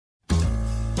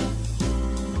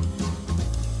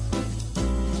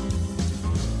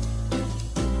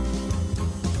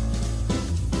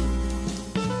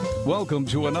Welcome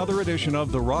to another edition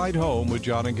of The Ride Home with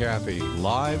John and Kathy,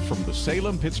 live from the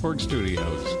Salem-Pittsburgh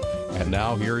studios. And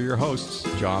now here are your hosts,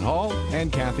 John Hall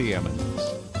and Kathy Emmons.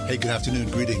 Hey, good afternoon.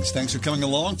 Greetings. Thanks for coming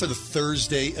along for the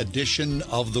Thursday edition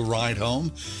of The Ride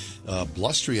Home.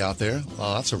 Blustery out there.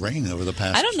 Lots of rain over the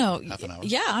past I don't know. half an hour.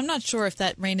 Yeah, I'm not sure if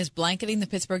that rain is blanketing the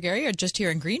Pittsburgh area or just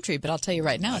here in Green Tree, but I'll tell you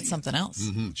right now, it's something else.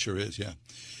 Mm-hmm, sure is, yeah.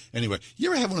 Anyway, you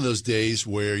ever have one of those days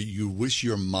where you wish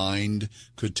your mind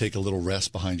could take a little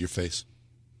rest behind your face?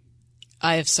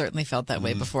 I have certainly felt that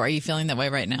way before. Are you feeling that way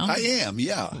right now? I am,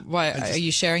 yeah. Why are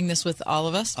you sharing this with all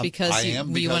of us? Because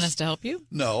you want us to help you?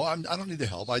 No, I don't need the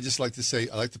help. I just like to say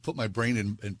I like to put my brain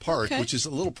in park, which is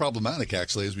a little problematic,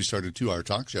 actually, as we started a 2-hour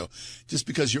talk show, just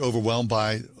because you're overwhelmed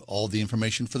by all the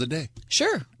information for the day.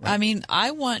 Sure. Right? I mean,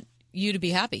 I want you to be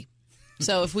happy.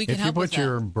 So if we can help with that. If you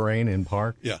put your brain in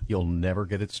park, yeah, you'll never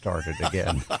get it started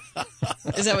again.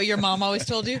 Is that what your mom always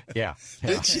told you? Yeah.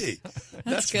 Did she?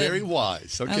 That's very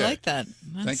wise. Okay. I like that.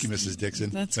 Thank you, Mrs.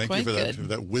 Dixon. That's Thank quite you for good.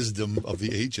 that wisdom of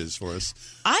the ages for us.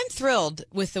 I'm thrilled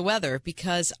with the weather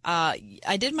because I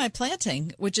did my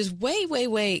planting, which is way, way,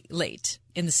 way late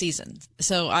in the season.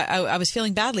 So I was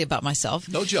feeling badly about myself.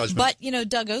 No judgment. But,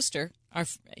 Doug Oster,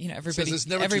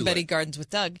 everybody late. gardens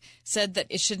with Doug, said that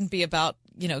it shouldn't be about,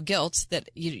 guilt, that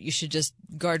you should just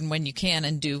garden when you can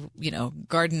and do,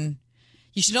 garden.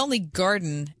 You should only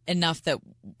garden enough that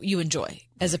you enjoy,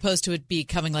 as opposed to it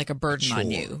becoming like a burden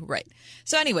on you. Right.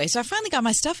 So anyway, I finally got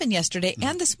my stuff in yesterday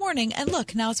and this morning, and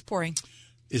look, now it's pouring.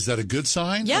 Is that a good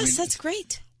sign? Yes, that's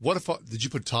great. What if did you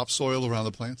put topsoil around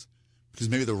the plants? Because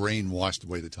maybe the rain washed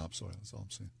away the topsoil. That's all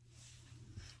I'm saying.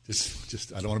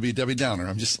 Just I don't want to be a Debbie Downer.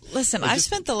 I've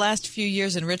spent the last few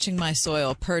years enriching my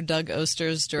soil per Doug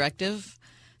Oster's directive.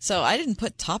 So I didn't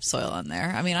put topsoil on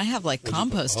there. I mean, I have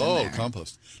compost in there. Oh,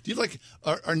 compost. Do you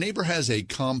our neighbor has a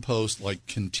compost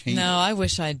container? No, I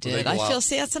wish I did.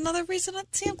 That's another reason. I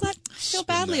feel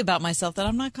badly about myself that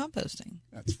I'm not composting.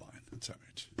 That's fine. That's all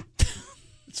right.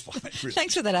 It's fine. Really.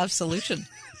 Thanks for that absolution.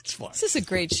 It's fine. This is a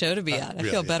great show to be on. I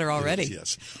feel better already.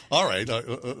 Yes. All right.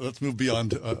 Let's move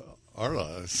beyond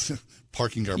our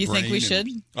parking our brain. You think we should?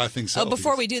 I think so. Oh,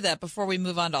 before we do that, before we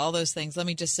move on to all those things, let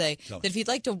me just say that if you'd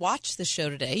like to watch the show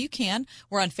today, you can.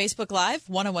 We're on Facebook Live,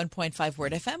 101.5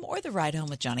 Word FM, or The Ride Home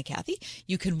with John and Kathy.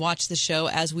 You can watch the show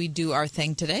as we do our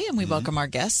thing today, and we welcome our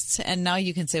guests. And now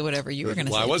you can say whatever you were going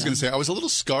to say. Well, I was going to say, I was a little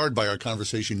scarred by our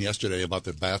conversation yesterday about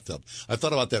the bathtub. I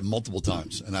thought about that multiple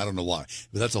times, and I don't know why.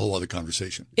 But that's a whole other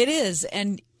conversation. It is,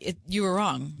 and you were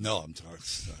wrong. No, I'm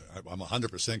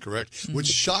 100% correct, which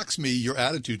shocks me, your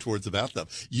attitude towards the bathtub.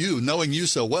 Knowing you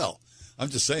so well. I'm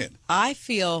just saying. I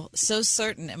feel so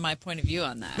certain in my point of view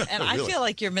on that. And Really? I feel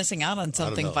like you're missing out on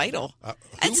something vital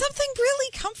and something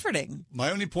really comforting. My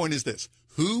only point is this.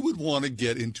 Who would want to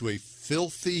get into a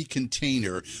filthy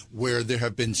container where there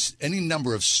have been any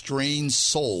number of strange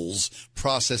souls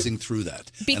processing through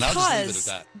that? Because, and I'll just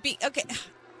leave it at that. Okay.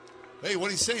 Hey, what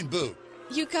are you saying, Boo?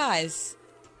 You guys.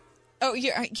 Oh,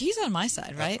 he's on my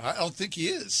side, right? I don't think he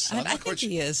is. I think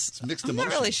he is. It's mixed I'm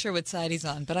emotions. not really sure what side he's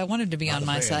on, but I want him to be on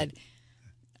my side.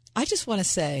 I just want to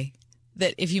say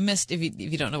that if you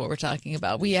don't know what we're talking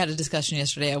about, we had a discussion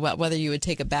yesterday about whether you would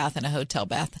take a bath in a hotel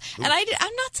bath. Ooh. And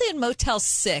I'm not saying Motel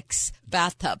 6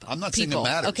 bathtub. I'm not saying it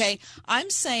matters. Okay, I'm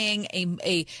saying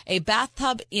a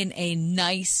bathtub in a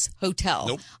nice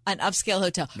hotel, an upscale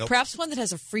hotel, perhaps one that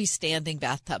has a freestanding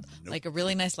bathtub, like a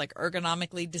really nice,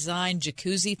 ergonomically designed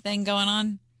jacuzzi thing going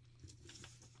on.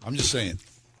 I'm just saying.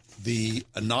 The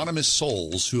anonymous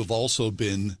souls who have also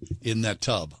been in that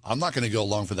tub. I'm not going to go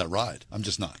along for that ride. I'm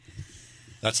just not.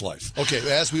 That's life. Okay,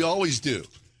 as we always do,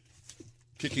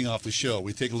 kicking off the show,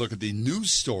 we take a look at the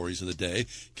news stories of the day.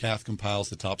 Kath compiles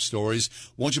the top stories.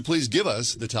 Won't you please give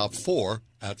us the top 4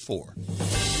 at 4?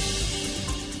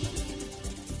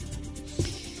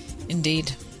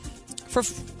 Indeed.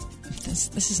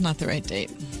 This is not the right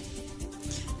date.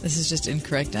 This is just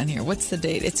incorrect on here. What's the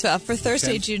date? It's for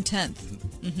Thursday, 10th? June 10th.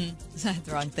 Mm-hmm. I had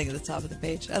the wrong thing at the top of the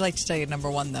page. I'd like to tell you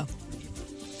number 1, though.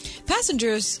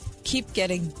 Passengers keep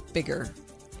getting bigger.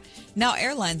 Now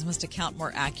airlines must account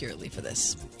more accurately for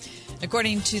this.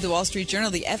 According to the Wall Street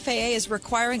Journal, the FAA is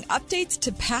requiring updates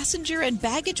to passenger and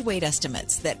baggage weight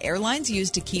estimates that airlines use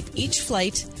to keep each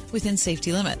flight within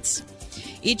safety limits.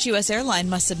 Each U.S. airline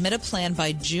must submit a plan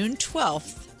by June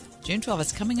 12th. June 12th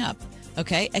is coming up.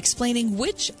 Okay, explaining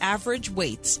which average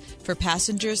weights for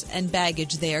passengers and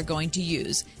baggage they are going to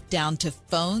use, down to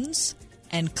phones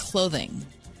and clothing,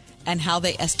 and how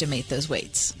they estimate those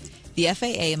weights. The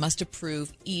FAA must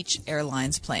approve each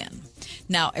airline's plan.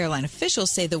 Now, airline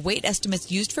officials say the weight estimates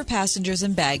used for passengers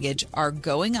and baggage are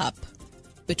going up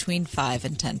between 5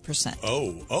 and 10%.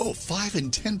 Oh, 5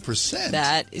 and 10%.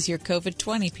 That is your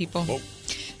COVID-20, people. Whoa.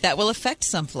 That will affect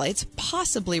some flights,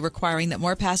 possibly requiring that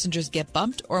more passengers get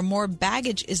bumped or more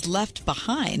baggage is left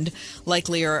behind,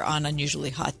 likelier on unusually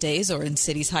hot days or in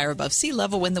cities higher above sea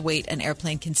level when the weight an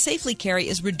airplane can safely carry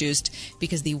is reduced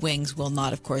because the wings will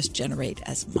not, of course, generate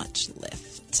as much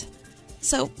lift.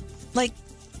 So,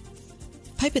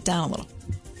 pipe it down a little.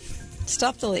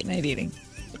 Stop the late night eating.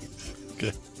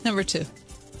 Okay. Number 2.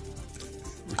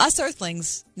 Us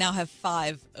Earthlings now have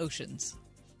 5 oceans.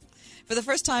 For the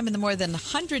first time in the more than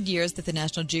 100 years that the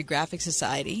National Geographic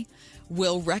Society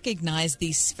will recognize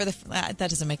these, that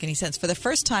doesn't make any sense. For the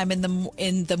first time in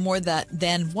the more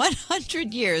than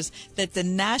 100 years that the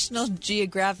National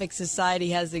Geographic Society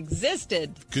has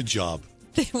existed, Good job.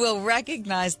 they will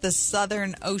recognize the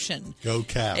Southern Ocean, Go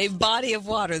Cap. a body of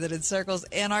water that encircles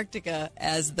Antarctica,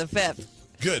 as the 5th.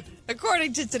 Good.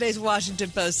 According to today's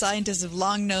Washington Post, scientists have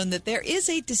long known that there is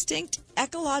a distinct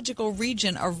ecological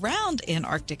region around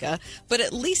Antarctica, but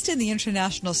at least in the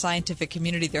international scientific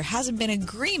community, there hasn't been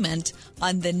agreement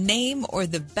on the name or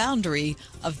the boundary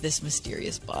of this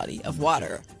mysterious body of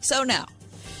water. So now,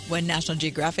 when National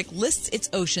Geographic lists its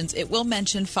oceans, it will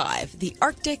mention 5: the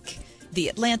Arctic, the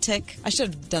Atlantic. I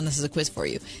should have done this as a quiz for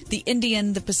you. The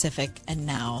Indian, the Pacific, and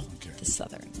now the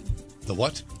Southern. The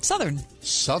what? Southern.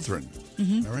 Southern.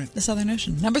 All right. The Southern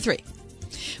Ocean. Number 3.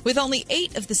 With only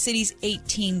 8 of the city's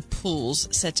 18 pools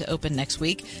set to open next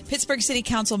week, Pittsburgh City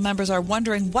Council members are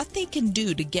wondering what they can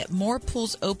do to get more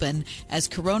pools open as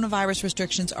coronavirus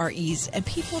restrictions are eased and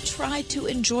people try to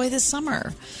enjoy the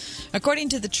summer. According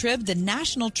to the Trib, the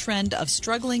national trend of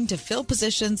struggling to fill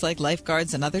positions like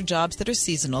lifeguards and other jobs that are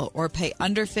seasonal or pay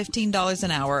under $15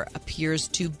 an hour appears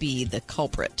to be the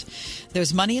culprit.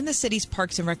 There's money in the city's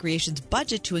Parks and Recreation's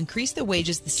budget to increase the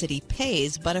wages the city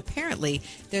pays, but apparently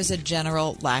there's a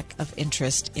general lack of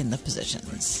interest in the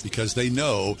positions. Because they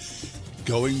know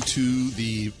going to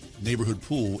the neighborhood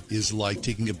pool is like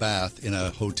taking a bath in a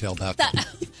hotel bathtub.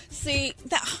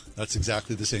 That's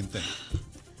exactly the same thing.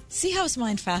 See how his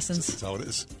mind fastens? That's how it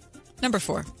is. Number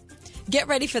 4. Get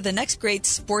ready for the next great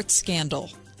sports scandal.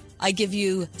 I give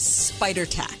you Spider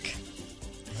Tack.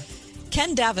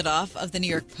 Ken Davidoff of the New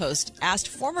York Post asked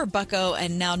former Bucco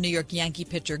and now New York Yankee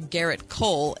pitcher Garrett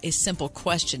Cole a simple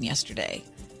question yesterday.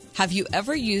 Have you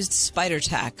ever used Spider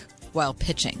Tack while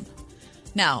pitching?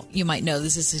 Now, you might know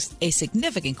this is a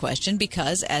significant question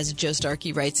because, as Joe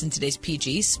Starkey writes in today's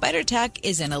PG, Spider Tack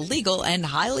is an illegal and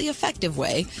highly effective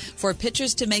way for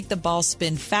pitchers to make the ball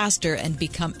spin faster and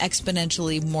become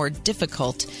exponentially more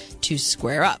difficult to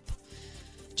square up.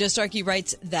 Joe Starkey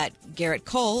writes that Garrett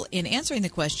Cole, in answering the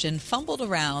question, fumbled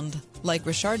around like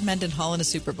Rashard Mendenhall in a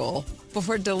Super Bowl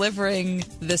before delivering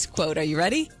this quote. Are you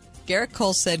ready? Garrett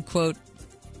Cole said, quote,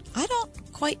 "I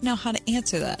don't quite know how to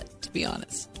answer that, to be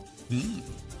honest."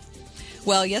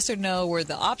 Well, yes or no were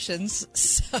the options,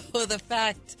 so the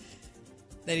fact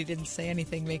that he didn't say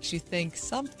anything makes you think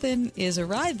something is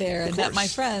awry there, and that, my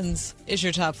friends, is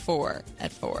your top 4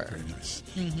 at 4. Very nice.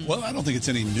 Well, I don't think it's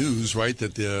any news, right,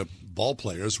 that the ball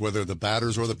players, whether the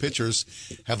batters or the pitchers,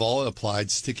 have all applied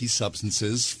sticky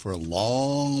substances for a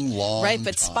long Right,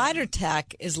 but time. Spider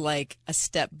Tack is like a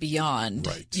step beyond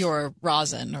Right. your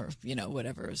rosin or,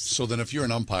 whatever. So then if you're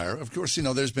an umpire, of course,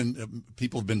 there's been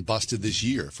people have been busted this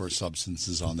year for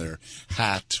substances on their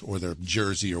hat or their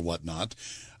jersey or whatnot.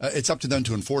 It's up to them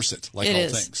to enforce it, like It all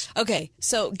is. things. Okay,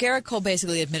 so Garrett Cole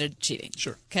basically admitted cheating.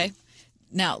 Sure. Okay.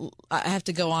 Now, I have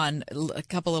to go on a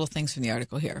couple little things from the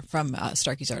article here, from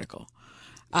Starkey's article.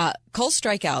 Cole's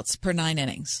strikeouts per 9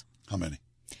 innings How many?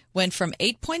 went from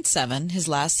 8.7 his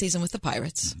last season with the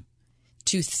Pirates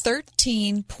to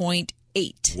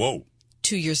 13.8 Whoa.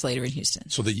 2 years later in Houston.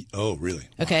 So really?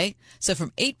 Okay, so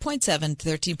from 8.7 to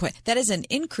 13 point, that is an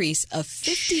increase of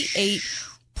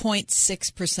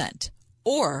 58.6%.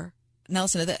 Or, now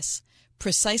listen to this,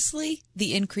 precisely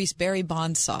the increase Barry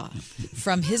Bonds saw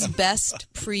from his best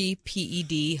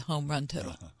pre-PED home run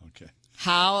total. Okay.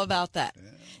 How about that?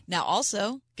 Now,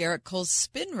 also, Garrett Cole's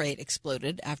spin rate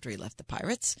exploded after he left the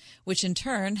Pirates, which in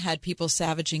turn had people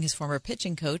savaging his former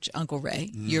pitching coach, Uncle Ray.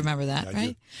 You remember that, I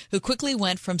right? Who quickly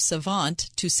went from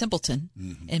savant to simpleton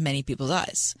in many people's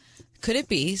eyes. Could it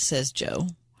be, says Joe,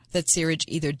 that Searage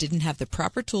either didn't have the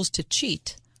proper tools to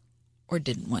cheat or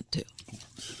didn't want to?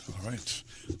 All right.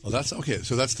 Well, that's okay.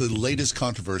 So that's the latest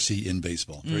controversy in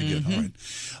baseball. Very good. All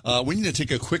right. We need to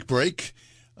take a quick break.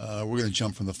 We're going to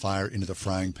jump from the fire into the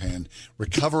frying pan.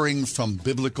 Recovering from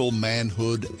biblical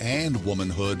manhood and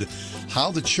womanhood,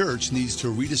 how the church needs to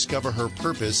rediscover her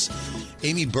purpose.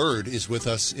 Amy Bird is with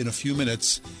us in a few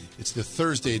minutes. It's the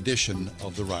Thursday edition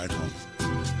of The Ride Home.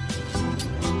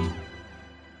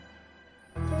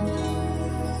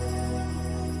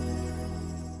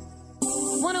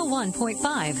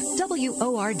 91.5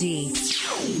 WORD.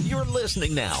 You're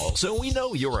listening now, so we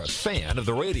know you're a fan of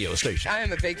the radio station. I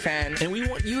am a big fan. And we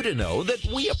want you to know that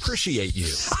we appreciate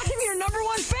you. I'm your number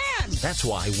one fan. That's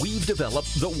why we've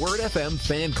developed the Word FM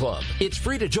Fan Club. It's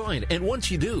free to join, and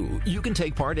once you do, you can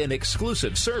take part in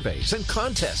exclusive surveys and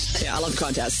contests. Yeah, I love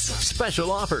contests.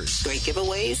 Special offers. Great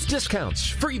giveaways.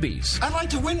 Discounts. Freebies. I'd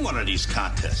like to win one of these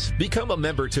contests. Become a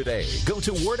member today. Go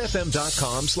to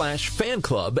wordfm.com/fan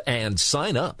club and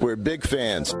sign up. We're big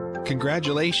fans.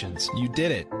 Congratulations, you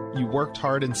did it. You worked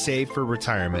hard and saved for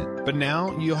retirement, but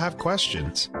now you'll have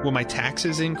questions. Will my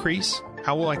taxes increase?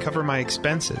 How will I cover my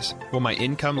expenses? Will my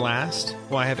income last?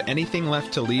 Will I have anything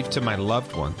left to leave to my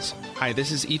loved ones? Hi,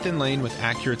 this is Ethan Lane with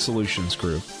Accurate Solutions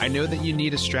Group. I know that you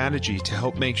need a strategy to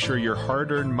help make sure your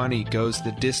hard-earned money goes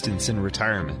the distance in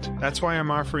retirement. That's why I'm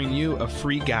offering you a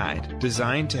free guide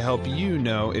designed to help you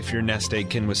know if your nest egg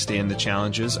can withstand the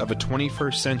challenges of a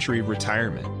 21st century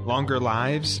retirement. Longer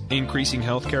lives, increasing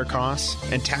healthcare costs,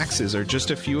 and taxes are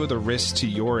just a few of the risks to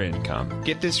your income.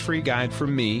 Get this free guide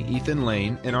from me, Ethan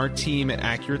Lane, and our team at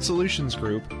Accurate Solutions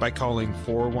Group by calling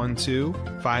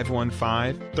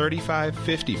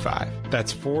 412-515-3555.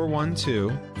 That's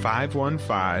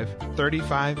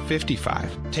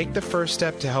 412-515-3555. Take the first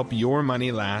step to help your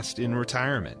money last in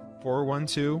retirement.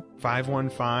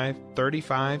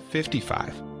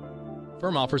 412-515-3555.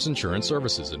 Firm offers insurance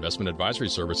services. Investment advisory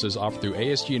services offered through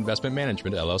ASG Investment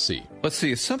Management, LLC. Let's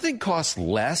see, if something costs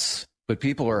less, but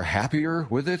people are happier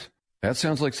with it, that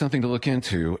sounds like something to look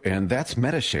into, and that's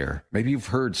Medi-Share. Maybe you've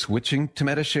heard switching to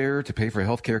Medi-Share to pay for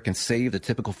healthcare can save the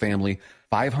typical family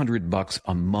 $500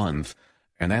 a month,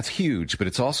 and that's huge. But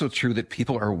it's also true that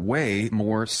people are way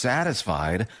more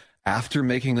satisfied after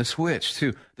making the switch,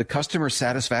 too. The customer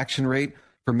satisfaction rate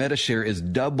for Medi-Share is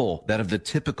double that of the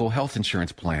typical health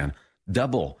insurance plan.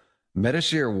 Double.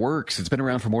 Medi-Share works. It's been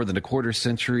around for more than a quarter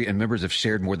century, and members have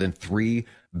shared more than $3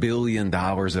 billion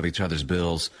of each other's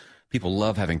bills. People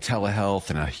love having telehealth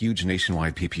and a huge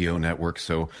nationwide PPO network.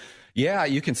 So, yeah,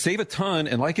 you can save a ton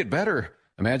and like it better.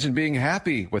 Imagine being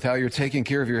happy with how you're taking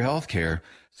care of your health care.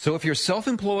 So if you're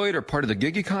self-employed or part of the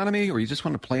gig economy, or you just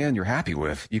want a plan you're happy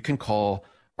with, you can call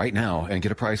right now and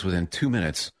get a price within 2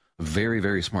 minutes. Very,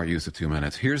 very smart use of 2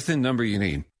 minutes. Here's the number you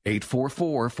need.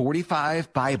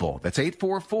 844-45-BIBLE. That's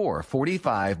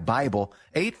 844-45-BIBLE.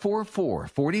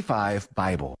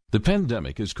 844-45-BIBLE. The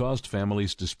pandemic has caused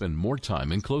families to spend more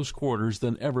time in close quarters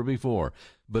than ever before.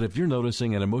 But if you're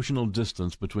noticing an emotional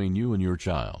distance between you and your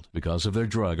child because of their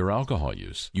drug or alcohol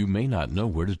use, you may not know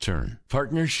where to turn.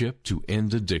 Partnership to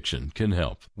End Addiction can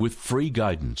help. With free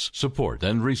guidance, support,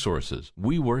 and resources,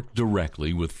 we work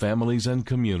directly with families and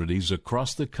communities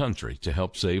across the country to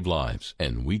help save lives.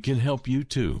 And we can help you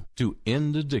too. To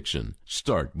end addiction,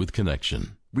 start with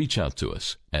connection. Reach out to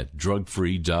us at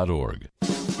drugfree.org.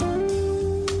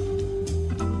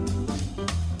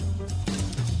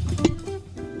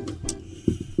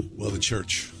 Well, the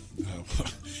church,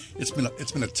 it's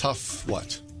been a tough,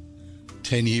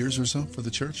 10 years or so for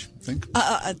the church, I think?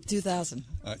 2000.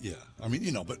 Yeah. I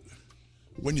mean, but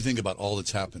when you think about all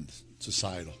that's happened,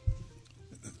 societal,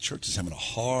 the church is having a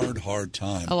hard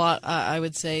time. A lot, I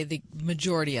would say the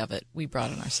majority of it we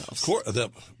brought on ourselves. Of course,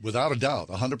 without a doubt,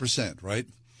 100%, right?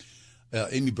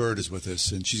 Amy Bird is with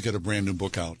us, and she's got a brand new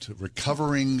book out,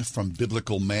 Recovering from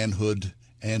Biblical Manhood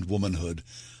and Womanhood,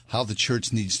 How the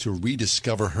Church Needs to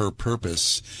Rediscover Her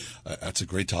Purpose. That's a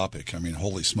great topic. I mean,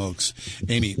 holy smokes.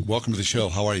 Amy, welcome to the show.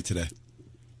 How are you today?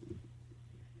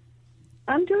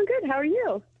 I'm doing good. How are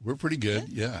you? We're pretty good,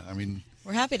 yeah. I mean,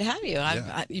 we're happy to have you.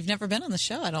 Yeah. You've never been on the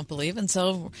show, I don't believe, and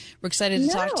so we're excited to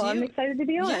talk to you. I'm excited to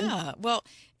be on. Yeah. Well,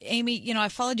 Amy, I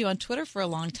followed you on Twitter for a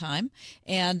long time,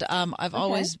 and I've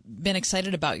always been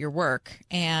excited about your work.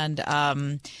 And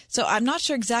so I'm not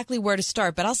sure exactly where to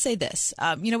start, but I'll say this.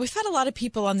 We've had a lot of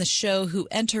people on the show who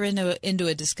enter into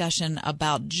a discussion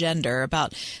about gender,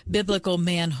 about biblical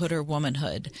manhood or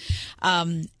womanhood,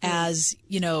 as,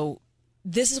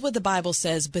 this is what the Bible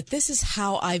says, but this is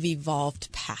how I've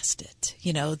evolved past it.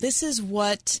 This is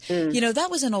what, that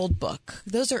was an old book.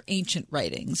 Those are ancient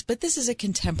writings, but this is a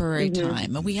contemporary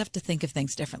time, and we have to think of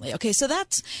things differently. Okay, so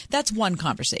that's one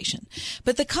conversation.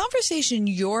 But the conversation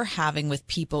you're having with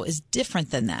people is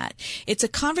different than that. It's a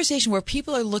conversation where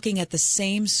people are looking at the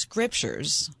same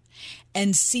scriptures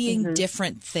and seeing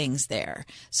different things there.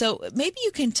 So maybe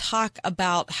you can talk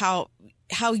about how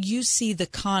you see the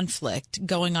conflict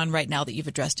going on right now that you've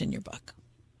addressed in your book.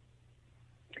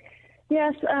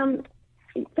 Yes,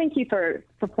 thank you for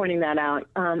pointing that out.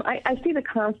 I see the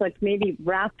conflict maybe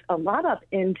wrapped a lot up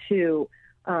into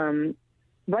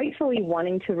rightfully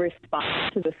wanting to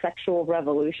respond to the sexual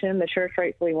revolution, the church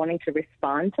rightfully wanting to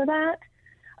respond to that.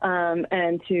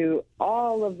 and to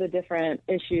all of the different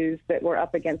issues that we're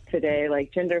up against today,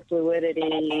 like gender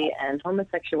fluidity and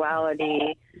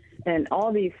homosexuality and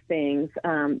all these things.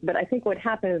 But I think what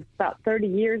happened is about 30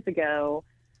 years ago,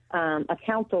 a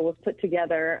council was put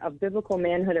together of biblical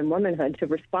manhood and womanhood to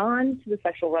respond to the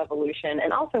sexual revolution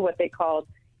and also what they called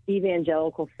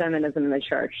evangelical feminism in the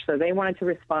church. So they wanted to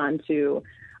respond to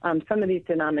some of these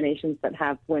denominations that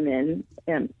have women,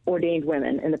 ordained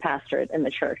women in the pastorate in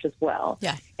the church as well.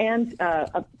 Yeah. And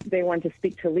they wanted to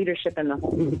speak to leadership in the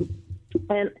home.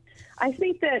 And I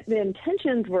think that the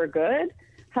intentions were good.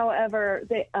 However,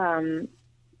 they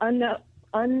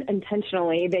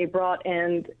unintentionally they brought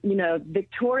in,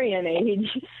 Victorian age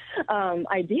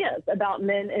ideas about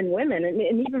men and women, and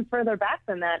even further back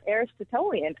than that,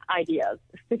 Aristotelian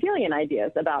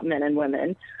ideas about men and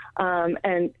women,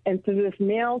 and so this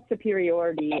male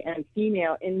superiority and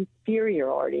female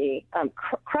inferiority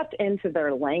crept into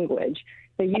their language.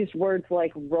 They used words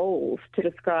like roles to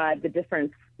describe the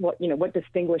difference, what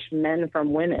distinguished men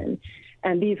from women.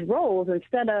 And these roles,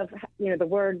 instead of, the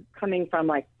word coming from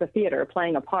like the theater,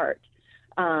 playing a part,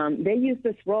 they use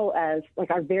this role as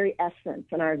like our very essence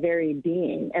and our very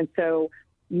being. And so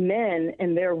men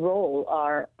in their role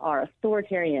are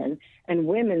authoritarian, and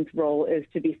women's role is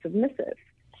to be submissive.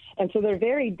 And so their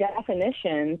very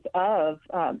definitions of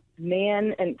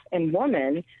man and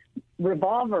woman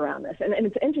revolve around this. And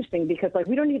it's interesting because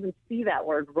we don't even see that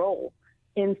word role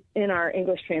in our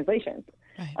English translations.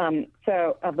 Right.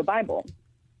 So of the Bible.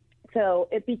 So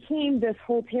it became this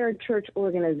whole parachurch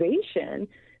organization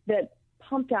that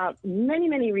pumped out many,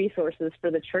 many resources for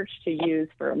the church to use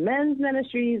for men's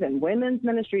ministries and women's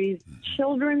ministries,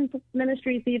 children's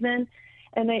ministries even.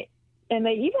 And they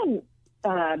even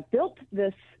built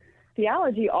this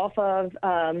theology off of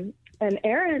an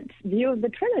errant view of the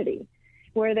Trinity,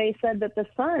 where they said that the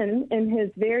Son in his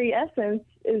very essence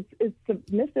is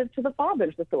submissive to the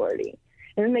Father's authority.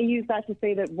 And then they use that to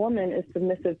say that woman is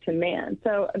submissive to man.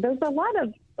 So there's a lot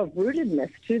of rootedness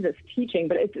to this teaching,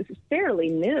 but it's fairly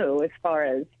new as far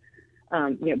as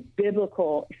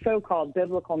biblical, so-called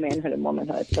biblical manhood and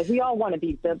womanhood. Like we all want to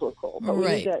be biblical, but we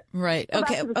need to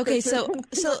Okay. So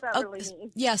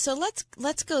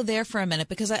let's go there for a minute,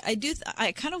 because I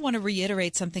kind of want to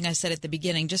reiterate something I said at the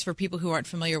beginning, just for people who aren't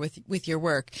familiar with your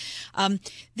work.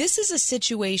 This is a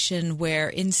situation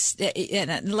where and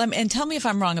tell me if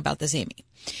I'm wrong about this, Amy.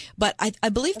 But I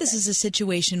believe this is a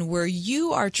situation where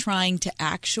you are trying to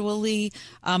actually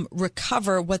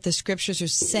recover what the scriptures are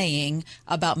saying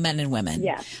about men and women.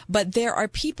 Yeah. But there are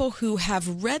people who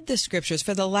have read the scriptures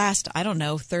for the last,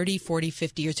 30, 40,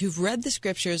 50 years, who've read the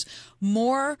scriptures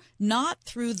more not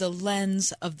through the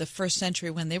lens of the first century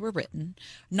when they were written,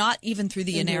 not even through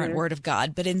the inerrant word of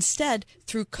God, but instead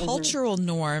through cultural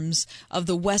norms of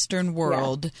the Western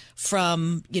world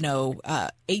from,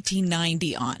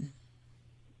 1890 on.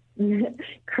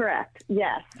 Correct.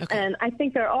 Yes. Okay. And I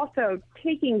think they're also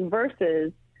taking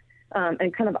verses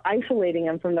and kind of isolating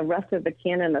them from the rest of the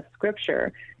canon of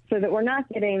Scripture, so that we're not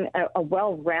getting a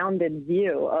well-rounded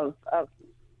view of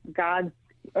God's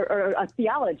or a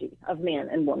theology of man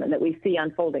and woman that we see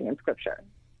unfolding in Scripture.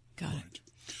 Got it.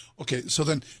 Okay, so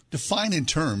then define in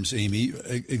terms, Amy,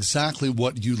 exactly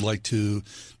what you'd like to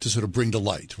sort of bring to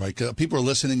light, right? People are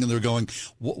listening and they're going,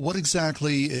 what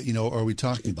exactly, are we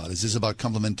talking about? Is this about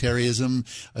complementarianism?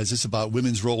 Is this about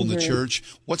women's role in the church?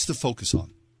 What's the focus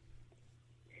on?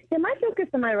 Yeah, my focus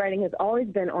in my writing has always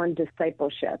been on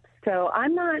discipleship. So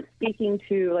I'm not speaking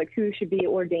to who should be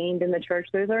ordained in the church.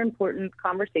 Those are important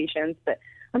conversations, but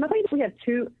I'm afraid we have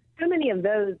so many of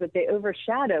those that they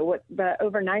overshadow what the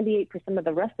over 98% of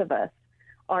the rest of us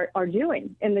are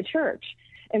doing in the church.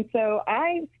 And so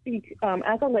I speak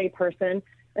as a layperson,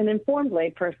 an informed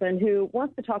layperson who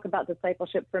wants to talk about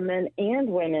discipleship for men and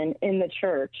women in the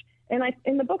church. And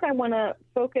in the book, I want to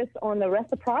focus on the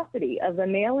reciprocity of the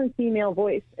male and female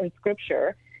voice in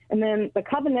Scripture, and then the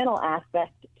covenantal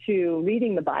aspect to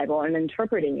reading the Bible and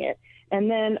interpreting it,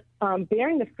 and then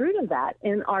bearing the fruit of that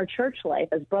in our church life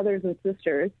as brothers and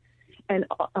sisters and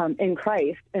in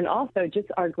Christ, and also just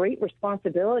our great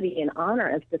responsibility and honor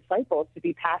as disciples to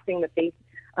be passing the faith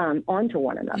on to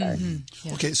one another. Mm-hmm.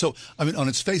 Yeah. Okay, so, on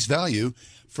its face value,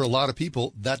 for a lot of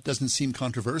people, that doesn't seem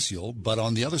controversial, but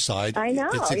on the other side, I know,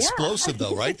 it's explosive,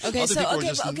 though, right? Okay, Other people are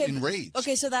just enraged.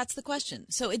 Okay, so that's the question.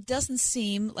 So it doesn't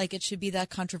seem like it should be that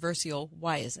controversial.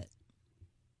 Why is it?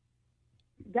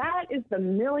 That is the $1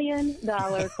 million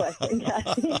question,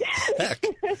 Kathy. Heck.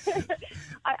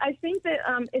 I think that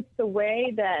it's the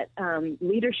way that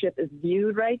leadership is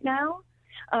viewed right now.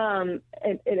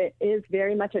 It is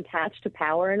very much attached to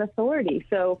power and authority.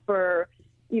 So for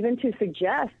even to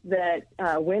suggest that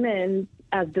women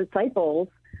as disciples,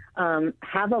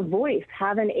 have a voice,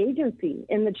 have an agency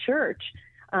in the church.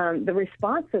 The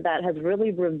response to that has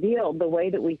really revealed the way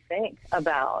that we think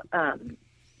about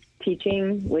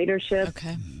teaching, leadership,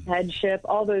 headship,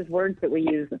 all those words that we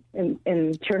use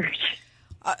in church.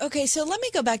 Okay, so let me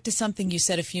go back to something you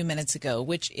said a few minutes ago,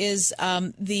 which is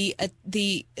the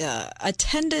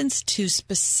attendance to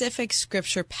specific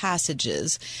Scripture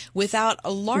passages without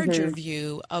a larger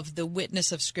view of the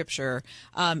witness of Scripture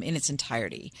in its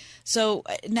entirety. So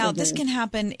now this can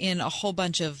happen in a whole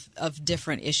bunch of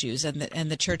different issues, and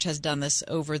the church has done this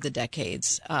over the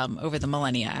decades, over the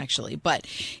millennia, actually. But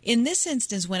in this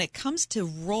instance, when it comes to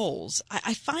roles,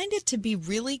 I find it to be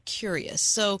really curious.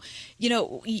 So,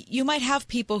 you might have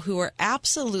people who are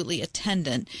absolutely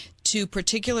attendant to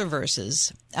particular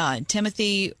verses,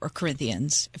 Timothy or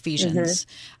Corinthians, Ephesians,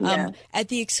 at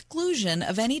the exclusion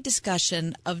of any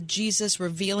discussion of Jesus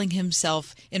revealing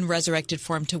himself in resurrected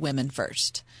form to women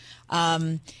first.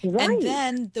 And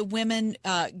then the women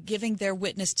giving their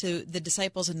witness to the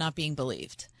disciples and not being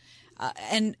believed.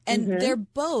 And they're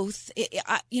both,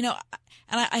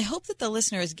 and I hope that the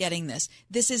listener is getting this.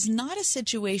 This is not a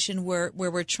situation where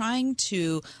we're trying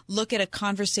to look at a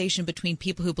conversation between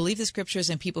people who believe the Scriptures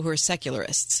and people who are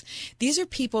secularists. These are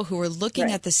people who are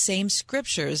looking at the same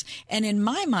Scriptures. And in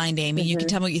my mind, Amy, you can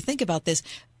tell me what you think about this,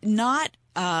 not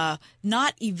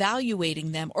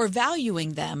evaluating them or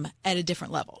valuing them at a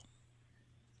different level.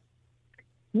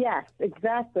 Yes,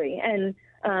 exactly. And,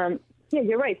 yeah,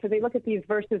 you're right. So they look at these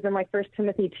verses in like 1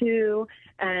 Timothy 2,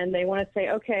 and they want to say,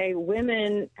 okay,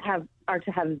 women are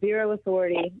to have zero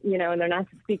authority, and they're not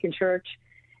to speak in church.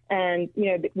 And,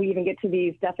 we even get to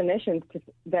these definitions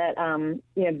that,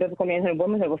 biblical manhood and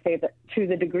womanhood will say that to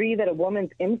the degree that a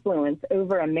woman's influence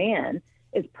over a man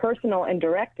is personal and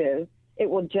directive, it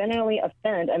will generally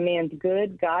offend a man's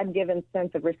good, God-given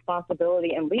sense of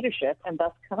responsibility and leadership, and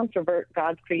thus controvert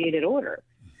God's created order.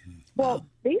 Well,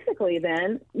 basically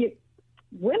then,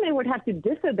 women would have to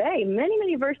disobey many,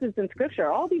 many verses in Scripture,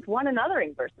 all these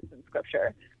one-anothering verses in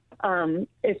Scripture,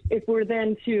 if we're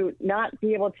then to not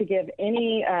be able to give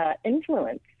any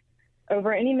influence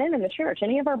over any men in the church,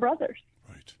 any of our brothers.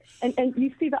 Right. And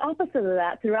you see the opposite of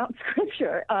that throughout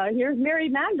Scripture. Here's Mary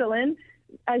Magdalene,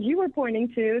 as you were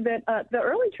pointing to, that the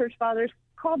early church fathers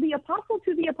called the apostle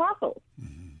to the apostles.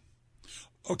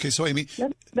 Okay, so Amy,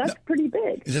 that's pretty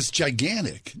big. That's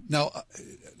gigantic. Now,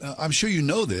 I'm sure you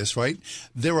know this, right?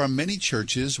 There are many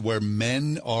churches where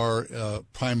men are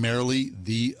primarily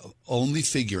the only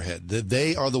figurehead. That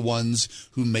they are the ones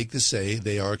who make the say.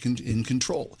 They are in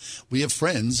control. We have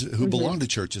friends who belong to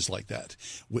churches like that,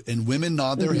 and women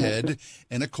nod their head,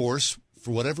 and of course,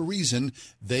 for whatever reason,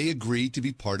 they agree to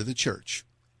be part of the church.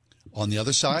 On the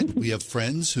other side, we have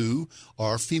friends who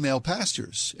are female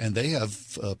pastors, and they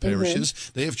have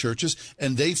parishes, they have churches,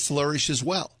 and they flourish as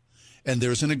well. And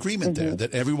there's an agreement there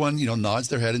that everyone, nods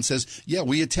their head and says, yeah,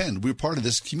 we attend. We're part of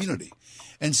this community.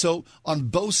 And so on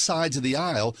both sides of the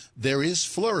aisle, there is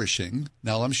flourishing.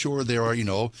 Now, I'm sure there are,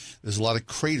 there's a lot of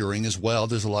cratering as well.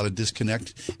 There's a lot of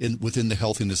disconnect within the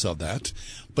healthiness of that.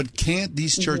 But can't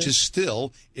these churches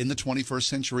still, in the 21st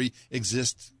century,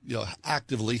 exist,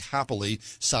 actively, happily,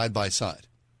 side by side?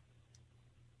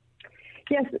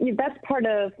 Yes, that's part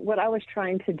of what I was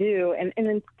trying to do. And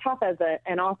it's tough as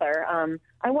an author.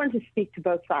 I wanted to speak to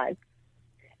both sides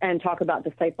and talk about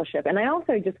discipleship. And I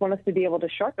also just want us to be able to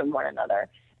sharpen one another.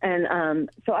 And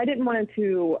so I didn't want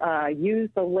to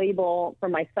use the label for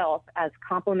myself as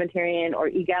complementarian or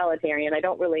egalitarian. I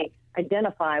don't really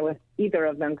identify with either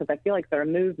of them because I feel like they're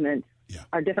movements,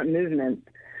 are different movements.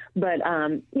 But,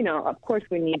 of course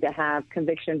we need to have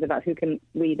convictions about who can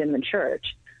lead in the church.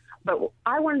 But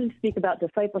I wanted to speak about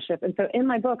discipleship. And so in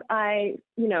my book, I,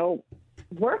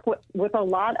 work with a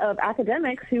lot of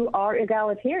academics who are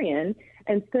egalitarian.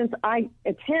 And since I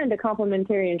attend a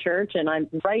complementarian church and I'm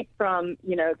right from,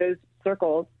 those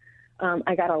circles,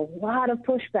 I got a lot of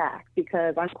pushback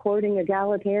because I'm quoting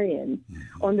egalitarian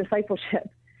on discipleship.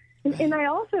 And I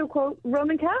also quote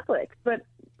Roman Catholics, but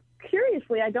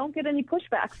curiously, I don't get any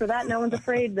pushback for that. No one's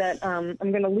afraid that I'm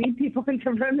going to lead people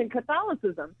into Roman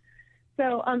Catholicism.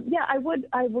 So, I would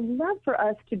love for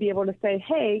us to be able to say,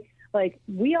 hey,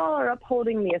 we all are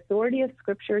upholding the authority of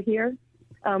Scripture here.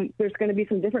 There's going to be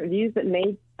some different views that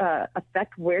may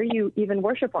affect where you even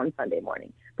worship on Sunday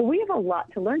morning. But we have a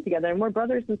lot to learn together, and we're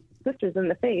brothers and sisters in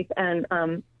the faith. And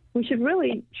we should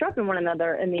really sharpen one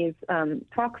another in these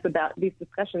these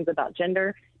discussions about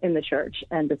gender in the church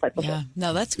and discipleship. Yeah,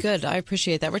 no, that's good. I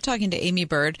appreciate that. We're talking to Amy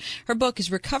Bird. Her book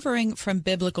is Recovering from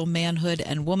Biblical Manhood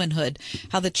and Womanhood,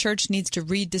 How the Church Needs to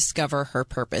Rediscover Her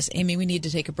Purpose. Amy, we need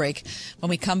to take a break. When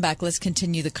we come back, let's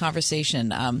continue the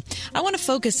conversation. I want to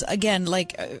focus, again,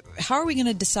 how are we going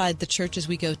to decide the churches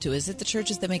we go to? Is it the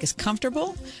churches that make us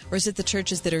comfortable, or is it the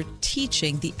churches that are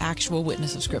teaching the actual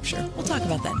witness of Scripture? We'll talk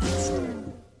about that next.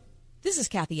 This is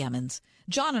Kathy Emmons.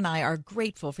 John and I are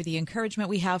grateful for the encouragement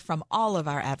we have from all of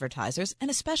our advertisers, and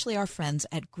especially our friends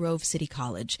at Grove City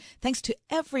College. Thanks to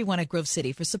everyone at Grove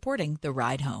City for supporting The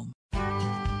Ride Home.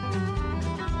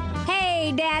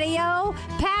 Hey, Daddy-O,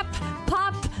 Pap,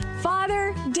 Pop,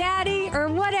 Father, Daddy, or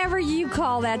whatever you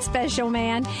call that special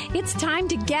man. It's time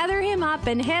to gather him up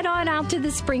and head on out to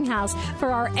the Springhouse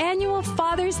for our annual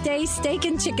Father's Day steak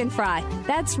and chicken fry.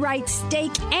 That's right,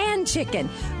 steak and chicken,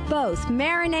 both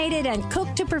marinated and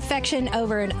cooked to perfection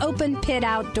over an open pit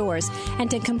outdoors. And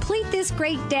to complete this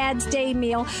great Dad's Day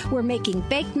meal, we're making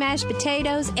baked mashed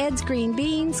potatoes, Ed's green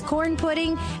beans, corn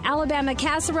pudding, Alabama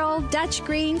casserole, Dutch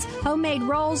greens, homemade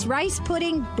rolls, rice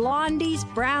pudding, blondies,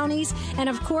 brownies, and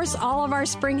of course all of our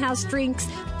Springhouse drinks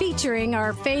featuring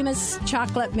our famous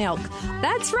chocolate milk.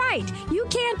 That's right, you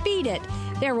can't beat it.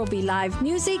 There will be live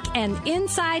music and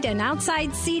inside and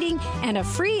outside seating and a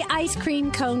free ice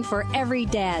cream cone for every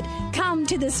dad. Come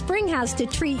to the Springhouse to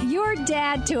treat your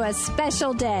dad to a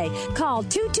special day. Call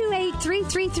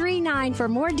 228-3339 for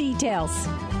more details.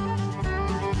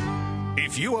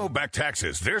 If you owe back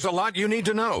taxes, there's a lot you need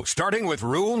to know, starting with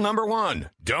rule number 1.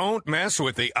 Don't mess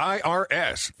with the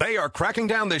IRS. They are cracking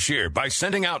down this year by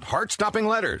sending out heart-stopping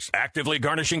letters, actively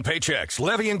garnishing paychecks,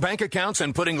 levying bank accounts,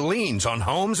 and putting liens on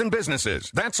homes and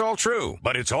businesses. That's all true.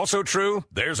 But it's also true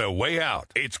there's a way out.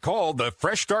 It's called the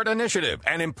Fresh Start Initiative,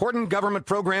 an important government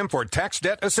program for tax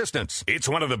debt assistance. It's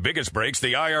one of the biggest breaks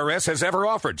the IRS has ever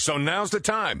offered, so now's the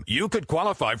time. You could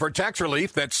qualify for tax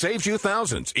relief that saves you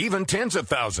thousands, even tens of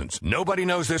thousands. Nobody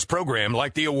knows this program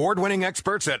like the award-winning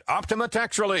experts at Optima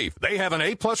Tax Relief. They have an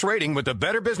A+ rating with the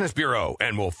Better Business Bureau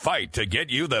and will fight to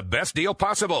get you the best deal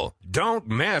possible. Don't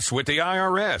mess with the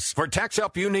IRS. For tax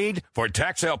help you need, for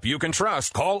tax help you can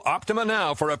trust, call Optima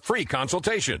now for a free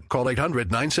consultation. Call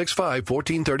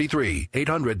 800-965-1433.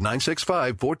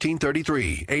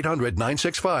 800-965-1433.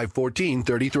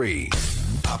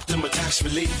 800-965-1433. Optima Tax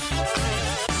Relief.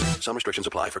 Some restrictions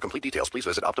apply. For complete details, please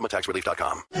visit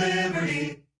OptimaTaxRelief.com.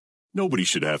 Liberty. Nobody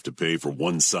should have to pay for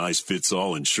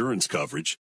one-size-fits-all insurance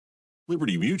coverage.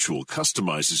 Liberty Mutual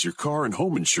customizes your car and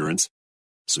home insurance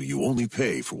so you only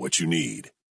pay for what you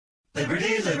need.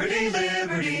 Liberty, liberty,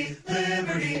 liberty,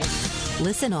 liberty.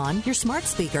 Listen on your smart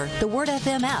speaker, the Word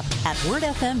FM app at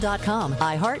wordfm.com,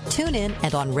 iHeart, TuneIn,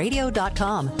 and on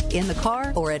radio.com. In the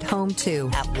car or at home, too,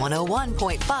 at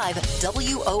 101.5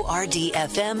 WORD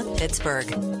FM,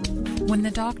 Pittsburgh. When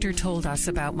the doctor told us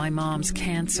about my mom's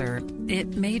cancer,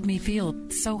 it made me feel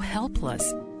so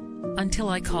helpless. Until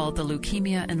I called the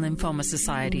Leukemia and Lymphoma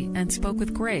Society and spoke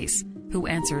with Grace, who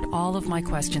answered all of my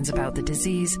questions about the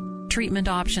disease, treatment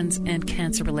options, and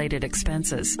cancer-related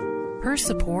expenses. Her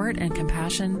support and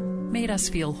compassion made us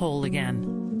feel whole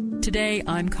again. Today,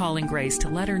 I'm calling Grace to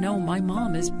let her know my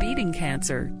mom is beating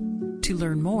cancer. To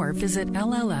learn more, visit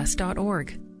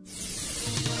lls.org.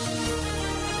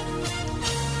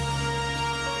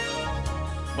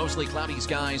 Mostly cloudy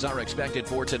skies are expected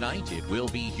for tonight. It will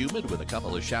be humid with a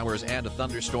couple of showers and a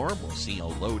thunderstorm. We'll see a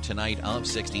low tonight of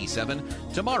 67.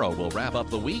 Tomorrow we'll wrap up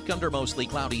the week under mostly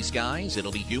cloudy skies.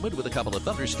 It'll be humid with a couple of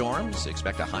thunderstorms.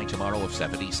 Expect a high tomorrow of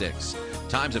 76.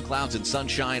 Times of clouds and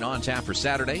sunshine on tap for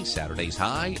Saturday. Saturday's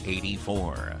high,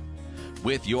 84.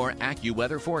 With your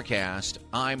AccuWeather forecast,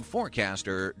 I'm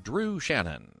forecaster Drew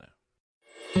Shannon.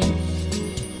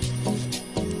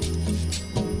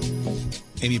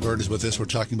 Amy Bird is with us. We're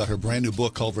talking about her brand new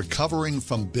book called Recovering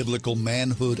from Biblical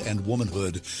Manhood and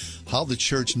Womanhood, How the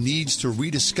Church Needs to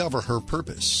Rediscover Her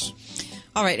Purpose.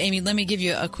 All right, Amy, let me give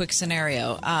you a quick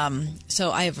scenario.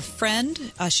 So I have a friend,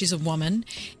 she's a woman,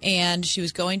 and she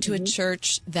was going to a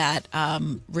church that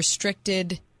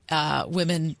restricted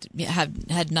women,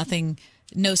 had nothing,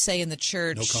 no say in the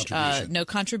church, no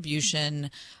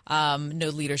contribution, no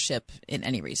leadership in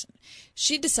any reason.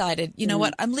 She decided, you know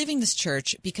what, I'm leaving this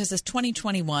church because it's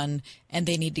 2021 and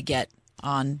they need to get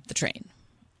on the train.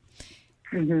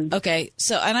 Okay,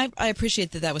 so, and I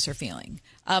appreciate that was her feeling.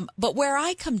 But where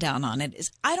I come down on it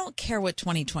is I don't care what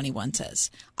 2021 says.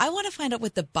 I want to find out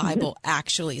what the Bible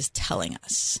actually is telling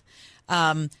us.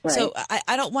 So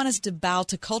I don't want us to bow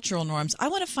to cultural norms. I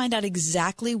want to find out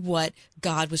exactly what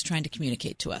God was trying to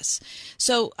communicate to us.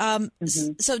 So,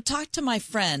 so talk to my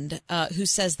friend who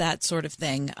says that sort of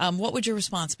thing. What would your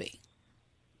response be?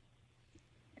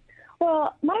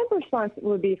 Well, my response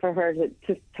would be for her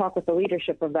to talk with the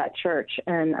leadership of that church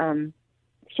and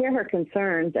share her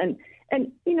concerns and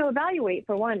evaluate,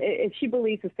 for one, if she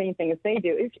believes the same thing as they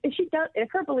do.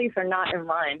 If her beliefs are not in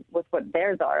line with what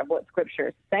theirs are, of what Scripture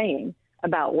is saying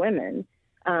about women,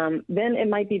 then it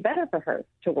might be better for her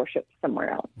to worship somewhere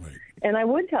else. Right. And I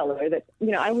would tell her that,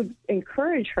 I would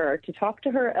encourage her to talk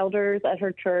to her elders at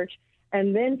her church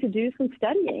and then to do some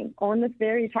studying on this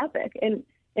very topic in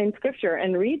Scripture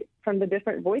and read from the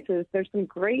different voices. There's some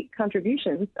great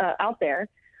contributions out there.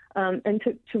 And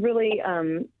to really,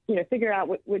 figure out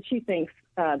what she thinks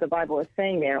the Bible is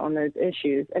saying there on those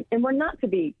issues. And we're not to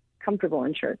be comfortable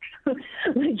in church,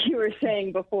 like you were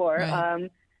saying before. Right.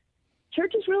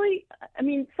 Church is really,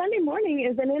 Sunday morning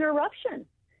is an interruption.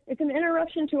 It's an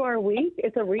interruption to our week.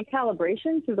 It's a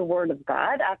recalibration to the Word of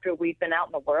God after we've been out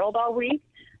in the world all week.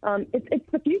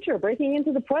 It's the future, breaking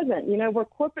into the present. We're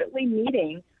corporately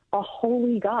meeting a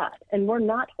holy God, and we're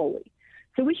not holy.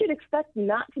 So we should expect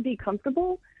not to be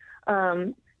comfortable.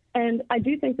 And I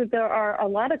do think that there are a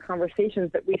lot of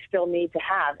conversations that we still need to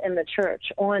have in the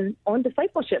church on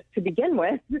discipleship to begin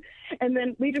with, and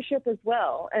then leadership as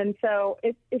well. And so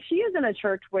if she is in a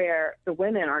church where the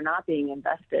women are not being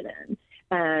invested in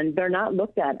and they're not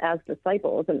looked at as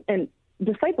disciples, and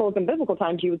disciples in biblical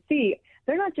times, you would see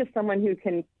they're not just someone who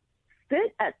can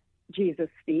sit at Jesus'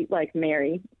 feet like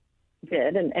Mary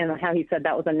did, and how he said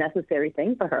that was a necessary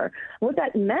thing for her. What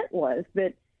that meant was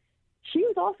that she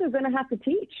was also going to have to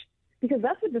teach, because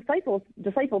that's what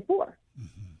disciple for. Mm-hmm.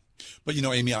 But,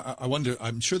 Amy, I wonder,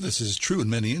 I'm sure this is true in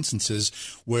many instances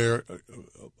where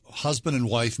husband and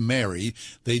wife marry,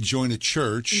 they join a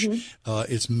church,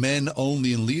 it's men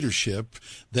only in leadership,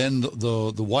 then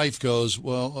the wife goes,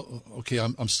 well, okay,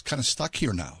 I'm kind of stuck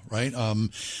here now, right?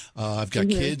 I've got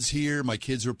kids here, my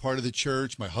kids are part of the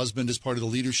church, my husband is part of the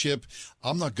leadership,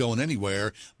 I'm not going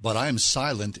anywhere, but I am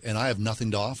silent and I have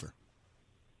nothing to offer.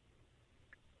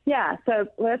 Yeah, so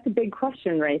that's a big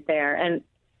question right there. And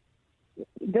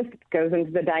this goes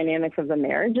into the dynamics of the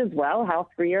marriage as well. How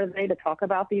free are they to talk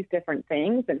about these different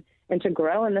things and to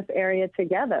grow in this area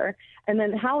together? And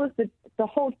then how is the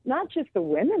whole, not just the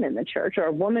women in the church, or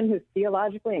a woman who's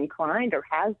theologically inclined or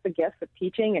has the gift of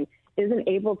teaching and isn't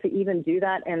able to even do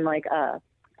that in like a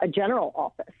general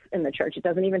office in the church. It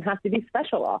doesn't even have to be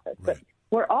special office, but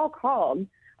we're all called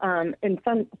in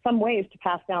some ways to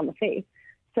pass down the faith.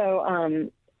 So,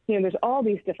 there's all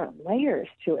these different layers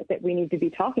to it that we need to be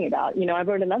talking about. I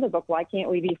wrote another book, Why Can't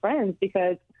We Be Friends?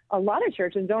 Because a lot of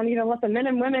churches don't even let the men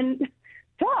and women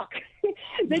talk.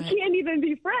 They can't even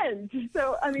be friends.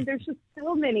 So, there's just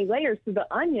so many layers to the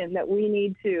onion that we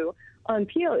need to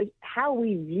unpeel, is how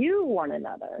we view one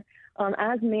another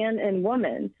as man and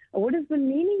woman. What is the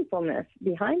meaningfulness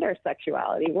behind our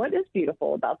sexuality? What is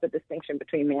beautiful about the distinction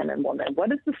between man and woman?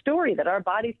 What is the story that our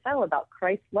bodies tell about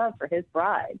Christ's love for his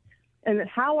bride? And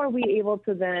how are we able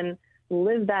to then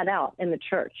live that out in the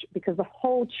church? Because the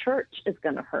whole church is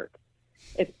going to hurt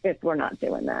if we're not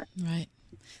doing that. Right.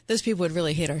 Those people would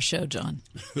really hate our show, John.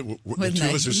 The two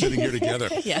of us are sitting here together.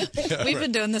 Yeah. We've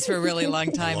been doing this for a really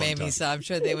long time, Amy, so I'm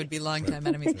sure they would be longtime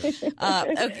enemies.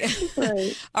 Okay.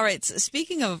 Right. All right. So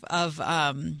speaking of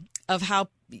how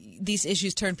these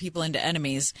issues turn people into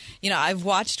enemies, I've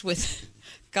watched with...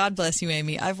 God bless you,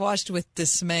 Amy. I've watched with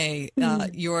dismay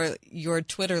your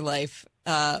Twitter life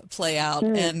play out,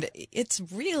 and it's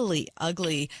really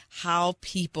ugly how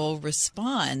people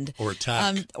respond or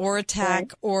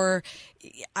attack, or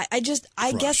I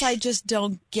guess I just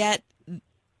don't get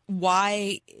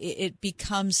why it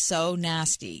becomes so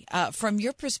nasty. From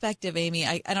your perspective, Amy,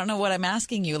 I don't know what I'm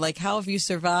asking you. Like, how have you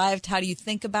survived? How do you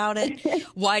think about it?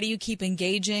 Why do you keep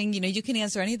engaging? You can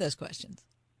answer any of those questions.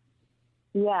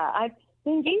 Yeah, the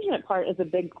engagement part is a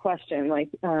big question. Like,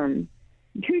 who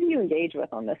do you engage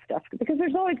with on this stuff? Because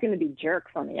there's always going to be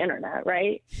jerks on the internet,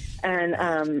 right?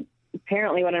 And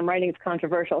apparently what I'm writing is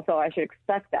controversial, so I should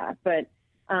expect that. But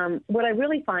what I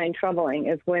really find troubling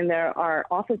is when there are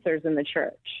officers in the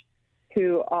church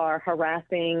who are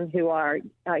harassing, who are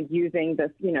using this,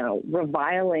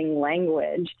 reviling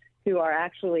language, who are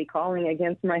actually calling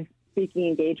against my speaking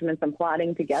engagements and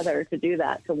plotting together to do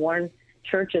that, to warn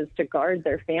churches to guard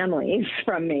their families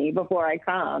from me before I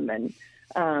come. And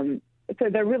so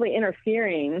they're really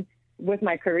interfering with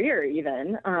my career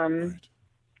even.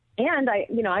 And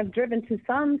I've driven to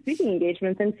some speaking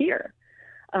engagements in fear.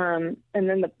 And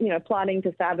then plotting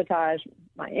to sabotage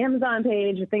my Amazon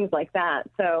page and things like that.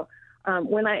 So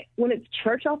When it's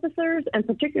church officers, and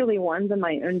particularly ones in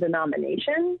my own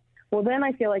denomination, well, then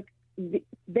I feel like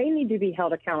they need to be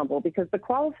held accountable, because the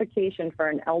qualification for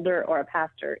an elder or a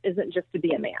pastor isn't just to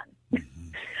be a man.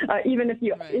 Even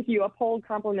if you uphold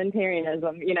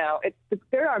complementarianism,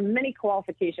 there are many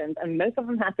qualifications, and most of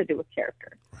them have to do with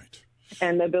character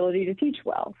and the ability to teach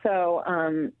well. So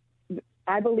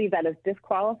I believe that is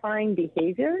disqualifying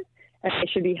behavior, and they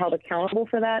should be held accountable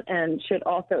for that, and should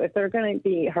also, if they're going to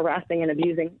be harassing and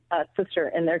abusing a sister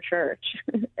in their church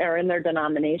or in their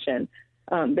denomination,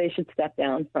 they should step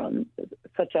down from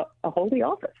such a holy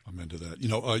office. I'm into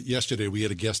that. Yesterday we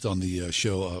had a guest on the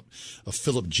show,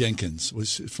 Philip Jenkins,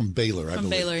 was from Baylor, I believe. From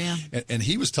Baylor, yeah. And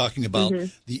he was talking about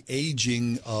the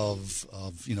aging of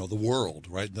the world,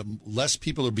 right? The less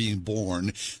people are being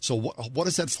born. So what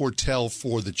does that foretell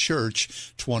for the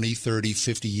church 20, 30,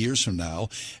 50 years from now?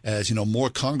 As, more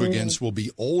congregants will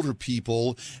be older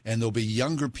people, and there'll be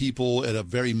younger people at a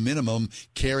very minimum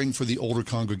caring for the older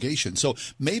congregation. So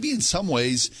maybe in some ways,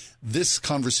 this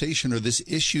conversation or this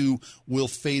issue will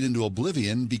fade into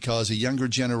oblivion, because a younger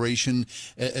generation,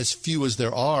 as few as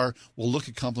there are, will look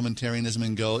at complementarianism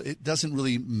and go, it doesn't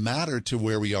really matter to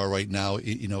where we are right now,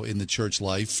 in the church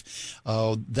life.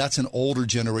 That's an older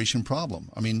generation problem.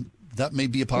 I mean, that may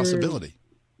be a possibility.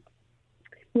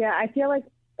 Yeah, I feel like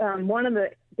one of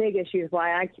the big issues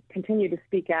why I continue to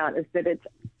speak out is that it's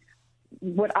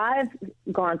what I've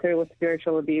gone through with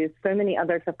spiritual abuse. So many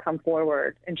others have come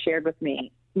forward and shared with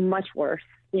me much worse,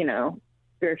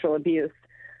 spiritual abuse.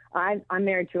 I'm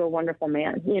married to a wonderful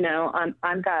man.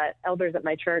 I've got elders at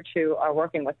my church who are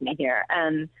working with me here,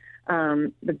 and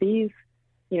but these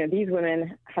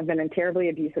women have been in terribly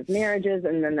abusive marriages,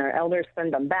 and then their elders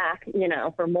send them back,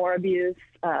 for more abuse.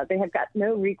 They have got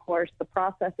no recourse. The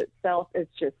process itself is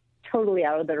just totally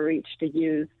out of their reach to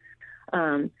use.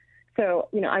 So,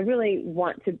 I really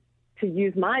want to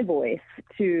use my voice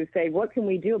to say, what can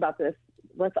we do about this?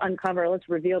 Let's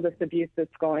reveal this abuse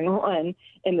that's going on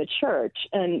in the church.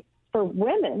 And for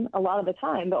women, a lot of the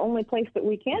time, the only place that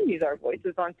we can use our voice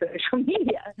is on social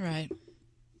media. Right.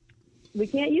 We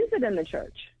can't use it in the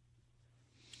church.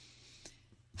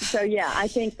 So, yeah, I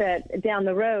think that down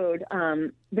the road,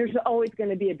 there's always going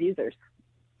to be abusers.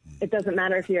 It doesn't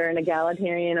matter if you're an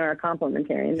egalitarian or a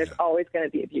complementarian. There's always going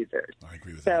to be abusers. I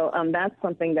agree with that. So that's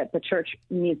something that the church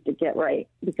needs to get right,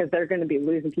 because they're going to be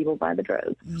losing people by the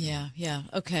droves. Yeah,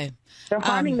 okay. They're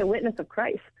harming the witness of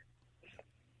Christ.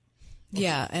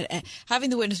 Yeah, and having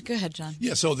the witness. Go ahead, John.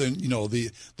 Yeah, so then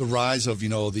the rise of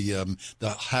the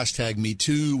hashtag Me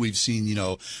Too. We've seen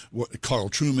Carl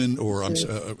Truman or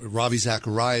Ravi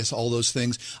Zacharias, all those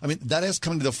things. I mean, that has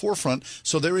come to the forefront.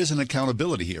 So there is an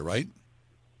accountability here, right?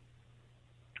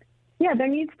 Yeah, there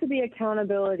needs to be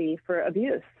accountability for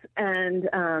abuse, and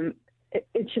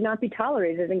it should not be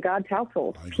tolerated in God's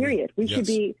household, period. We should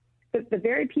be the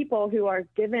very people who are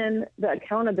given the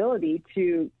accountability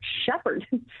to shepherd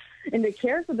and to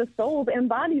care for the souls and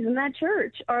bodies in that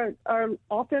church are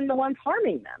often the ones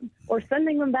harming them or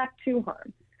sending them back to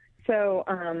harm. So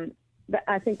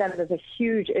I think that is a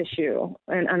huge issue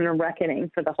and a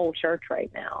reckoning for the whole church right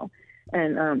now.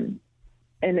 And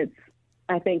it's,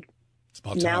 I think,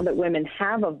 now that women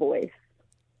have a voice,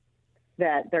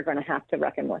 that they're going to have to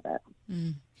reckon with it.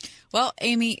 Mm. Well,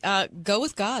 Amy, go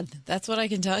with God. That's what I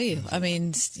can tell you. I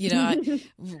mean,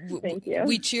 Thank you.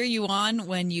 We cheer you on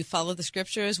when you follow the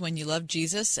scriptures, when you love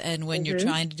Jesus, and when you're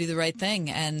trying to do the right thing.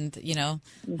 And,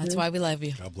 that's why we love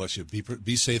you. God bless you.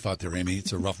 Be safe out there, Amy.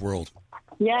 It's a rough world.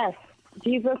 Yes.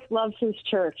 Jesus loves his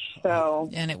church,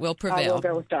 and it will prevail. I will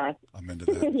go with God. I'm into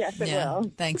that. Yes, it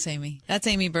will. Thanks, Amy. That's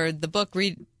Amy Bird. The book,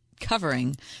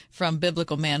 Recovering from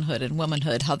Biblical Manhood and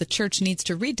Womanhood, How the Church Needs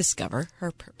to Rediscover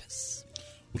Her Purpose.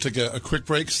 We'll take a quick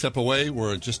break, step away.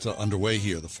 We're just underway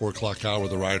here, the 4 o'clock hour,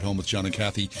 the Ride Home with John and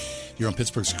Kathy here on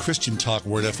Pittsburgh's Christian Talk,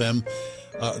 Word FM.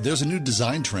 There's a new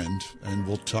design trend, and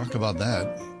we'll talk about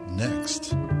that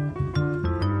next.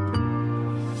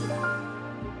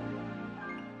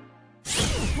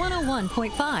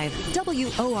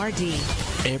 101.5 WORD.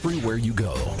 Everywhere you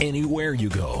go, anywhere you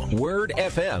go, Word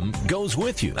FM goes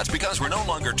with you. That's because we're no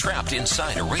longer trapped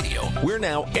inside a radio. We're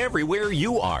now everywhere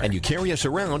you are, and you carry us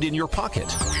around in your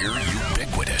pocket. We're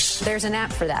ubiquitous. There's an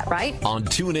app for that, right? On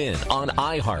TuneIn, on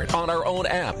iHeart, on our own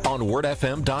app, on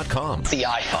WordFM.com. The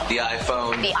iPhone. The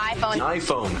iPhone. The iPhone. The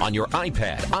iPhone. On your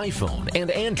iPad, iPhone, and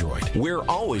Android. We're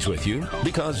always with you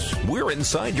because we're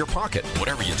inside your pocket.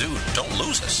 Whatever you do, don't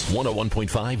lose us.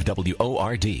 101.5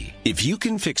 WORD. If you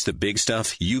can fix the big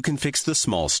stuff, you can fix the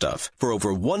small stuff. For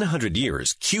over 100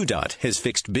 years, QDOT has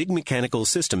fixed big mechanical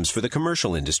systems for the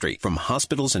commercial industry, from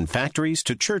hospitals and factories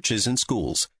to churches and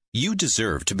schools. You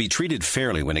deserve to be treated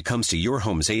fairly when it comes to your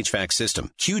home's HVAC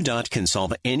system. QDOT can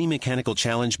solve any mechanical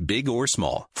challenge, big or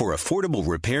small. For affordable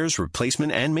repairs,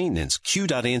 replacement, and maintenance,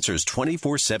 QDOT answers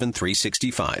 24/7,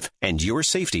 365. And your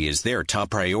safety is their top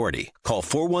priority. Call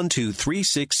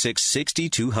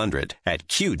 412-366-6200 at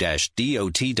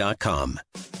q-dot.com.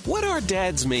 What are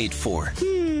dads made for?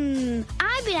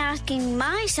 I've been asking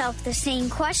myself the same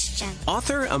question.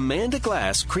 Author Amanda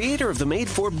Glass, creator of the Made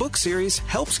For book series,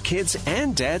 helps kids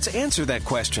and dads answer that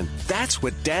question. That's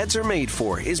what Dads Are Made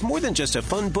For, is more than just a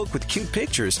fun book with cute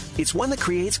pictures. It's one that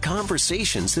creates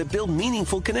conversations that build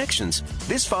meaningful connections.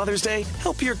 This Father's Day,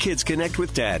 help your kids connect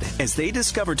with Dad as they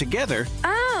discover together.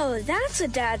 Oh, that's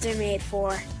what Dads Are Made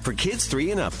For. For kids 3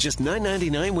 and up, just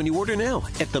 $9.99 when you order now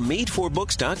at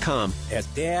themadeforbooks.com. As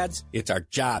dads, it's our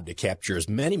job to capture as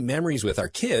many memories with our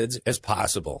kids as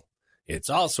possible. It's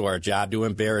also our job to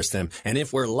embarrass them, and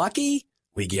if we're lucky,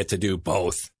 we get to do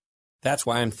both. That's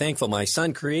why I'm thankful my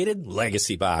son created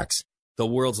Legacy Box, the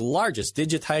world's largest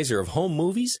digitizer of home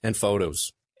movies and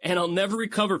photos. And I'll never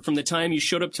recover from the time you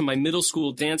showed up to my middle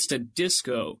school dance to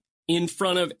disco in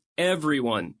front of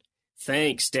everyone.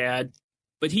 Thanks, Dad.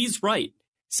 But he's right.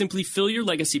 Simply fill your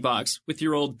Legacy Box with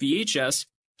your old VHS,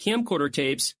 camcorder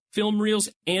tapes, film reels,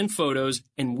 and photos,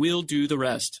 and we'll do the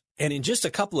rest. And in just a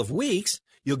couple of weeks,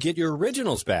 you'll get your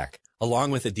originals back,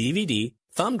 along with a DVD,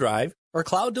 thumb drive, or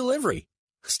cloud delivery.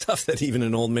 Stuff that even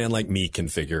an old man like me can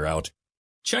figure out.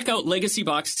 Check out Legacy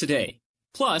Box today.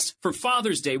 Plus, for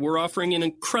Father's Day, we're offering an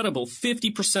incredible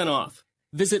 50% off.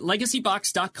 Visit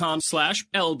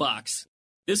legacybox.com/LBox.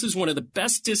 This is one of the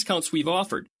best discounts we've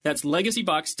offered. That's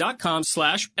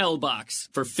legacybox.com/LBox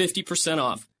for 50%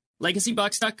 off.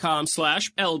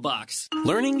 LegacyBox.com/LBox.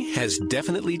 Learning has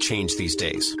definitely changed these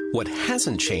days. What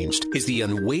hasn't changed is the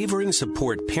unwavering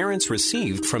support parents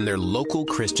received from their local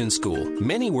Christian school.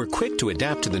 Many were quick to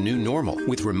adapt to the new normal,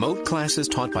 with remote classes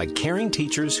taught by caring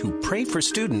teachers who pray for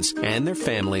students and their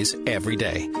families every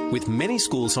day. With many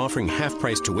schools offering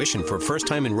half-price tuition for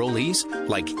first-time enrollees,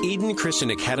 like Eden Christian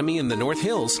Academy in the North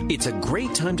Hills, it's a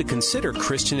great time to consider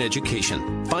Christian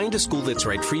education. Find a school that's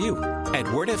right for you at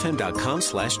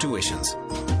wordfm.com/tuitions.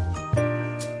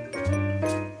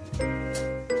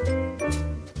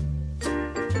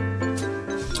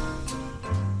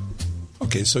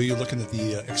 Okay, so you're looking at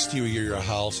the exterior of your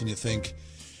house and you think,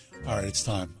 all right, it's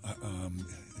time.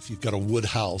 If you've got a wood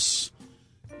house,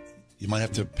 you might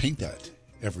have to paint that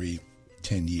every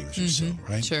 10 years or so,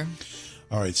 right? Sure.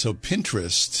 All right, so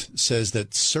Pinterest says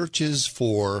that searches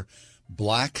for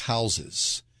black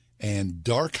houses and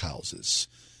dark houses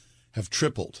have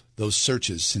tripled, those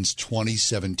searches, since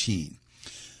 2017.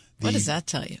 What does that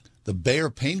tell you? The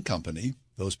Behr Paint Company,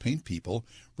 those paint people,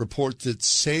 report that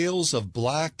sales of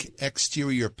black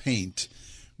exterior paint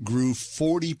grew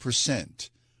 40%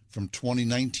 from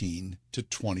 2019 to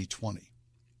 2020.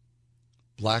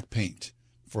 Black paint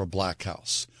for a black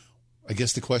house. I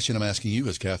guess the question I'm asking you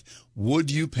is, Kath,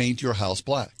 would you paint your house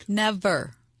black?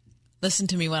 Never. Listen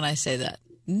to me when I say that.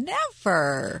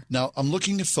 Never. Now, I'm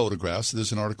looking at photographs.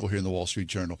 There's an article here in the Wall Street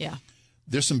Journal. Yeah.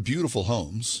 There's some beautiful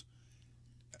homes.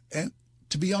 And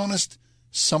to be honest,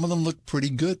 some of them look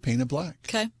pretty good painted black.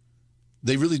 Okay.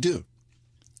 They really do.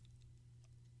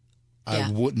 Yeah.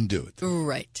 I wouldn't do it.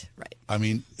 Right. I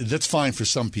mean, that's fine for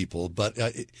some people, but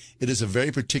it is a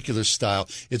very particular style.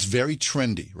 It's very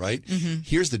trendy, right? Mm-hmm.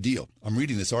 Here's the deal. I'm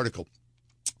reading this article.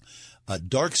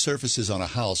 Dark surfaces on a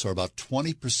house are about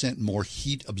 20% more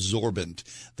heat absorbent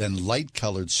than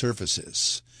light-colored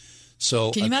surfaces.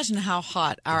 So, can you imagine how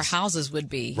hot our houses would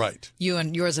be? Right. You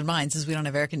and yours and mine, since we don't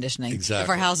have air conditioning. Exactly. If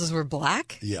our houses were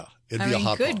black? Yeah. It'd be a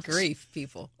hot good box. grief,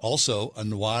 people. Also, a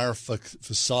noir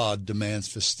facade demands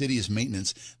fastidious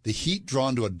maintenance. The heat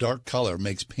drawn to a dark color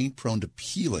makes paint prone to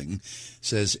peeling,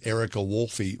 says Erica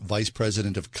Wolfe, Vice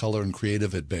President of Color and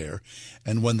Creative at Behr.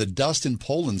 And when the dust and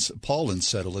pollen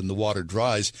settle and the water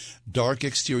dries, dark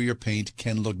exterior paint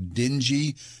can look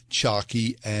dingy,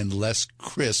 chalky, and less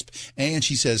crisp. And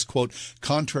she says, quote,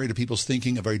 contrary to people's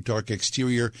thinking, a very dark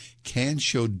exterior can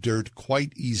show dirt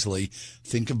quite easily.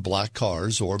 Think of black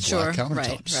cars or black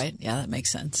countertops. Right. Yeah, that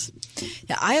makes sense.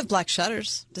 Yeah, I have black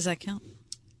shutters. Does that count?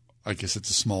 I guess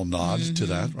it's a small nod to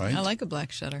that, right? I like a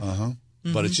black shutter.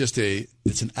 But it's just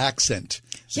it's an accent.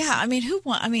 Yeah, I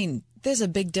mean, there's a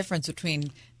big difference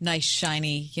between nice,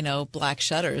 shiny, black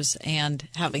shutters and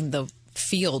having the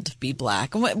field be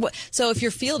black. So if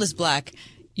your field is black,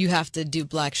 you have to do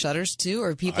black shutters too,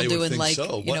 or people doing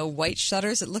white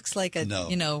shutters? It looks like a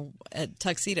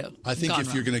tuxedo. I think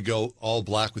if you're going to go all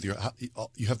black with you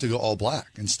have to go all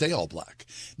black and stay all black.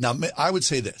 Now, I would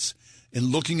say this.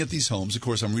 in looking at these homes, of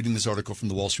course, I'm reading this article from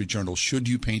the Wall Street Journal, Should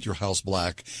You Paint Your House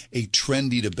Black? A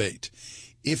trendy debate.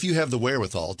 If you have the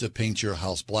wherewithal to paint your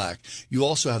house black, you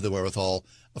also have the wherewithal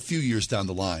a few years down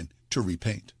the line to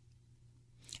repaint.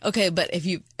 Okay, but if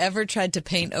you've ever tried to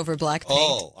paint over black paint.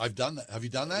 Oh, I've done that. Have you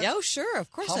done that? Yeah, oh, sure,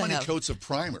 of course I have. How many coats of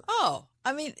primer? Oh,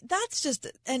 I mean, that's just,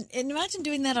 and imagine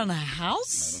doing that on a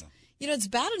house. I don't know. You know, it's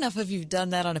bad enough if you've done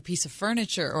that on a piece of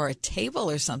furniture or a table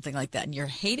or something like that, and you're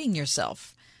hating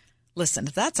yourself. Listen,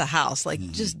 if that's a house,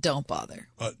 just don't bother.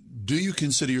 Do you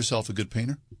consider yourself a good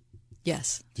painter?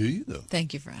 Yes. Do you, though?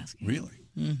 Thank you for asking. Really?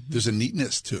 Mm-hmm. There's a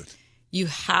neatness to it. You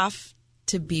have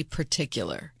to be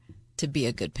particular to be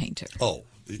a good painter. Oh.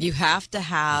 You have to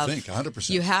have. I think 100%.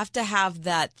 You have to have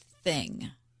that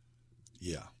thing.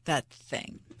 Yeah. That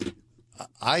thing.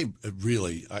 I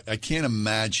can't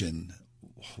imagine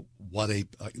when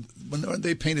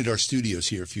they painted our studios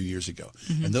here a few years ago,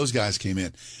 and those guys came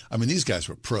in. I mean, these guys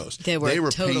were pros. They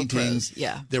were total painting. pros.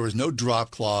 Yeah. There was no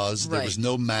drop cloths. Right. There was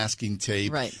no masking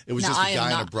tape. Right. It was just a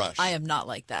guy and a brush. I am not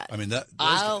like that. I mean,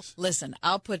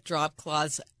 I'll put drop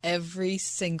cloths every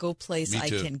single place I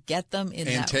can get them in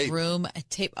that tape. room.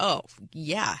 Tape. Oh,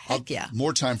 yeah. Heck yeah.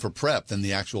 More time for prep than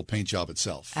the actual paint job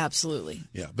itself. Absolutely.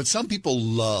 Yeah. But some people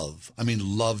love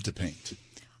to paint.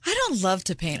 I don't love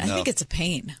to paint. I think it's a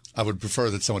pain. I would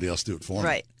prefer that somebody else do it for me.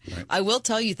 Right. I will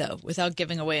tell you, though, without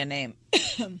giving away a name,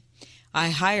 I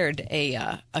hired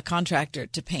a contractor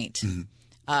to paint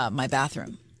my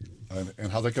bathroom.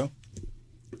 And how'd that go?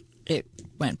 It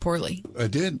went poorly. It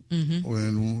did?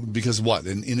 Mm-hmm. Because what?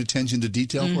 An inattention to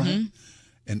detail for him?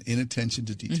 An inattention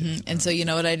to detail. Mm-hmm. And so you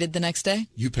know what I did the next day?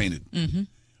 You painted. Mm-hmm.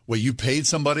 Wait, you paid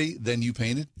somebody, then you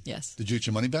painted? Yes. Did you get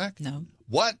your money back? No.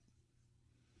 What?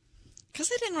 Because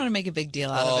I didn't want to make a big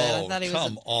deal out of it. I thought he was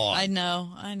come on. I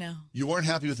know. You weren't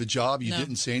happy with the job? You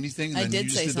didn't say anything? And then you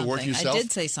just did the work yourself? I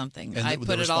did say something. And I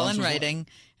put it all in writing, what?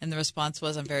 And the response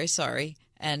was, I'm very sorry,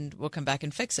 and we'll come back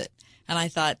and fix it. And I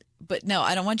thought, but no,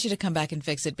 I don't want you to come back and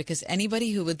fix it, because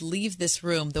anybody who would leave this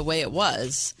room the way it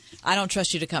was, I don't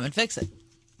trust you to come and fix it.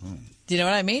 Do you know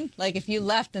what I mean? Like, if you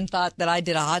left and thought that I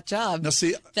did a hot job,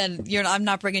 then I'm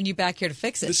not bringing you back here to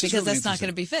fix it, because really that's not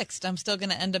going to be fixed. I'm still going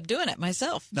to end up doing it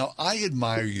myself. Now, I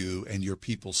admire you and your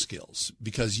people skills,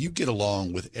 because you get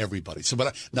along with everybody.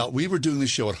 Now, we were doing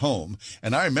this show at home,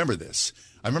 and I remember this.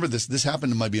 This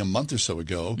happened maybe a month or so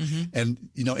ago. Mm-hmm. And,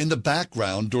 in the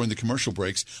background during the commercial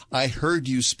breaks, I heard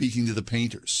you speaking to the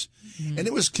painters. Mm-hmm. And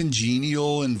it was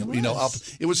congenial and,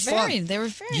 it was fun. They were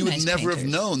very You would nice never painters. have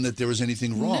known that there was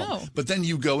anything wrong. No. But then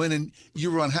you go in and you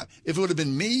were unhappy. If it would have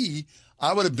been me,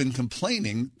 I would have been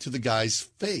complaining to the guy's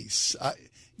face.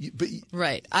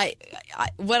 Right. I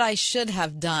what I should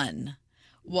have done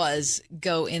was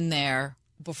go in there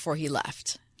before he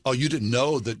left. Oh, you didn't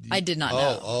know that? I did not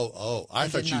know. Oh. I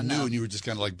thought you knew, and you were just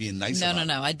kind of like being nice about it.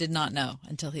 No. I did not know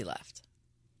until he left.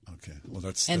 Okay. Well,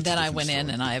 that's And then a I different went in,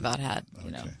 story. and I about had,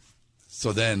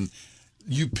 So then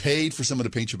you paid for someone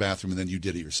to paint your bathroom, and then you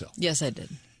did it yourself. Yes, I did.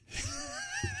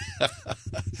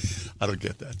 I don't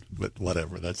get that, but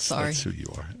whatever. That's who you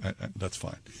are. That's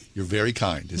fine. You're very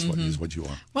kind, is what you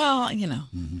are. Well,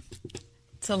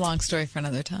 it's a long story for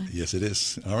another time. Yes, it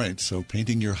is. All right. So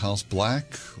painting your house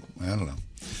black, I don't know.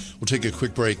 We'll take a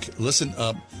quick break. Listen,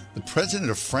 the president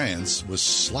of France was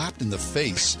slapped in the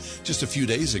face just a few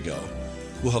days ago.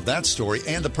 We'll have that story.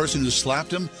 And the person who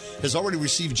slapped him has already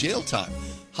received jail time.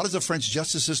 How does the French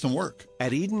justice system work?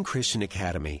 At Eden Christian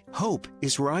Academy, hope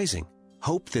is rising.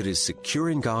 Hope that is secure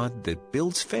in God, that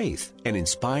builds faith, and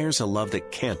inspires a love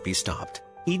that can't be stopped.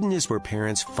 Eden is where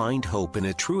parents find hope in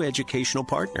a true educational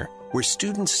partner, where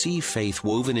students see faith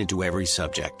woven into every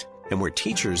subject, and where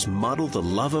teachers model the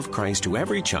love of Christ to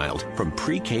every child from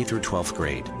pre-K through 12th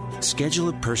grade. Schedule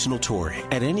a personal tour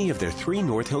at any of their 3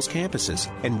 North Hills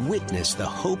campuses and witness the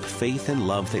hope, faith, and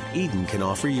love that Eden can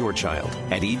offer your child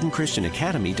at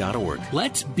EdenChristianAcademy.org.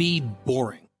 Let's be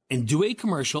boring and do a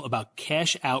commercial about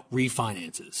cash-out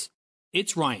refinances.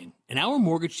 It's Ryan, and our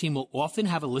mortgage team will often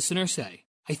have a listener say,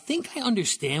 I think I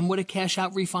understand what a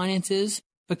cash-out refinance is,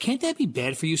 but can't that be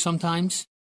bad for you sometimes?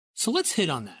 So let's hit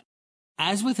on that.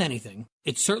 As with anything,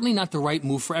 it's certainly not the right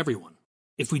move for everyone.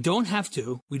 If we don't have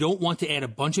to, we don't want to add a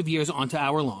bunch of years onto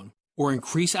our loan, or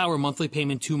increase our monthly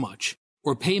payment too much,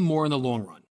 or pay more in the long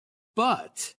run.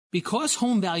 But because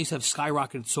home values have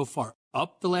skyrocketed so far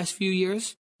up the last few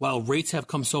years, while rates have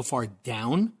come so far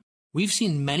down, we've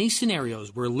seen many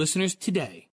scenarios where listeners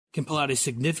today can pull out a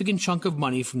significant chunk of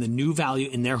money from the new value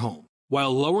in their home,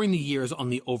 while lowering the years on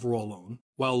the overall loan,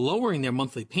 while lowering their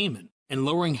monthly payment, and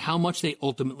lowering how much they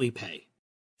ultimately pay.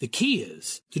 The key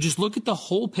is to just look at the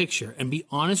whole picture and be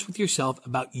honest with yourself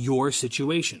about your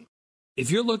situation. If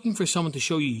you're looking for someone to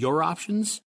show you your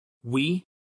options, we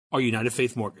are United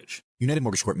Faith Mortgage. United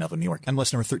Mortgage Corp, Melville, New York.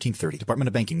 MLS number 1330. Department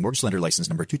of Banking. Mortgage lender license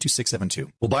number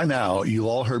 22672. Well, by now, you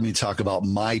all heard me talk about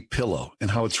MyPillow and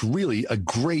how it's really a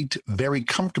great, very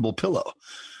comfortable pillow.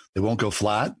 They won't go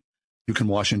flat. You can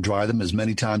wash and dry them as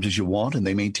many times as you want, and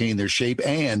they maintain their shape,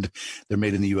 and they're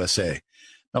made in the USA.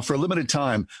 Now, for a limited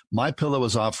time, MyPillow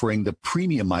is offering the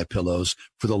premium MyPillows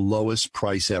for the lowest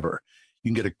price ever. You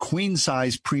can get a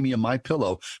queen-size premium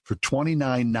MyPillow for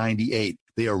 $29.98.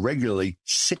 They are regularly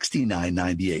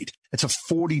 $69.98. That's a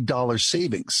 $40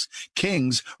 savings.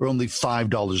 Kings are only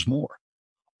 $5 more.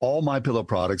 All MyPillow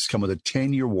products come with a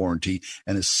 10-year warranty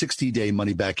and a 60-day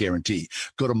money-back guarantee.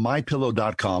 Go to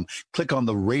MyPillow.com, click on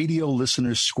the radio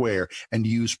listener square, and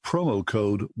use promo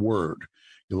code WORD.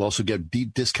 You'll also get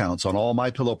deep discounts on all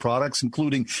MyPillow products,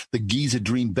 including the Giza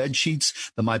Dream bed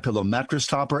sheets, the MyPillow mattress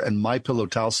topper, and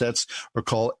MyPillow towel sets, or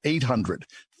call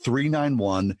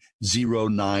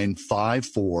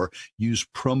 800-391-0954. Use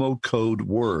promo code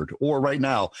WORD. Or right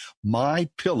now,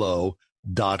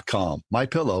 MyPillow.com.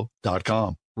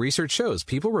 MyPillow.com. Research shows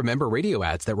people remember radio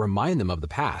ads that remind them of the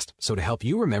past. So to help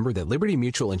you remember that Liberty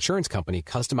Mutual Insurance Company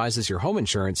customizes your home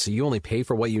insurance so you only pay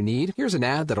for what you need, here's an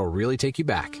ad that'll really take you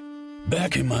back.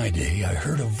 Back in my day, I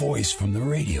heard a voice from the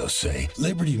radio say,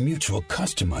 Liberty Mutual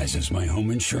customizes my home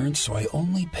insurance so I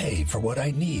only pay for what I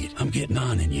need. I'm getting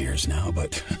on in years now,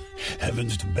 but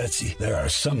heavens to Betsy, there are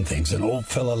some things an old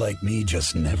fella like me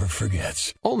just never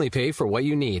forgets. Only pay for what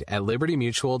you need at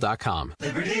libertymutual.com.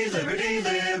 Liberty, liberty,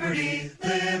 liberty,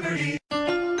 liberty.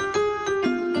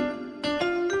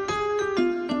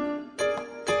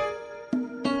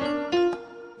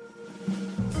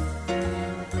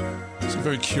 A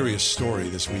very curious story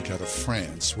this week out of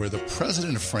France, where the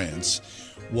president of France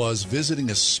was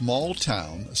visiting a small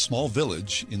town, a small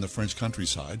village in the French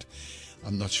countryside.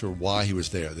 I'm not sure why he was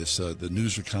there. The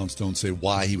news accounts don't say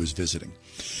why he was visiting.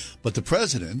 But the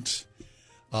president,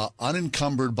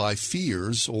 unencumbered by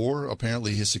fears or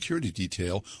apparently his security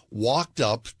detail, walked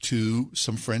up to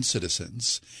some French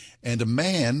citizens, and a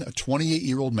man, a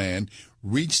 28-year-old man,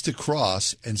 reached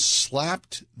across and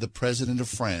slapped the president of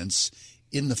France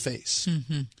in the face.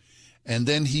 Mm-hmm. And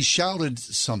then he shouted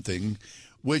something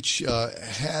which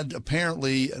had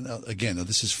apparently, again,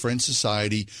 this is French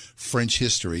society, French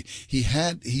history. He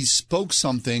spoke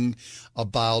something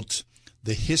about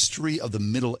the history of the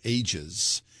Middle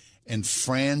Ages and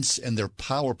France and their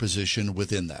power position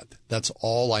within that. That's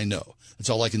all I know. That's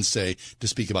all I can say to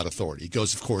speak about authority. It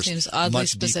goes, of course, seems oddly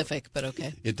much specific, deeper. but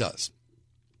okay. It does.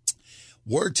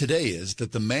 Word today is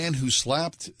that the man who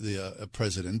slapped the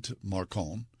President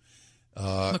Macron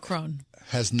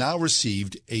has now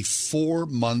received a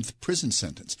 4-month prison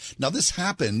sentence. Now, this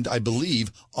happened, I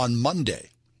believe, on Monday.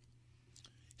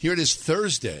 Here it is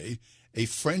Thursday. A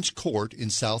French court in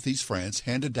southeast France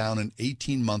handed down an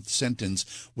 18-month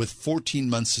sentence with 14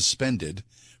 months suspended,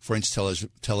 French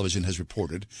television has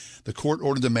reported. The court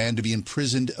ordered the man to be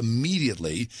imprisoned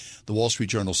immediately. The Wall Street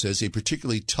Journal says a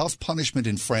particularly tough punishment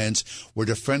in France where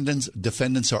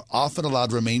defendants are often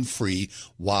allowed to remain free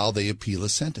while they appeal a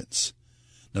sentence.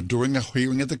 Now, during a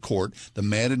hearing at the court, the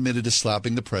man admitted to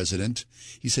slapping the president.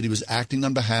 He said he was acting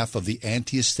on behalf of the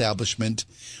anti-establishment,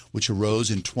 which arose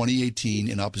in 2018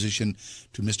 in opposition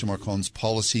to Mr. Macron's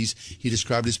policies. He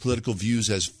described his political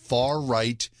views as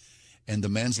far-right, and the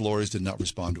man's lawyers did not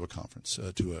respond to a conference,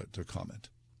 to a comment.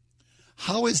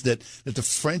 How is that the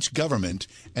French government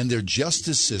and their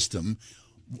justice system,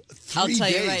 3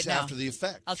 days after the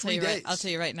effect, I'll tell you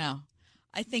right now,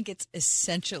 I think it's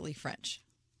essentially French.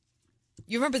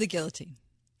 You remember the guillotine?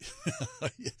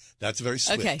 That's very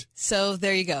swift. Okay, so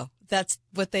there you go. That's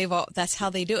what that's how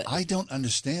they do it. I don't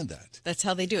understand that. That's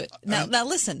how they do it. Now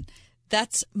listen,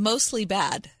 that's mostly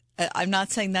bad. I'm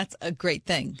not saying that's a great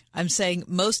thing. I'm saying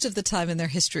most of the time in their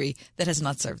history, that has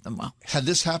not served them well. Had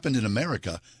this happened in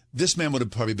America, this man would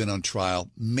have probably been on trial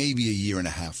maybe a year and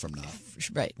a half from now.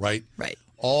 Right. Right? Right.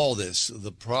 All this,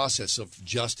 the process of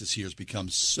justice here has become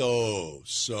so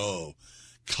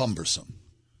cumbersome.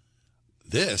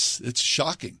 It's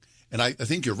shocking. And I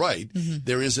think you're right. Mm-hmm.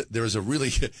 There is a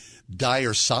really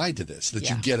dire side to this, that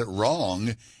you get it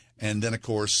wrong, and then, of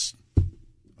course,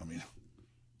 you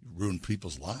ruin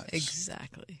people's lives.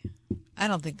 Exactly. I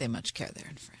don't think they much care there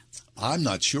in France. I'm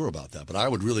not sure about that, but I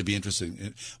would really be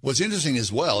interested. What's interesting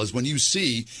as well is when you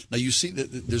see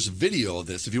that there's a video of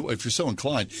this, if you're so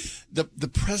inclined,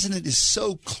 the president is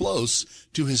so close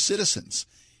to his citizens.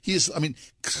 He is,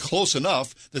 close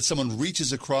enough that someone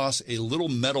reaches across a little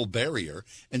metal barrier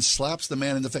and slaps the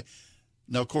man in the face.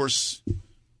 Now, of course,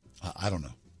 I don't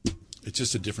know. It's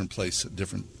just a different place, a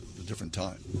different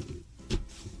time.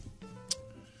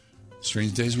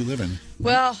 Strange days we live in.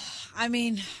 Well, I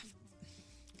mean,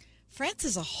 France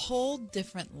is a whole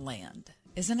different land,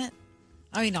 isn't it?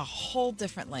 I mean, a whole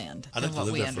different land than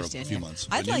what we understand here.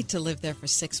 I'd like to live there for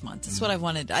 6 months. That's what I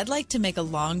wanted. I'd like to make a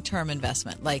long-term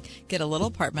investment, like get a little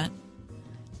apartment,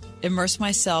 immerse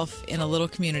myself in a little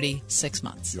community, 6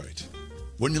 months. Right.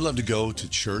 Wouldn't you love to go to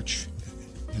church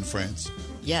in France?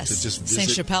 Yes,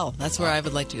 Saint-Chapelle. That's where I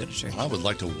would like to go to church. I would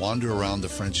like to wander around the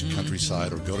French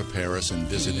countryside or go to Paris and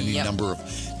visit any number of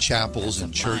chapels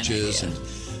and churches and,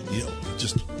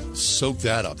 just soak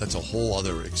that up. That's a whole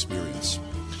other experience.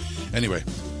 Anyway,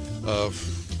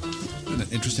 it's been an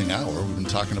interesting hour. We've been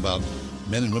talking about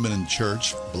men and women in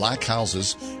church, black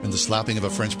houses, and the slapping of a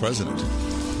French president.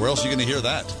 Where else are you going to hear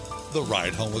that? The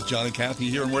Ride Home with John and Kathy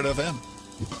here on Word FM.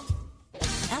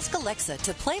 Ask Alexa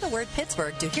to play the word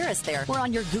Pittsburgh to hear us there. We're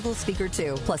on your Google speaker,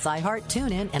 too. Plus iHeart,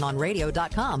 TuneIn, and on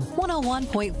radio.com.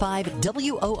 101.5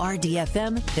 WORD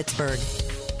FM, Pittsburgh.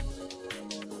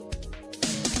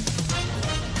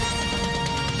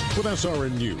 With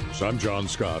SRN News, I'm John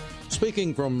Scott.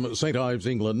 Speaking from St. Ives,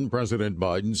 England, President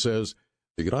Biden says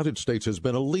the United States has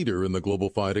been a leader in the global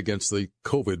fight against the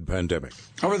COVID pandemic.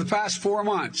 Over the past 4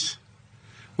 months,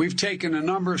 we've taken a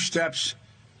number of steps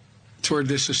toward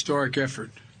this historic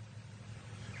effort.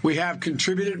 We have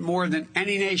contributed more than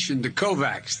any nation to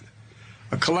COVAX,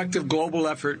 a collective global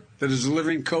effort that is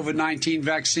delivering COVID-19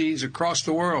 vaccines across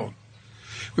the world.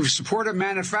 We've supported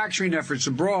manufacturing efforts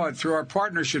abroad through our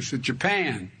partnerships with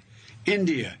Japan,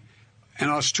 India, and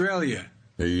Australia.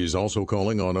 He's also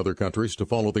calling on other countries to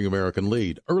follow the American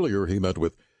lead. Earlier, he met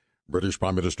with British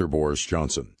Prime Minister Boris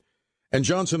Johnson. And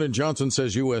Johnson & Johnson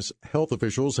says U.S. health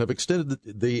officials have extended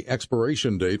the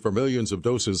expiration date for millions of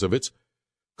doses of its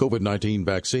COVID-19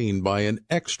 vaccine by an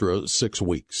extra 6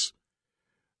 weeks.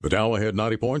 The Dow ahead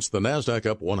 90 points, the NASDAQ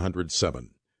up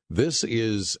 107. This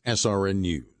is SRN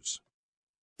News.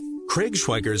 Craig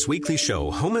Schweiger's weekly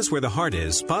show, Home is Where the Heart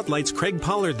Is, spotlights Craig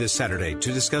Pollard this Saturday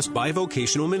to discuss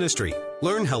bivocational ministry.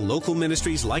 Learn how local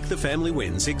ministries like the Family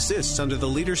Winds exists under the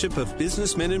leadership of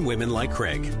businessmen and women like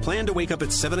Craig. Plan to wake up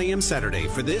at 7 a.m. Saturday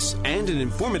for this and an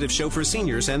informative show for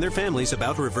seniors and their families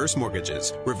about reverse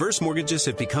mortgages. Reverse mortgages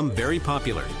have become very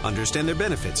popular. Understand their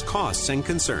benefits, costs, and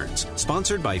concerns.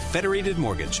 Sponsored by Federated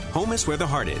Mortgage. Home is Where the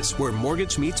Heart Is, where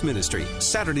mortgage meets ministry.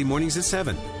 Saturday mornings at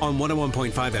 7 on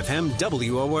 101.5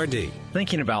 FM WORD.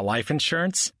 Thinking about life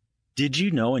insurance? Did you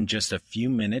know in just a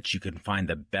few minutes you can find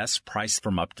the best price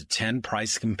from up to 10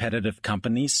 price-competitive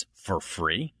companies for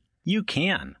free? You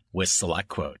can with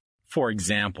SelectQuote. For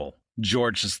example,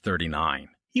 George is 39.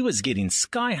 He was getting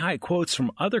sky-high quotes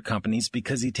from other companies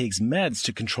because he takes meds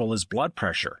to control his blood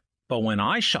pressure. But when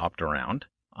I shopped around,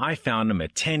 I found him a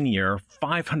 10-year,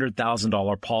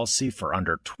 $500,000 policy for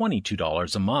under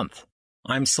 $22 a month.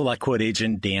 I'm SelectQuote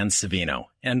agent Dan Savino,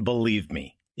 and believe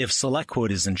me, if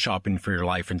SelectQuote isn't shopping for your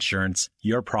life insurance,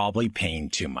 you're probably paying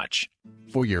too much.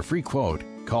 For your free quote,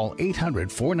 call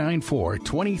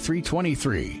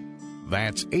 800-494-2323.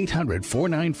 That's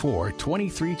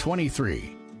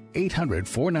 800-494-2323.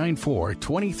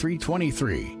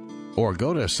 800-494-2323. Or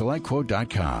go to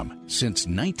SelectQuote.com. Since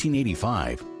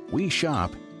 1985, we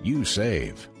shop, you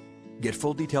save. Get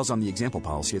full details on the example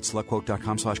policy at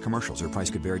SelectQuote.com/commercials. Or price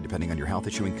could vary depending on your health,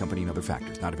 issuing company, and other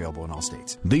factors. Not available in all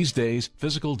states. These days,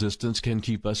 physical distance can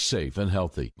keep us safe and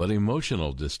healthy, but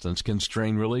emotional distance can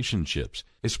strain relationships,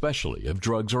 especially if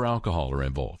drugs or alcohol are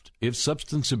involved. If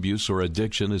substance abuse or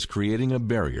addiction is creating a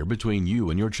barrier between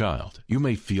you and your child, you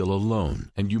may feel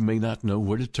alone and you may not know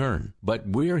where to turn. But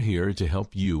we're here to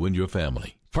help you and your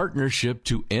family. Partnership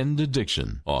to End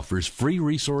Addiction offers free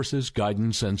resources,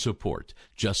 guidance, and support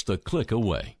just a click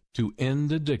away. To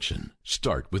end addiction,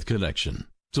 start with connection.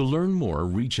 To learn more,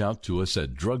 reach out to us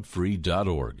at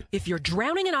drugfree.org. If you're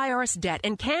drowning in IRS debt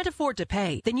and can't afford to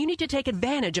pay, then you need to take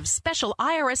advantage of special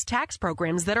IRS tax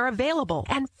programs that are available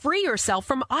and free yourself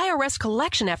from IRS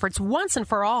collection efforts once and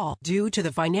for all. Due to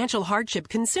the financial hardship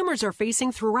consumers are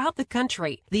facing throughout the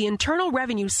country, the Internal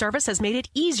Revenue Service has made it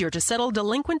easier to settle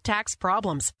delinquent tax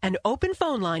problems. An open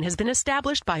phone line has been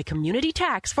established by Community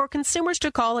Tax for consumers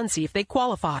to call and see if they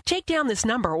qualify. Take down this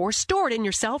number or store it in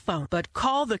your cell phone, but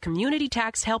call the Community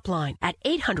Tax helpline at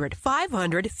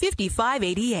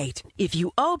 800-500-5588. If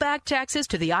you owe back taxes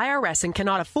to the IRS and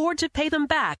cannot afford to pay them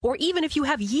back, or even if you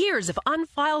have years of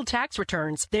unfiled tax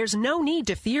returns, there's no need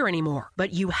to fear anymore.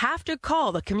 But you have to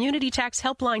call the Community Tax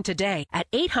helpline today at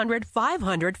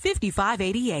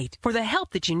 800-500-5588 for the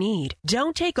help that you need.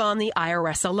 Don't take on the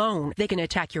IRS alone. They can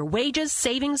attack your wages,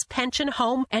 savings, pension,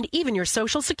 home, and even your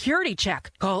Social Security check.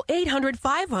 Call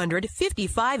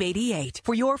 800-500-5588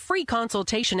 for your free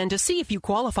consultation and to see if you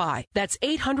qualify. That's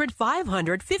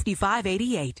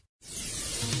 800-500-5588.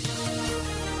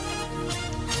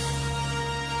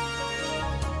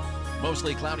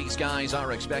 Mostly cloudy skies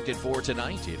are expected for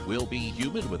tonight. It will be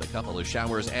humid with a couple of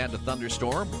showers and a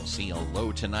thunderstorm. We'll see a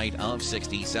low tonight of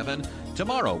 67.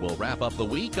 Tomorrow we'll wrap up the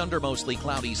week under mostly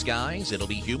cloudy skies. It'll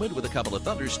be humid with a couple of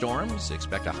thunderstorms.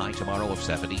 Expect a high tomorrow of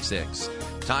 76.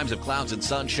 Times of clouds and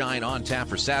sunshine on tap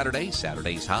for Saturday.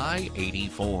 Saturday's high,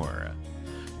 84.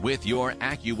 With your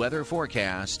AccuWeather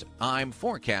forecast, I'm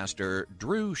forecaster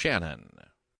Drew Shannon.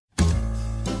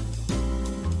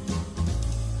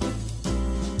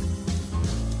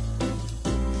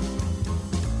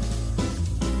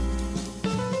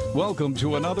 Welcome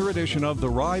to another edition of The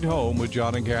Ride Home with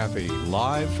John and Kathy,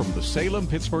 live from the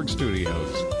Salem-Pittsburgh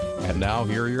studios. And now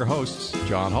here are your hosts,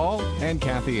 John Hall and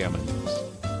Kathy Emmons.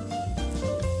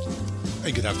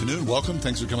 Hey, good afternoon. Welcome.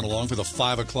 Thanks for coming along for the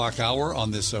 5 o'clock hour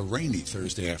on this rainy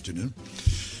Thursday afternoon.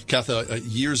 Kathy,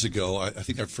 years ago, I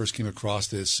think I first came across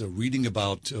this reading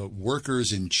about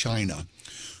workers in China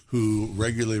who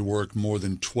regularly work more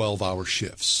than 12-hour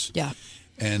shifts. Yeah.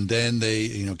 And then they,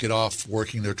 get off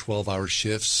working their 12-hour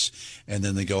shifts, and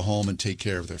then they go home and take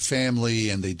care of their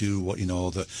family, and they do what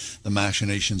the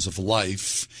machinations of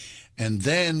life, and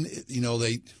then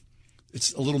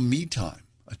it's a little me time,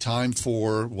 a time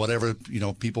for whatever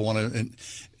people want to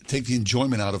take the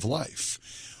enjoyment out of life.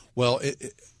 Well,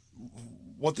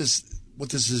 what this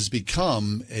has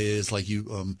become is like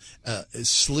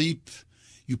sleep.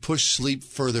 You push sleep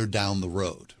further down the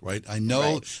road, right? I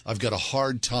know I've got a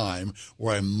hard time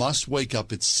where I must wake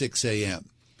up at 6 a.m.,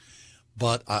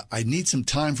 but I need some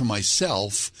time for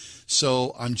myself,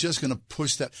 so I'm just going to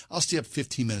push that. I'll stay up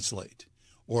 15 minutes late,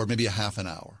 or maybe a half an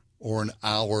hour, or an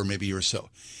hour maybe or so.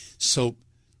 So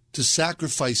to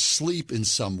sacrifice sleep in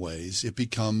some ways, it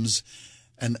becomes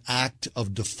an act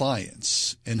of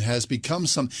defiance and has become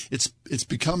it's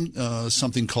become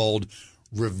something called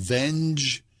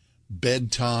revenge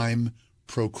bedtime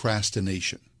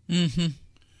procrastination. Mm-hmm.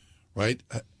 Right?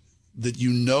 That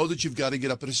that you've got to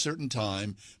get up at a certain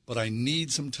time, but I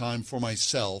need some time for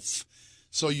myself.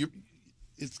 So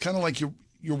it's kind of like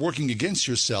you're working against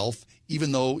yourself,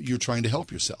 even though you're trying to help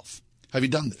yourself. Have you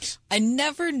done this? I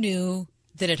never knew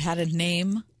that it had a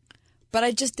name, but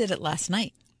I just did it last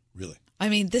night. Really? I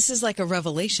mean, this is like a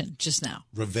revelation just now.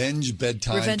 Revenge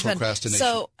bedtime procrastination.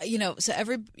 So,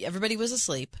 everybody was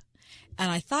asleep. And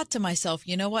I thought to myself,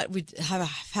 you know what? We have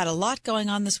had a lot going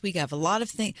on this week. I have a lot of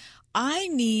things. I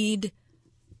need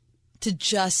to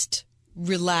just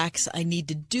relax. I need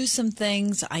to do some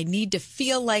things. I need to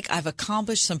feel like I've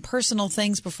accomplished some personal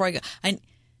things before I go.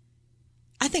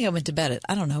 I think I went to bed at,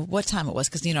 I don't know what time it was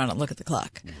because, I don't look at the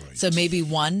clock. Right. So maybe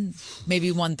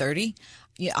 1:30.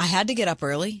 I had to get up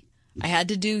early. I had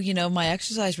to do, my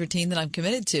exercise routine that I'm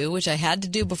committed to, which I had to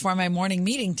do before my morning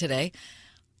meeting today.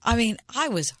 I mean, I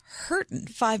was hurting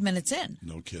 5 minutes in.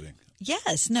 No kidding.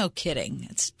 Yes, no kidding.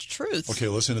 It's the truth. Okay,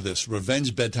 listen to this.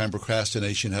 Revenge bedtime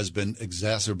procrastination has been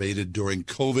exacerbated during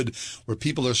COVID, where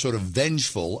people are sort of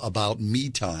vengeful about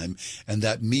me time, and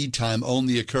that me time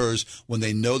only occurs when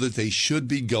they know that they should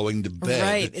be going to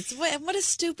bed. Right. What a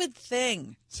stupid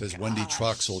thing. Says Wendy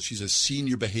Troxel. She's a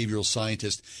senior behavioral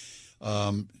scientist. I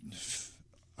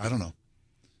don't know.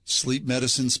 Sleep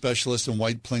medicine specialist in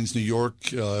White Plains, New York,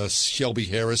 Shelby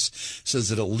Harris, says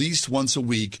that at least once a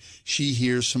week she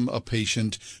hears from a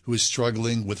patient who is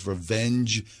struggling with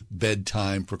revenge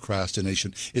bedtime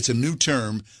procrastination. It's a new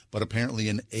term, but apparently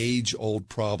an age-old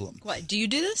problem. What, do you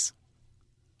do this?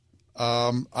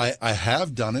 I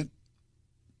have done it.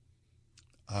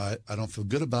 I don't feel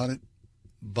good about it,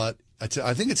 but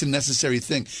I think it's a necessary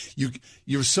thing.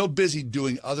 You're so busy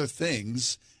doing other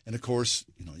things, and of course,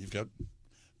 you've got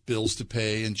bills to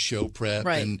pay and show prep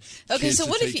and kids so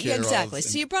what to if take you care exactly of,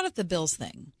 so you brought up the bills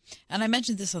thing, and I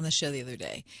mentioned this on the show the other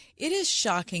day. It is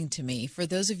shocking to me, for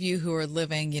those of you who are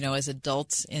living as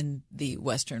adults in the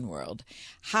Western world,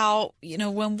 how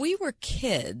when we were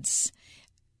kids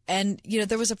and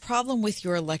there was a problem with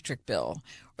your electric bill,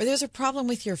 or there was a problem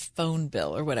with your phone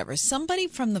bill or whatever, somebody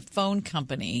from the phone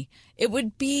company,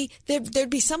 there'd be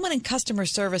someone in customer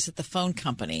service at the phone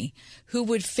company who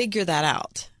would figure that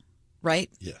out.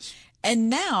 Right? Yes. And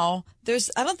now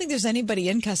I don't think there's anybody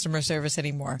in customer service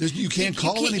anymore. You can't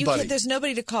call anybody. There's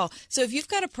nobody to call. So if you've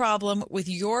got a problem with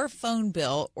your phone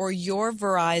bill or your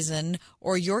Verizon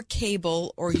or your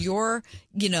cable or your,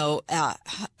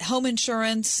 home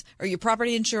insurance or your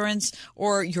property insurance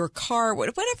or your car,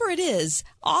 whatever it is,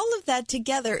 all of that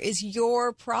together is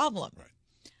your problem. Right.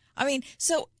 I mean,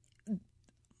 so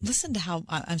listen to how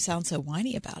I sound so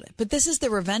whiny about it. But this is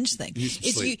the revenge thing.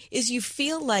 You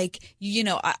feel like,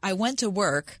 I went to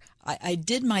work, I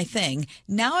did my thing.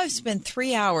 Now I've spent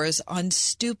 3 hours on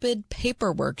stupid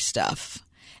paperwork stuff.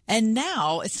 And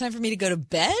now it's time for me to go to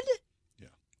bed?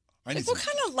 What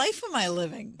kind of life am I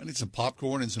living? I need some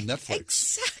popcorn and some Netflix.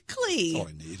 Exactly. That's all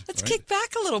I need. Let's kick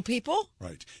back a little, people.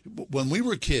 Right. When we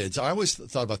were kids, I always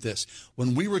thought about this.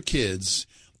 When we were kids,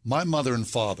 my mother and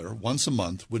father, once a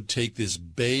month, would take this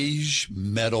beige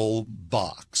metal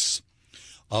box,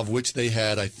 of which they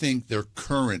had, I think, their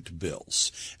current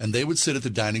bills. And they would sit at the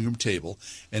dining room table,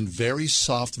 and very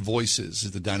soft voices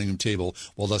at the dining room table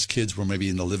while us kids were maybe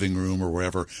in the living room or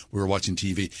wherever we were watching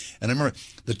TV. And I remember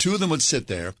the two of them would sit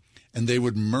there, and they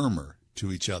would murmur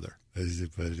to each other. As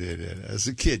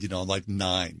a kid, I'm like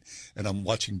 9, and I'm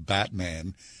watching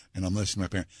Batman, and I'm listening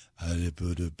to my parents.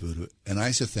 And I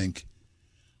used to think,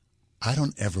 I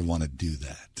don't ever want to do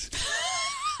that.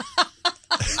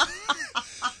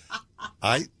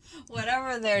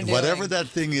 Whatever they're doing. Whatever that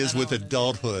thing is with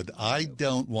adulthood, I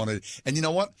don't want to. And you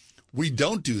know what? We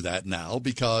don't do that now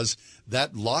because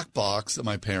that lockbox that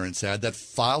my parents had, that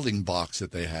filing box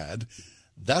that they had,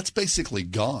 that's basically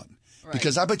gone. Right.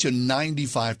 Because I bet you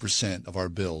 95% of our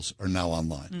bills are now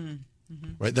online.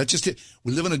 Mm-hmm. Right? That's just it.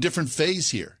 We live in a different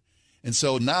phase here. And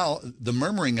so now the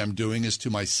murmuring I'm doing is to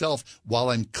myself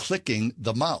while I'm clicking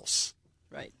the mouse.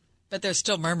 Right. But they're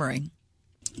still murmuring.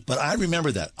 But I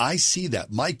remember that. I see that.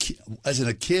 As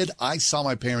a kid, I saw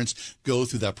my parents go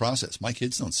through that process. My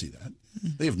kids don't see that.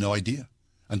 They have no idea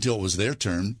until it was their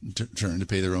turn to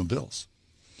pay their own bills.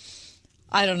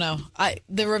 I don't know.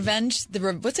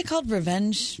 What's it called?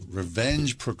 Revenge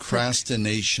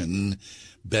procrastination.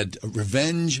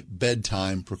 Revenge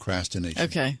bedtime procrastination.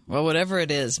 Okay. Well, whatever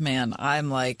it is, man, I'm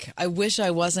like, I wish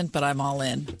I wasn't, but I'm all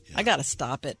in. Yeah. I got to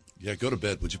stop it. Yeah, go to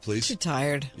bed, would you please? I'm too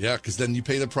tired. Yeah, because then you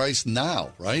pay the price now,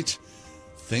 right?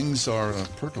 Things are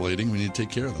percolating. We need to take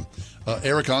care of them.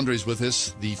 Eric Andre's with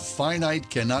us. The finite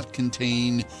cannot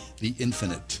contain the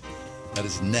infinite. That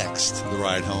is next, the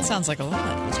ride home. Sounds like a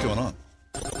lot. What's going on?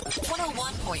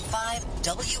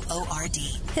 101.5 WORD.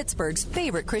 Pittsburgh's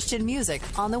favorite Christian music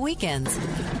on the weekends.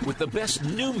 With the best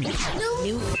new music. New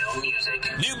music.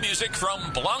 New music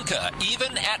from Blanca,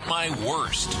 Even at My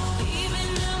Worst.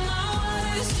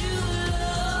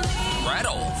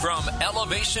 Rattle from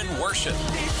Elevation Worship.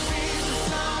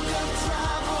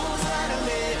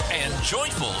 And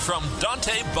Joyful from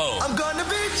Dante Bowe. I'm gonna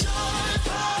be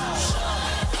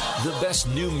the best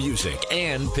new music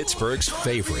and Pittsburgh's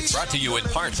favorites. Brought to you in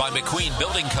part by McQueen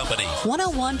Building Company.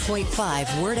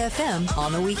 101.5 Word FM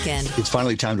on the weekend. It's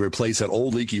finally time to replace that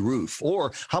old leaky roof.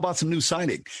 Or how about some new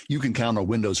siding? You can count on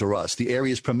Windows R Us, the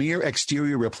area's premier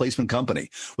exterior replacement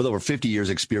company. With over 50 years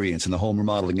experience in the home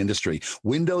remodeling industry,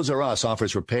 Windows R Us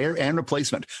offers repair and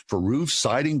replacement for roofs,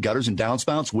 siding, gutters and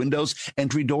downspouts, windows,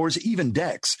 entry doors, even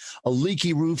decks. A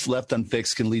leaky roof left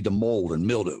unfixed can lead to mold and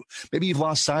mildew. Maybe you've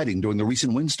lost siding during the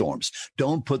recent windstorm.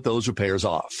 Don't put those repairs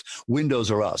off. Windows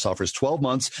R Us offers 12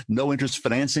 months, no interest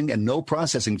financing, and no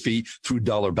processing fee through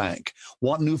Dollar Bank.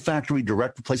 Want new factory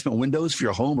direct replacement windows for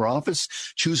your home or office?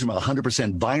 Choose from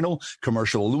 100% vinyl,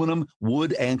 commercial aluminum,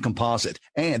 wood, and composite.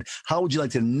 And how would you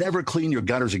like to never clean your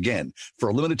gutters again? For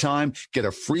a limited time, get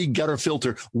a free gutter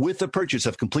filter with the purchase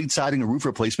of complete siding and roof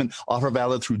replacement, offer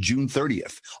valid through June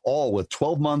 30th. All with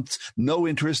 12 months, no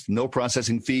interest, no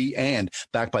processing fee, and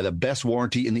backed by the best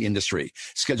warranty in the industry.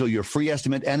 Schedule your free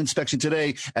estimate and inspection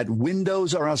today at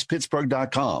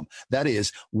WindowsRUsPittsburgh.com. That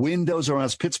is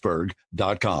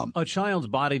WindowsRUsPittsburgh.com. A child's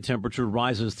body temperature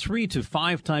rises 3 to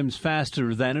 5 times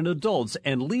faster than an adult's,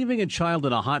 and leaving a child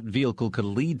in a hot vehicle could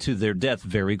lead to their death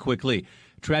very quickly.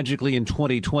 Tragically, in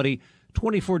 2020,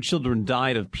 24 children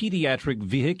died of pediatric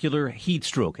vehicular heat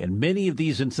stroke, and many of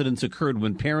these incidents occurred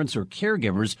when parents or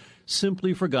caregivers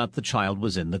simply forgot the child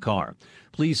was in the car.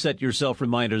 Please set yourself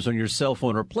reminders on your cell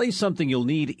phone or place something you'll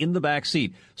need in the back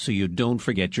seat so you don't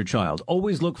forget your child.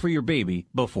 Always look for your baby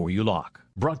before you lock.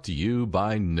 Brought to you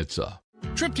by NHTSA.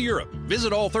 Trip to Europe.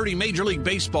 Visit all 30 Major League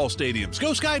Baseball stadiums.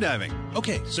 Go skydiving.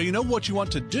 Okay, so you know what you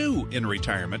want to do in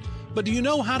retirement, but do you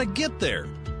know how to get there?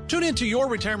 Tune in to Your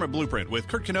Retirement Blueprint with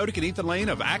Kurt Knodik and Ethan Lane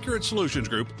of Accurate Solutions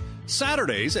Group,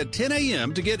 Saturdays at 10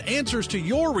 a.m. to get answers to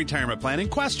your retirement planning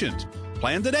questions.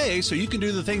 Plan today so you can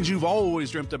do the things you've always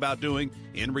dreamt about doing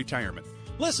in retirement.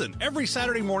 Listen every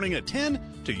Saturday morning at 10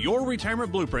 to Your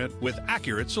Retirement Blueprint with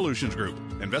Accurate Solutions Group.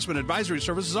 Investment advisory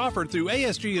services offered through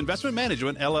ASG Investment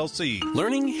Management, LLC.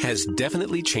 Learning has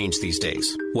definitely changed these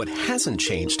days. What hasn't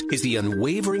changed is the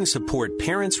unwavering support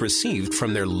parents received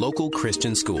from their local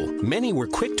Christian school. Many were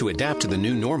quick to adapt to the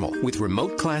new normal, with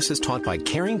remote classes taught by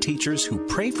caring teachers who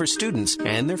pray for students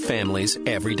and their families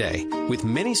every day. With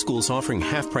many schools offering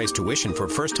half-price tuition for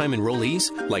first-time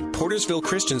enrollees, like Portersville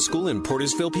Christian School in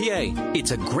Portersville, PA,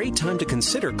 it's a great time to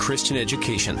consider Christian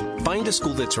education. Find a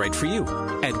school that's right for you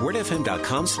at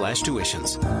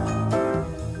wordfm.com/tuitions.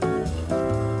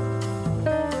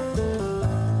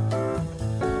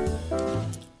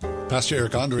 Pastor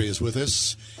Eric Andre is with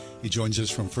us. He joins us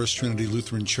from First Trinity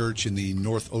Lutheran Church in the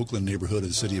North Oakland neighborhood of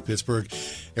the city of Pittsburgh.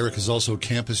 Eric is also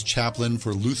campus chaplain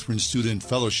for Lutheran Student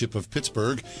Fellowship of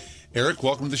Pittsburgh. Eric,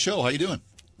 welcome to the show. How you doing?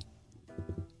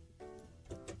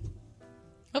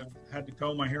 Had to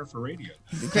comb my hair for radio.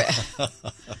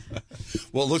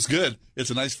 Well, it looks good. It's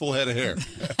a nice full head of hair.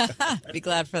 Be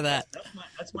glad for that.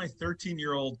 That's my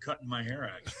 13-year-old cutting my hair,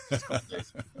 actually.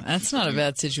 That's not a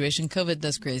bad situation. COVID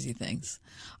does crazy things.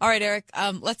 All right, Eric,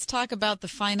 let's talk about the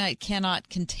finite cannot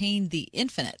contain the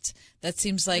infinite. That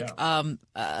seems like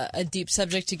a deep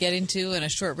subject to get into in a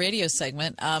short radio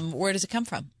segment. Where does it come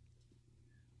from?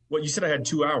 Well, you said I had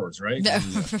 2 hours, right? No.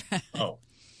 Oh.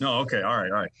 No, okay, all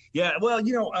right. Yeah, well,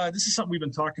 this is something we've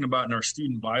been talking about in our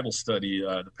student Bible study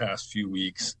the past few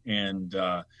weeks, and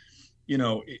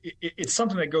it's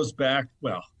something that goes back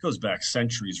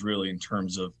centuries, really, in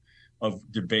terms of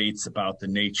debates about the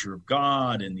nature of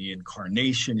God and the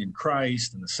incarnation in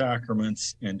Christ and the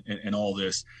sacraments and all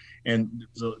this. And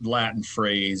the Latin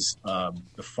phrase,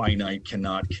 the finite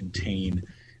cannot contain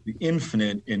the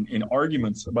infinite, in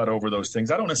arguments about over those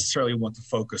things. I don't necessarily want to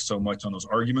focus so much on those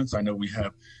arguments. I know we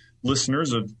have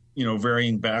listeners of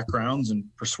varying backgrounds and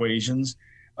persuasions,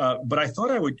 but I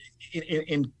thought I would,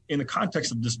 in the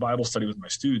context of this Bible study with my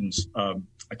students,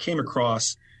 I came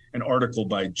across an article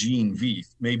by Gene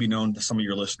Veith, maybe known to some of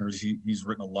your listeners. He's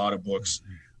written a lot of books,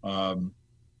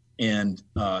 and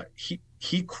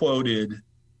he quoted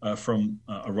from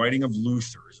a writing of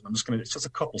Luther's. And it's just a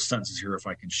couple sentences here if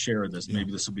I can share this.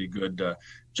 Maybe this will be a good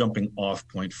jumping off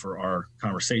point for our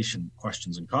conversation,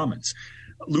 questions and comments.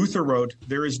 Luther wrote,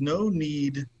 "There is no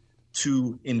need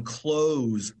to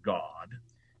enclose God,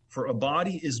 for a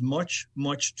body is much,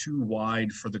 much too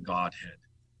wide for the Godhead.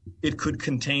 It could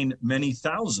contain many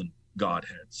thousand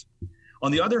Godheads.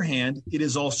 On the other hand, it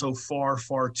is also far,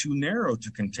 far too narrow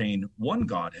to contain one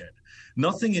Godhead.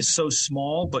 Nothing is so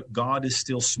small, but God is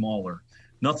still smaller.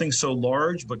 Nothing so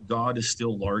large, but God is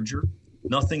still larger.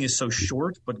 Nothing is so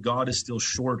short, but God is still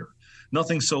shorter.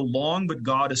 Nothing so long, but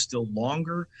God is still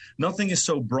longer. Nothing is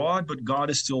so broad, but God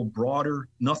is still broader.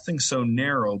 Nothing so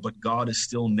narrow, but God is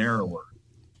still narrower.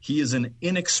 He is an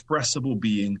inexpressible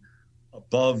being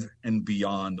above and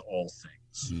beyond all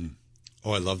things." Mm.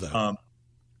 Oh, I love that.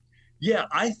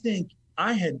 I think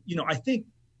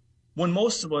when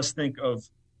most of us think of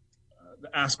the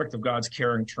aspect of God's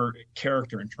character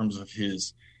in terms of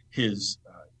his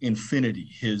infinity,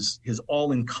 his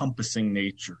all-encompassing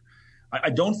nature, I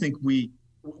don't think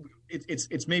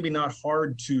it's maybe not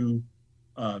hard to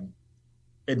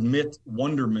admit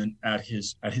wonderment at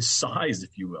his size,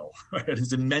 if you will, right? At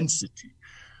his immensity.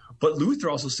 But Luther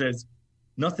also says,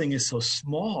 nothing is so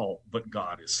small, but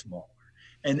God is smaller.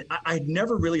 And I'd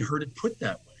never really heard it put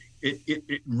that way.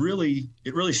 It really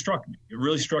struck me. It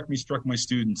really struck my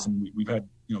students, and we've had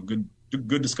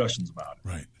good discussions about it.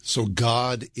 Right. So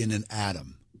God in an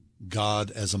atom,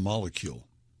 God as a molecule.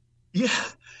 Yeah.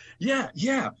 I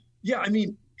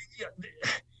mean,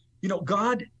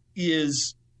 God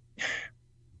is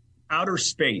outer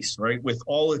space, right? With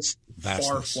all its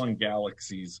far-flung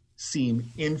galaxies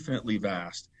seem infinitely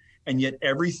vast. And yet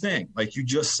everything, like you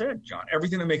just said, John,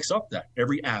 everything that makes up that,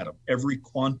 every atom, every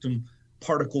quantum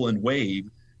particle and wave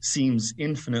seems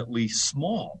infinitely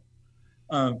small.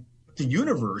 The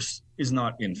universe is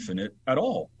not infinite at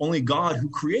all. Only God who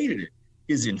created it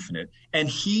is infinite. And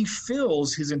he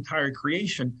fills his entire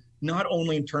creation, not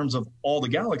only in terms of all the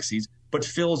galaxies, but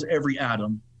fills every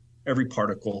atom, every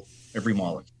particle, every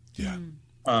molecule. Yeah.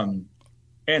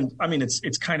 And I mean,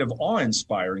 it's kind of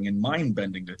awe-inspiring and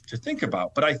mind-bending to think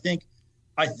about. But I think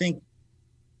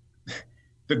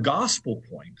the gospel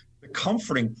point, the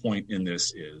comforting point in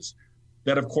this is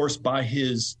that, of course, by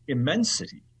his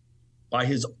immensity, by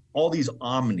his all these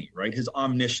omni, right? His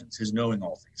omniscience, his knowing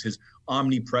all things, his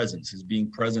omnipresence, his being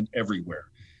present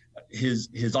everywhere, his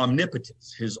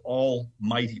omnipotence, his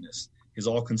almightiness, his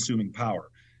all-consuming power.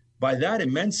 By that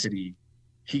immensity,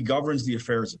 he governs the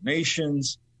affairs of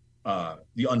nations.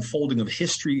 The unfolding of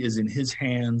history is in his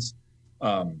hands,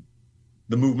 the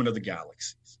movement of the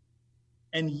galaxies.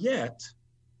 And yet,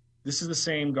 this is the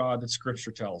same God that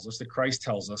Scripture tells us, that Christ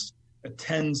tells us,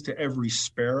 attends to every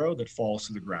sparrow that falls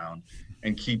to the ground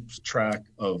and keeps track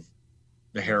of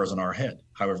the hairs on our head,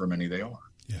 however many they are.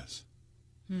 Yes.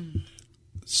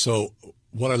 So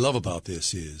what I love about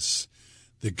this is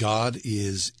that God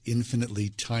is infinitely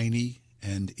tiny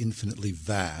and infinitely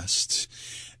vast.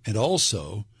 And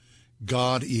also,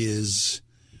 God is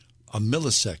a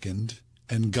millisecond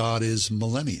and God is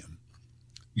millennium.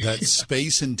 That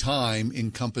space and time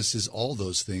encompasses all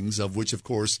those things, of which, of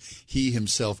course, he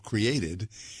himself created.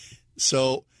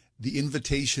 So the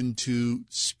invitation to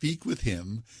speak with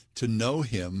him, to know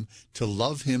him, to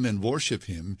love him and worship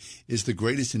him is the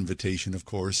greatest invitation, of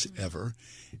course, ever.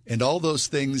 And all those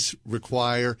things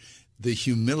require the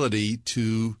humility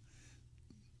to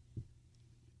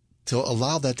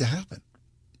allow that to happen,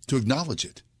 to acknowledge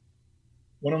it.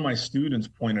 One of my students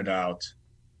pointed out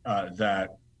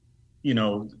that,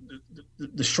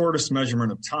 the shortest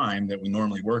measurement of time that we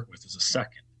normally work with is a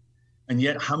second. And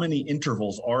yet how many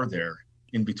intervals are there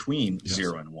in between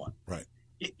 0 and 1? Right.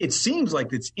 It seems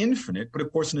like it's infinite, but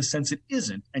of course, in a sense, it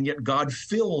isn't. And yet God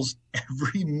fills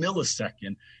every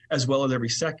millisecond as well as every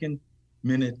second,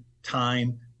 minute,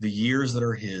 time, the years that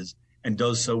are his, and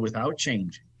does so without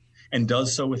changing, and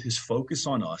does so with his focus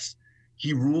on us.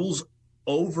 He rules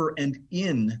over and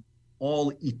in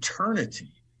all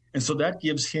eternity. And so that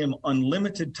gives him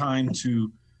unlimited time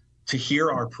to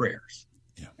hear our prayers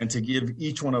and to give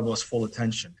each one of us full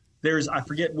attention. I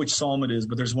forget which psalm it is,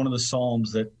 but there's one of the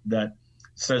psalms that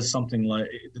says something like,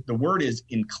 the word is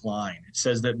incline. It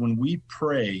says that when we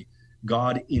pray,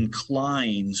 God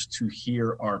inclines to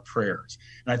hear our prayers.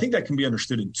 And I think that can be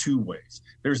understood in two ways.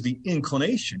 There's the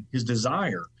inclination, his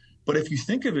desire. But if you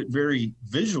think of it very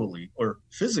visually or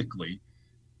physically,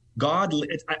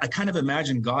 I kind of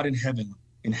imagine God in heaven,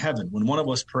 when one of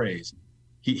us prays,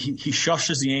 he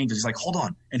shushes the angels. He's like, hold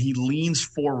on. And he leans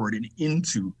forward and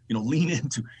lean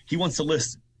into, he wants to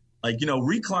listen. Like,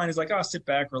 recline is like, sit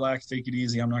back, relax, take it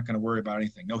easy. I'm not going to worry about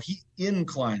anything. No, he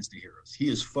inclines to hear us. He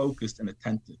is focused and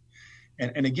attentive.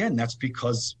 And again, that's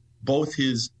because both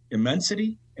his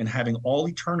immensity and having all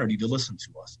eternity to listen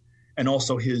to us, and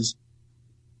also his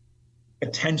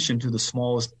attention to the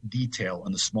smallest detail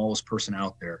and the smallest person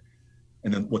out there,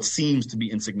 and then what seems to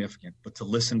be insignificant, but to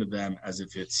listen to them as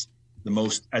if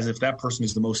that person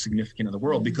is the most significant in the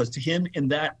world, because to him in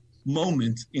that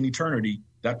moment in eternity,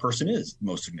 that person is the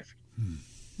most significant.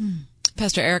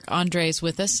 Pastor Eric Andre is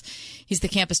with us. He's the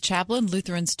campus chaplain,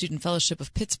 Lutheran Student Fellowship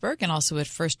of Pittsburgh, and also at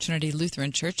First Trinity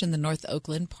Lutheran Church in the North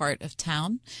Oakland part of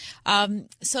town.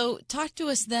 So talk to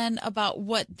us then about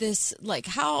what does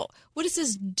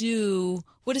this do?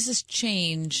 What does this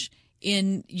change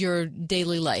in your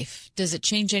daily life? Does it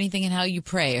change anything in how you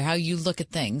pray or how you look at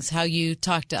things, how you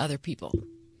talk to other people?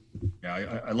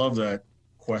 Yeah, I love that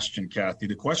question, Kathy.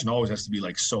 The question always has to be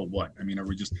like, so what? I mean, are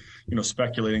we just,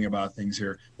 speculating about things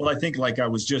here? Well, I think like I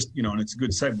was just, and it's a good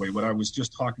segue, what I was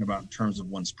just talking about in terms of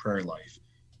one's prayer life.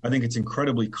 I think it's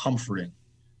incredibly comforting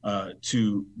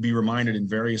to be reminded in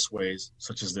various ways,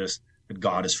 such as this, that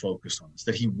God is focused on us,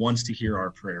 that he wants to hear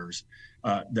our prayers,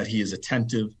 that he is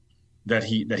attentive, that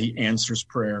he answers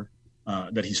prayer,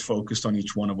 that he's focused on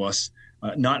each one of us,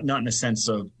 not in a sense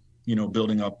of,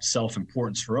 building up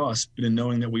self-importance for us, but in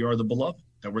knowing that we are the beloved,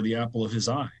 that we're the apple of his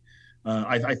eye.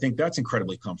 I think that's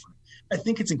incredibly comforting. I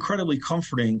think it's incredibly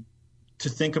comforting to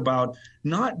think about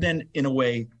not then in a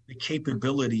way the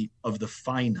capability of the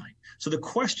finite. So the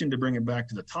question, to bring it back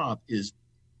to the top, is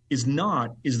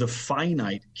the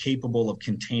finite capable of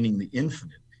containing the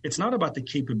infinite? It's not about the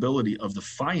capability of the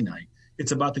finite.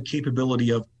 It's about the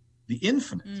capability of the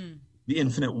infinite, the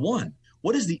infinite one.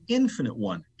 What is the infinite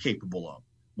one capable of?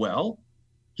 Well,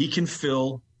 he can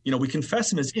fill, we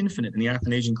confess him as infinite in the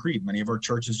Athanasian Creed. Many of our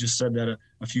churches just said that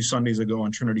a few Sundays ago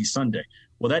on Trinity Sunday.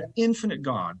 Well, that infinite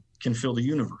God can fill the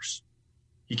universe.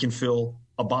 He can fill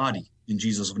a body in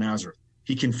Jesus of Nazareth.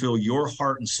 He can fill your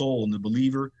heart and soul in the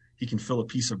believer. He can fill a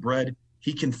piece of bread.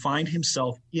 He can find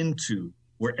himself into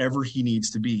wherever he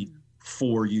needs to be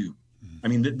for you. I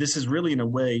mean, this is really, in a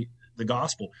way, the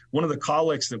gospel. One of the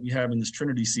collects that we have in this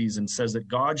Trinity season says that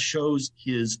God shows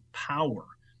his power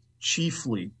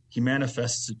chiefly, he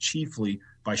manifests it chiefly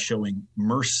by showing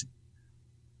mercy.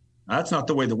 Now, that's not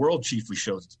the way the world chiefly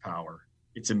shows its power,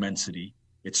 its immensity,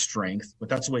 its strength, but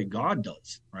that's the way God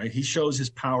does, right? He shows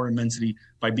his power and immensity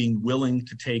by being willing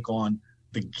to take on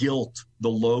the guilt, the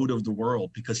load of the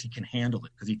world, because he can handle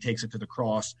it, because he takes it to the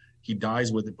cross, he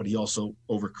dies with it, but he also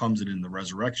overcomes it in the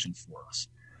resurrection for us.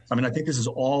 I mean, I think this is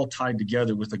all tied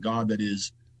together with a God that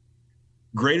is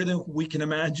greater than we can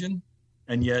imagine,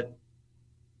 and yet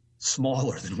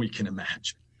smaller than we can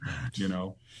imagine,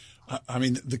 I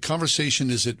mean, the conversation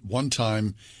is at one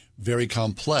time very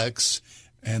complex,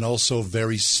 and also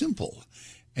very simple.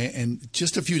 And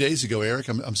just a few days ago, Eric,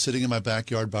 I'm sitting in my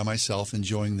backyard by myself,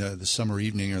 enjoying the summer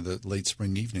evening or the late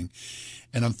spring evening.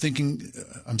 And I'm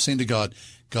saying to God,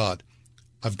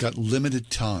 I've got limited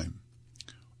time.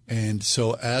 And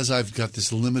so as I've got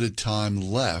this limited time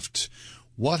left,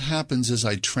 what happens is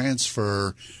I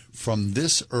transfer from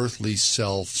this earthly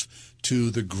self to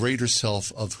the greater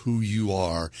self of who you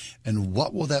are. And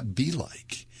what will that be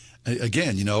like?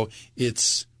 Again,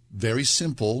 it's very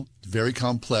simple, very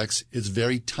complex, it's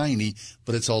very tiny,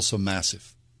 but it's also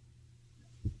massive.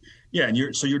 Yeah, and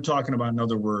you're talking about, in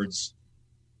other words,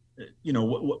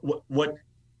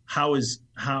 how is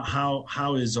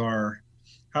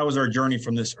our journey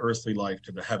from this earthly life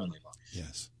to the heavenly life?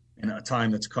 Yes. In a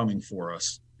time that's coming for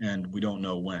us, and we don't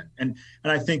know when. And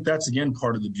I think that's, again,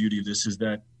 part of the beauty of this, is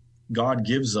that God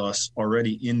gives us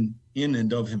already in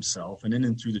and of himself, and in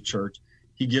and through the church,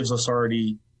 he gives us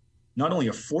already not only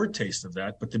a foretaste of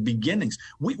that, but the beginnings.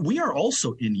 We are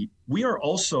also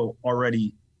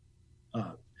already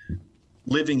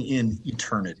living in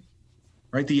eternity,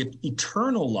 right? The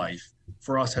eternal life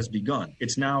for us has begun.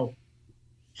 It's now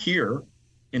here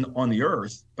on the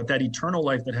earth, but that eternal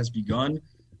life that has begun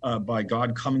by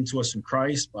God coming to us in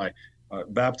Christ, by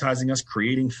baptizing us,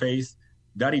 creating faith,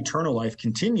 that eternal life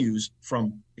continues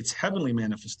from its heavenly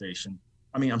manifestation.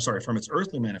 From its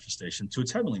earthly manifestation to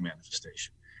its heavenly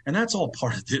manifestation. And that's all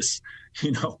part of this,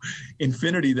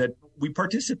 infinity that we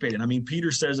participate in.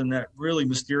 Peter says in that really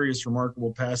mysterious,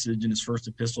 remarkable passage in his first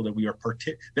epistle that we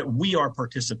are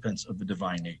participants of the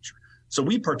divine nature. So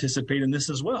we participate in this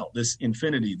as well, this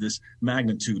infinity, this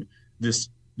magnitude, this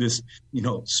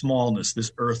smallness,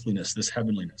 this earthliness, this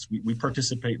heavenliness. We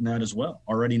participate in that as well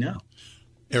already now.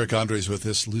 Eric Andres with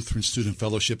this Lutheran Student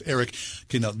Fellowship. Eric,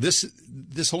 now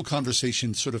this whole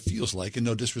conversation sort of feels like, and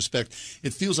no disrespect,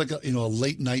 it feels like a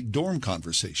late night dorm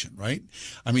conversation, right?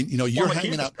 You're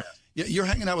hanging out. Yeah, you're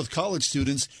hanging out with college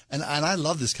students, and I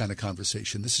love this kind of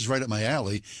conversation. This is right up my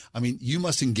alley. You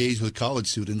must engage with college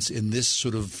students in this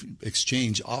sort of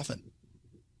exchange often.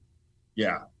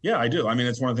 Yeah, I do.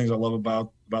 It's one of the things I love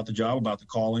about the job, about the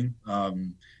calling.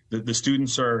 The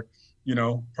students are,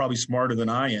 probably smarter than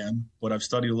I am, but I've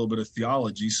studied a little bit of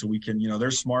theology, so we can,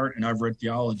 they're smart and I've read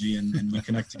theology, and we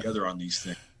connect together on these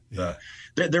things. Yeah.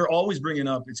 They're always bringing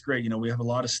up, it's great. We have a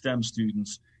lot of STEM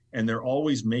students, and they're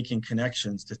always making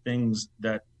connections to things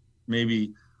that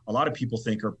maybe a lot of people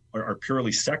think are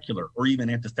purely secular or even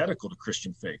antithetical to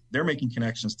Christian faith. They're making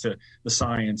connections to the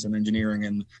science and engineering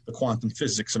and the quantum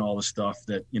physics and all the stuff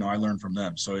that, I learned from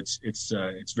them. So it's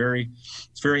very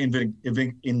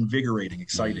invigorating,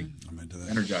 exciting,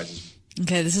 energizes me.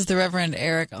 Okay, this is the Reverend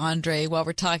Eric Andre. While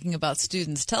we're talking about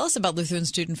students, tell us about Lutheran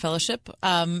Student Fellowship.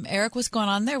 Eric, what's going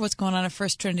on there? What's going on at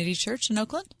First Trinity Church in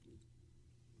Oakland?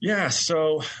 Yeah,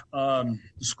 so the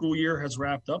school year has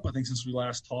wrapped up, I think, since we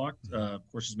last talked. Of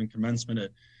course, there's been commencement at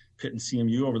Pitt and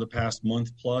CMU over the past month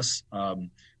plus.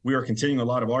 We are continuing a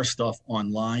lot of our stuff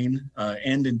online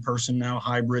and in person now,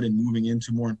 hybrid, and moving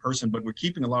into more in person. But we're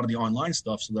keeping a lot of the online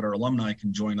stuff so that our alumni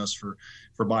can join us for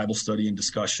Bible study and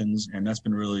discussions. And that's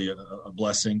been really a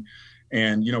blessing.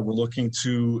 And, we're looking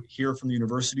to hear from the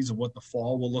universities of what the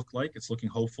fall will look like. It's looking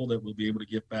hopeful that we'll be able to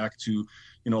get back to,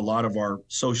 a lot of our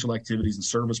social activities and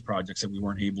service projects that we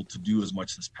weren't able to do as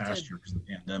much this past year because of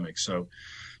the pandemic. So,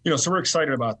 so we're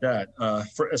excited about that.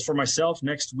 As for myself,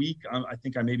 next week, I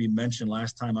think I maybe mentioned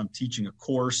last time, I'm teaching a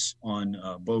course on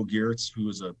Bo Giertz, who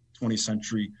is a 20th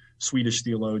century Swedish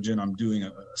theologian. I'm doing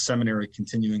a seminary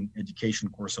continuing education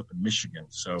course up in Michigan.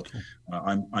 So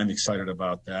I'm excited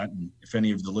about that. And if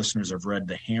any of the listeners have read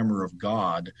The Hammer of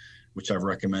God, which I've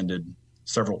recommended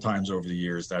several times over the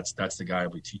years, that's the guy I'll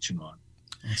be teaching on.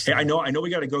 Hey, I know we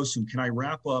got to go soon. Can I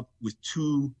wrap up with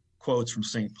two quotes from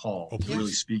St. Paul to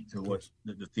really speak to what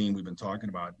the theme we've been talking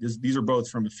about? These are both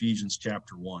from Ephesians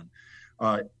chapter 1.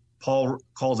 Paul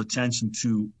calls attention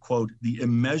to, quote, the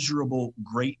immeasurable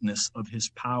greatness of his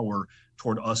power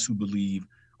toward us who believe,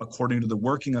 according to the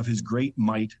working of his great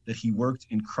might that he worked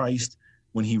in Christ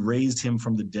when he raised him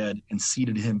from the dead and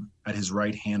seated him at his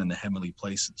right hand in the heavenly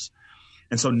places.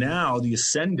 And so now the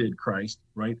ascended Christ,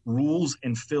 right, rules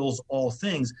and fills all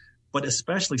things, but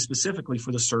especially specifically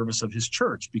for the service of his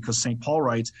church, because St. Paul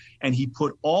writes, and he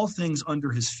put all things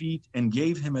under his feet and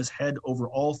gave him as head over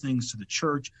all things to the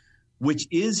church, which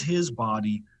is his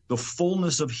body, the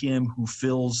fullness of him who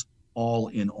fills all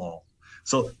in all.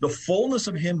 So the fullness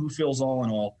of him who fills all in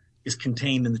all is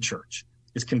contained in the church.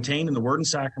 It's contained in the word and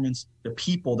sacraments, the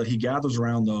people that he gathers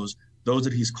around those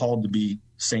that he's called to be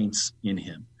saints in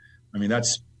him.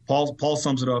 That's Paul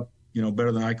sums it up,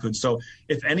 better than I could. So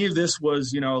if any of this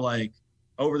was, like,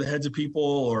 over the heads of people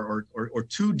or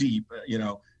too deep,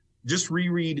 just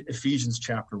reread Ephesians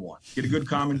chapter 1. Get a good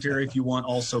commentary if you want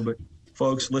also, but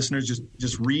folks, listeners,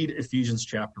 just read Ephesians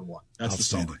chapter 1. That's the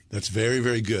summary. That's very,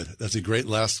 very good. That's a great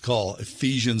last call.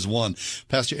 Ephesians 1.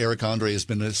 Pastor Eric Andre has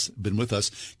been with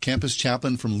us, campus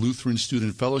chaplain from Lutheran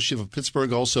Student Fellowship of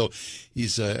Pittsburgh. Also,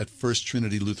 he's at First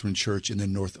Trinity Lutheran Church in the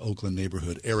North Oakland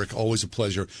neighborhood. Eric, always a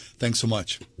pleasure. Thanks so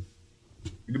much.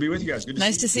 Good to be with you guys.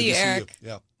 Nice to see you, Eric.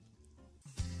 Yeah.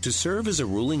 To serve as a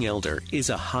ruling elder is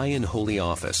a high and holy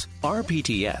office.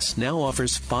 RPTS now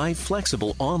offers 5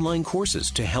 flexible online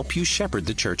courses to help you shepherd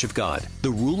the Church of God.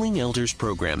 The Ruling Elders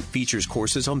program features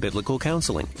courses on biblical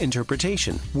counseling,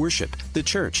 interpretation, worship, the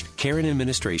church, care and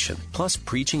administration, plus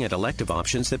preaching and elective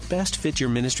options that best fit your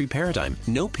ministry paradigm.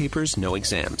 No papers, no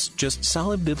exams. Just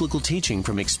solid biblical teaching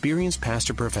from experienced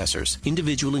pastor professors.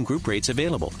 Individual and group rates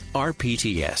available.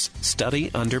 RPTS.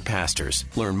 Study under pastors.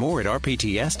 Learn more at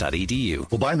rpts.edu.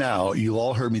 Well, by now, you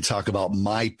all heard me talk about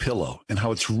MyPillow and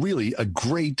how it's really a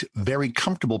great, very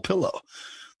comfortable pillow.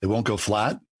 They won't go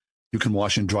flat. You can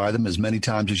wash and dry them as many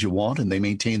times as you want, and they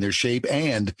maintain their shape,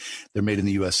 and they're made in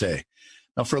the USA.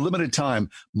 Now, for a limited time,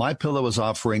 MyPillow is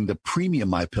offering the premium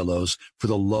MyPillows for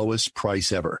the lowest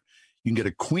price ever. You can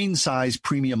get a queen-size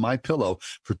premium MyPillow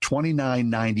for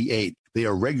 $29.98. They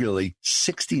are regularly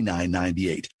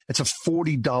 $69.98. That's a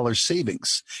 $40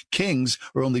 savings. Kings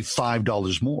are only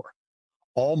 $5 more.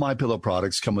 All MyPillow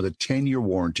products come with a 10-year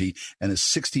warranty and a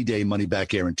 60-day money-back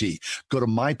guarantee. Go to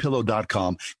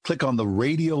MyPillow.com, click on the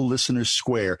radio listener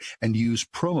square, and use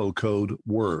promo code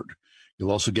WORD.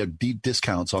 You'll also get deep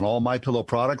discounts on all MyPillow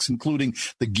products, including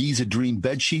the Giza Dream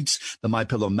bed sheets, the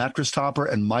MyPillow mattress topper,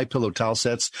 and MyPillow towel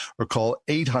sets, or call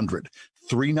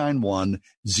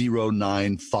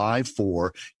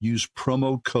 800-391-0954. Use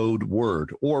promo code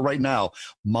WORD. Or right now,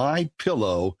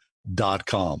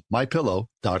 MyPillow.com.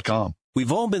 MyPillow.com.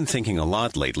 We've all been thinking a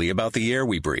lot lately about the air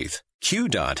we breathe.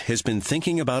 QDOT has been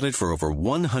thinking about it for over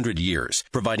 100 years,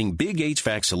 providing big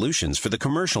HVAC solutions for the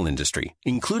commercial industry,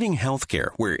 including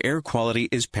healthcare, where air quality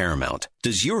is paramount.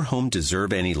 Does your home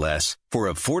deserve any less? For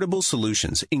affordable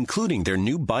solutions, including their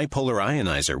new bipolar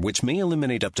ionizer, which may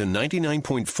eliminate up to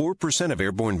 99.4% of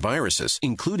airborne viruses,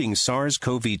 including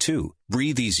SARS-CoV-2.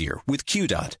 Breathe easier with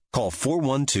QDOT. Call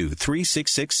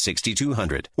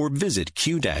 412-366-6200 or visit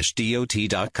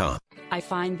q-dot.com. I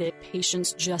find that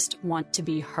patients just want to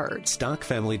be heard. Stock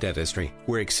Family Dentistry,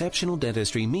 where exceptional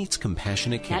dentistry meets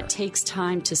compassionate care. That takes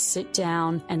time to sit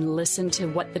down and listen to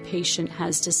what the patient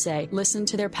has to say. Listen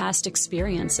to their past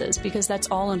experiences, because that's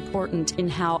all important in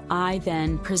how I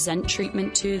then present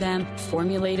treatment to them,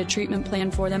 formulate a treatment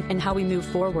plan for them, and how we move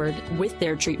forward with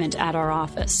their treatment at our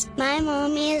office. My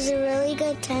mommy is a really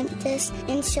good dentist,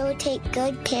 and she'll take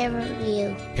good care of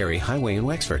you. Perry Highway in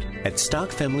Wexford at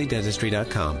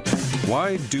stockfamilydentistry.com.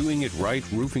 Why Doing It Right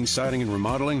Roofing, Siding, and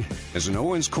Remodeling? As an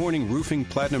Owens Corning Roofing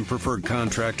Platinum Preferred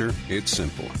Contractor, it's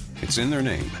simple. It's in their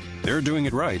name. They're doing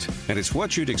it right, and it's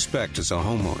what you'd expect as a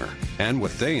homeowner, and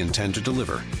what they intend to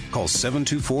deliver. Call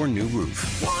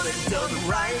 724-NEW-ROOF. Want it done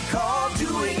right, call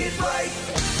Doing It Right.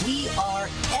 We are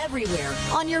everywhere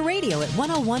on your radio at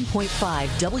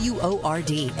 101.5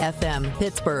 WORD FM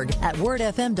Pittsburgh, at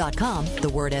wordfm.com, the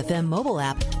Word FM mobile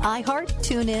app, iHeart,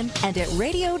 TuneIn, and at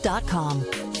radio.com.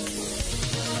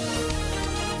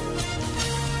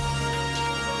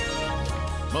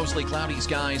 Mostly cloudy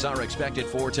skies are expected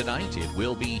for tonight. It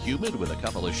will be humid with a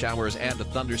couple of showers and a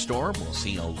thunderstorm. We'll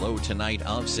see a low tonight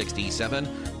of 67.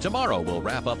 Tomorrow we'll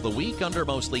wrap up the week under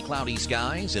mostly cloudy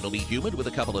skies. It'll be humid with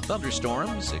a couple of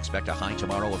thunderstorms. Expect a high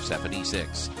tomorrow of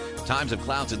 76. Times of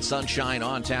clouds and sunshine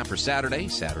on tap for Saturday.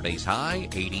 Saturday's high,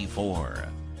 84.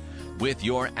 With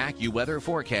your AccuWeather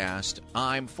forecast,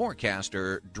 I'm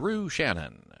forecaster Drew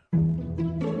Shannon.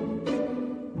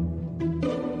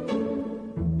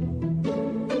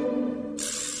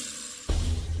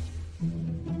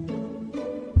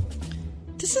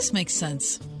 Does this make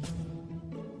sense?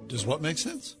 Does what make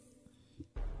sense?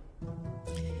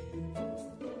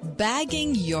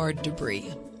 Bagging yard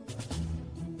debris.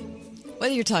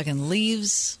 Whether you're talking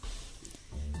leaves,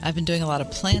 I've been doing a lot of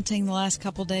planting the last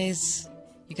couple days.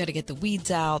 You got to get the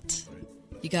weeds out.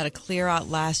 You got to clear out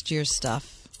last year's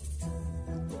stuff.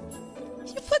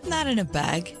 You putting that in a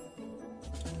bag?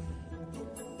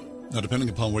 Now, depending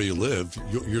upon where you live,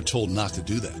 you're told not to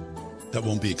do that. That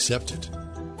won't be accepted.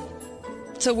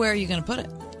 So where are you going to put it?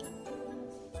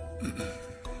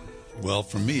 Well,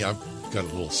 for me, I've got a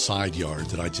little side yard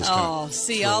that I just all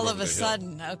of a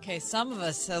sudden. Okay, some of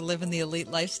us live in the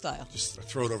elite lifestyle. Just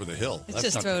throw it over the hill.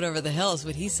 Throw it over the hill is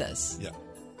what he says. Yeah.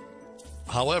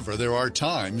 However, there are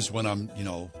times when I'm,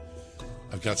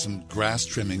 I've got some grass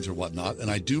trimmings or whatnot,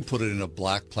 and I do put it in a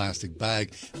black plastic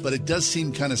bag, but it does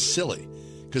seem kind of silly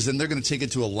because then they're going to take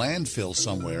it to a landfill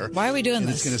somewhere. Why are we doing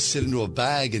this? It's going to sit into a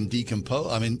bag and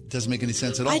decompose. I mean, it doesn't make any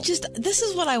sense at all. This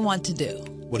is what I want to do.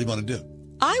 What do you want to do?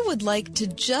 I would like to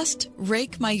just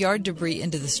rake my yard debris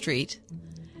into the street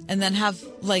and then have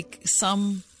like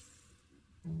some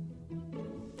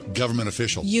government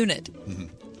official unit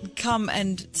come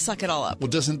and suck it all up. Well,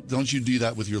 don't you do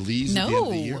that with your leaves at the end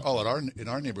of the year? No. Oh, in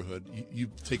our neighborhood, you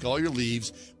take all your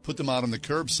leaves, put them out on the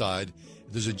curbside.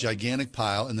 There's a gigantic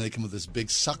pile, and then they come with this big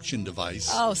suction device.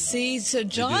 Oh, see? So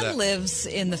John lives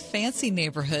in the fancy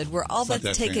neighborhood where all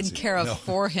that's taken care of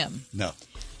for him. No.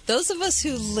 Those of us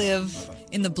who live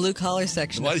in the blue-collar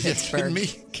section of Pittsburgh,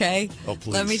 okay? Oh,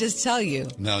 please. Let me just tell you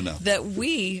that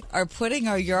we are putting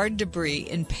our yard debris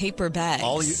in paper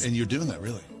bags. And you're doing that,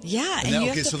 really? Yeah.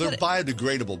 So they're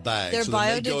biodegradable bags. They're so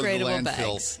biodegradable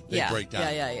bags. They break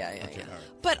down. Yeah.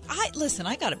 But I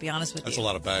got to be honest with you. That's a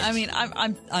lot of bags. I mean,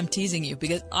 I'm teasing you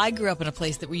because I grew up in a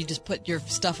place where you just put your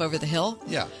stuff over the hill.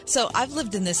 Yeah. So I've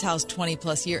lived in this house 20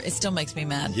 plus years. It still makes me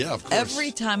mad. Yeah, of course.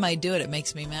 Every time I do it, it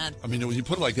makes me mad. I mean, when you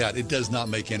put it like that, it does not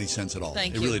make any sense at all.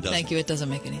 Thank you. you. It really doesn't. Thank you. It doesn't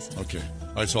make any sense. Okay.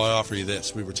 All right. So I offer you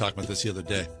this. We were talking about this the other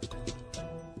day.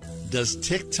 Does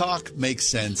TikTok make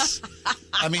sense?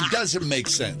 I mean, does it make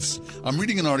sense? I'm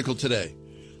reading an article today.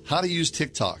 How to use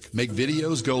TikTok. Make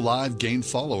videos, go live, gain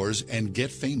followers, and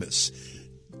get famous.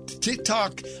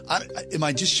 TikTok, am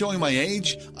I just showing my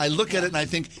age? I look at it and I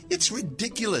think, it's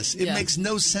ridiculous. It makes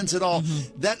no sense at all.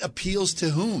 That appeals to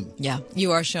whom? Yeah,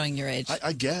 you are showing your age.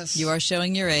 I guess. You are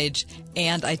showing your age,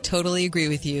 and I totally agree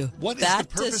with you. What is the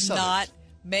purpose does not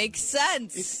make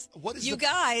sense. You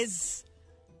guys...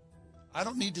 I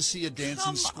don't need to see a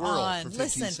dancing squirrel for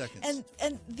 15 seconds.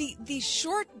 And the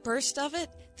short burst of it,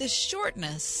 the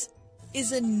shortness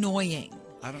is annoying.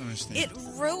 I don't understand. It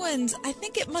ruins. I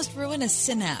think it must ruin a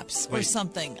synapse or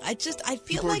something. I feel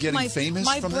People like my brain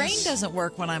doesn't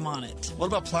work when I'm on it. What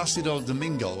about Placido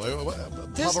Domingo?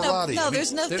 There's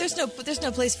Pavarotti?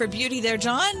 no place for beauty there,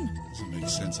 John. Doesn't make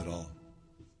sense at all.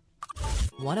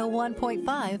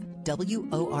 101.5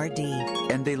 WORD.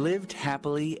 And they lived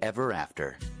happily ever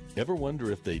after. Ever wonder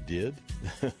if they did?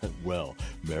 Well,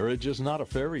 marriage is not a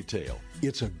fairy tale.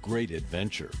 It's a great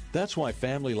adventure. That's why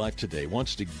Family Life Today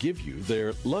wants to give you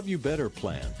their Love You Better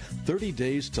plan. 30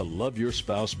 days to love your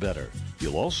spouse better.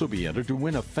 You'll also be entered to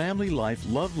win a Family Life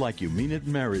Love Like You Mean It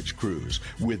marriage cruise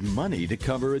with money to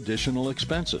cover additional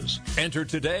expenses. Enter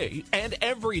today and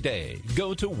every day.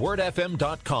 Go to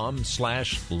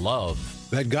wordfm.com/love.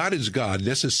 That God is God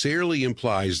necessarily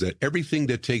implies that everything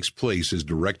that takes place is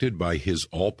directed by His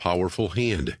all-powerful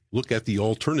hand. Look at the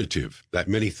alternative, that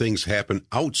many things happen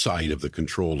outside of the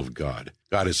control of God.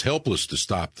 God is helpless to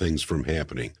stop things from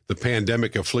happening. The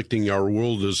pandemic afflicting our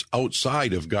world is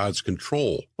outside of God's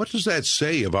control. What does that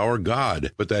say of our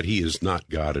God, but that He is not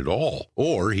God at all?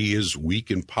 Or He is weak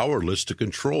and powerless to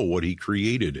control what He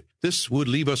created? This would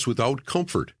leave us without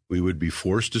comfort. We would be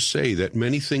forced to say that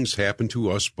many things happen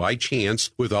to us by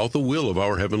chance without the will of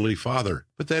our Heavenly Father.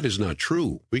 But that is not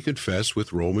true. We confess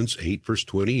with Romans 8, verse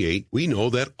 28, we know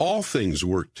that all things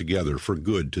work together for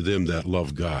good to them that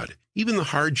love God. Even the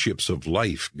hardships of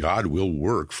life, God will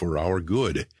work for our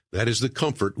good. That is the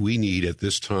comfort we need at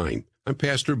this time. I'm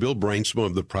Pastor Bill Breinsma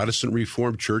of the Protestant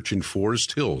Reformed Church in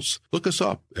Forest Hills. Look us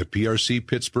up at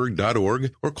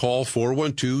prcpittsburgh.org or call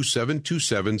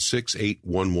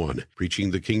 412-727-6811.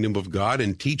 Preaching the kingdom of God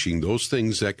and teaching those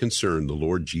things that concern the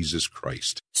Lord Jesus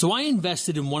Christ. So I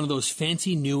invested in one of those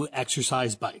fancy new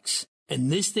exercise bikes.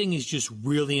 And this thing is just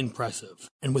really impressive.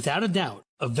 And without a doubt,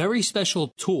 a very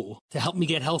special tool to help me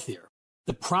get healthier.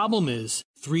 The problem is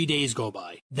 3 days go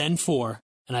by, then 4,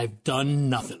 and I've done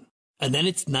nothing. And then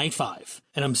it's night 5,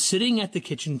 and I'm sitting at the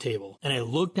kitchen table, and I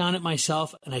look down at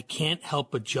myself, and I can't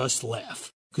help but just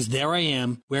laugh. Because there I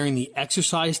am, wearing the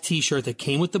exercise t-shirt that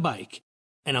came with the bike,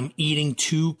 and I'm eating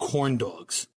 2 corn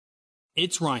dogs.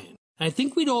 It's Ryan, and I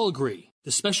think we'd all agree,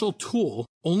 the special tool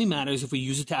only matters if we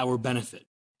use it to our benefit.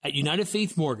 At United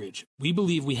Faith Mortgage, we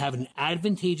believe we have an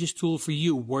advantageous tool for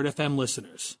you, Word FM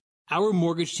listeners. Our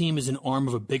mortgage team is an arm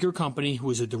of a bigger company who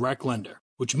is a direct lender,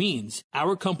 which means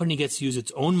our company gets to use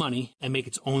its own money and make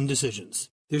its own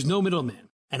decisions. There's no middleman,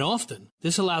 and often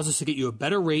this allows us to get you a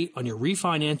better rate on your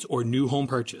refinance or new home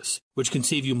purchase, which can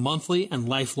save you monthly and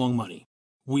lifelong money.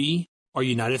 We are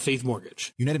United Faith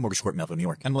Mortgage. United Mortgage Corp, Melville, New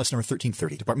York. MLS number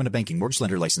 1330. Department of Banking. Mortgage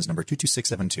Lender License number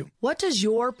 22672. What does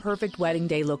your perfect wedding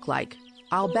day look like?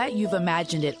 I'll bet you've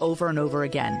imagined it over and over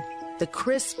again. The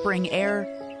crisp spring air,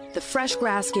 the fresh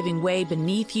grass giving way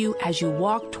beneath you as you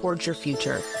walk towards your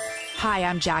future. Hi,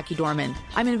 I'm Jackie Dorman.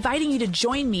 I'm inviting you to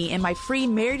join me in my free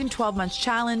Married in 12 Months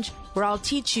challenge, where I'll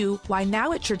teach you why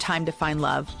now it's your time to find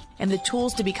love and the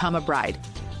tools to become a bride.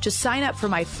 Just sign up for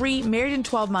my free Married in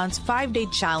 12 Months 5-day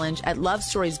challenge at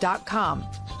lovestories.com.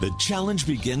 The challenge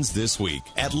begins this week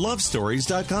at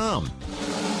lovestories.com.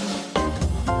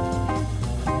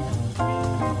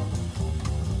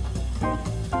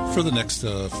 For the next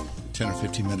 10 or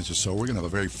 15 minutes or so, we're going to have a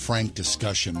very frank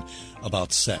discussion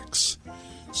about sex.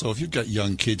 So if you've got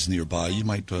young kids nearby, you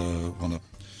might want to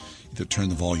either turn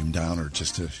the volume down or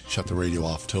just to shut the radio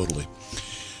off totally.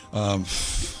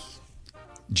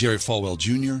 Jerry Falwell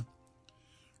Jr.,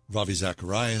 Ravi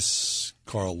Zacharias,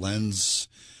 Carl Lentz,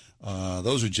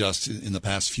 those are just in the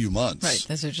past few months. Right,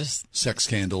 those are just sex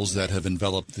scandals that have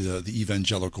enveloped the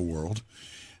evangelical world.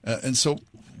 And so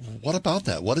what about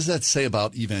that? What does that say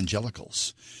about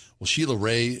evangelicals? Well, Sheila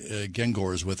Ray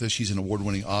Gengor is with us. She's an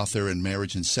award-winning author and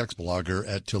marriage and sex blogger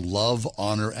at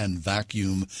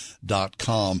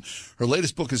ToLoveHonorAndVacuum.com. Her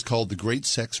latest book is called The Great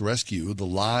Sex Rescue, The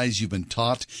Lies You've Been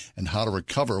Taught and How to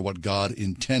Recover What God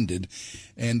Intended.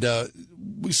 And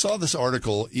we saw this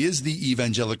article, Is the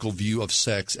Evangelical View of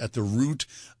Sex at the Root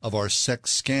of Our Sex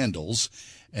Scandals?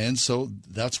 And so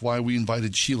that's why we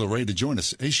invited Sheila Ray to join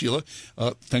us. Hey, Sheila,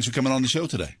 thanks for coming on the show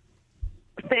today.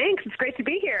 Thanks. It's great to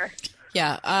be here.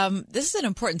 Yeah, this is an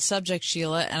important subject,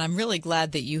 Sheila, and I'm really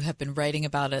glad that you have been writing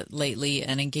about it lately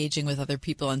and engaging with other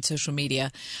people on social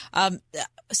media.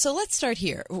 So let's start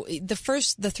here.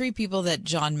 The three people that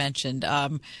John mentioned,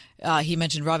 he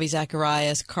mentioned Ravi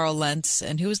Zacharias, Carl Lentz,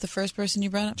 and who was the first person you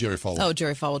brought up? Jerry Falwell. Oh,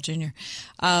 Jerry Falwell Jr.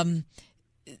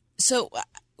 So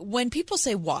when people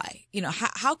say why,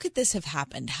 how could this have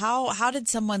happened? How did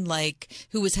someone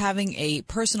who was having a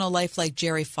personal life like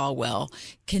Jerry Falwell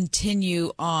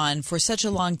continue on for such a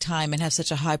long time and have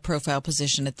such a high profile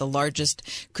position at the largest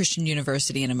Christian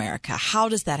university in America? How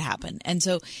does that happen? And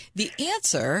so the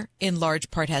answer in large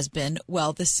part has been,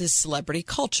 well, this is celebrity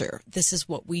culture. This is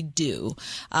what we do.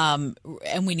 And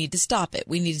we need to stop it.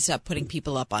 We need to stop putting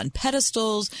people up on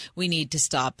pedestals. We need to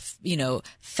stop,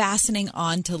 fastening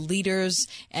on to leaders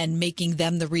and making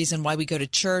them the reason why we go to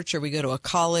church or we go to a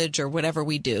college or whatever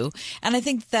we do. And I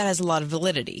think that has a lot of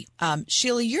validity.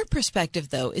 Sheila, your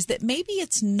perspective, though, is that maybe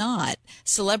it's not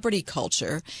celebrity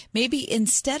culture. Maybe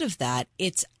instead of that,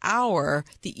 it's the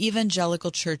evangelical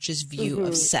church's view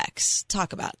of sex.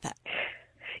 Talk about that.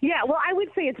 Yeah, well, I would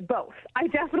say it's both. I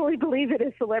definitely believe it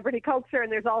is celebrity culture,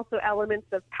 and there's also elements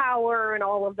of power and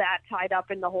all of that tied up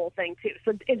in the whole thing, too.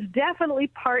 So it's definitely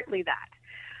partly that.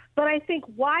 But I think,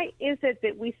 why is it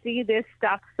that we see this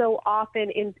stuff so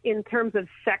often in terms of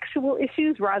sexual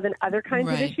issues rather than other kinds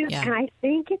of issues? Yeah. And I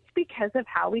think it's because of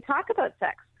how we talk about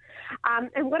sex.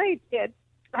 And what I had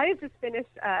just finished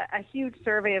a huge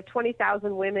survey of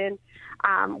 20,000 women.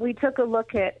 We took a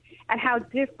look at how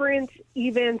different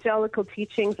evangelical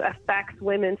teachings affect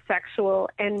women's sexual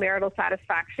and marital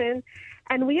satisfaction.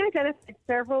 And we identified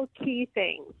several key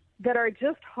things that are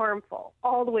just harmful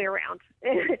all the way around.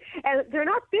 And they're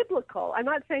not biblical. I'm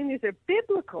not saying these are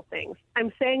biblical things.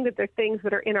 I'm saying that they're things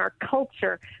that are in our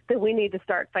culture that we need to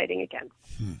start fighting against.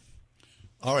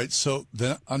 All right, so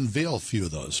then unveil a few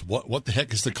of those. What the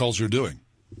heck is the culture doing?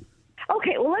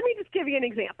 Okay, well, let me just give you an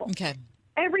example. Okay.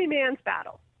 Every man's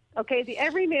battle. Okay, the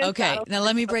Every Man's Battle. Okay, now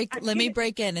let me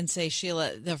break in and say,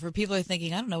 Sheila, for people who are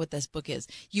thinking, I don't know what this book is.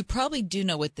 You probably do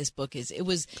know what this book is. It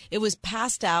was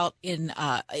passed out in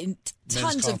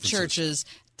tons of churches,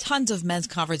 tons of men's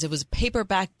conferences. It was a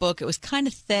paperback book. It was kind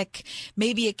of thick.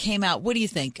 Maybe it came out, what do you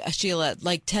think, Sheila,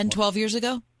 like 10, 12 years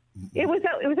ago? It was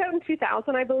out in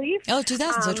 2000, I believe. Oh,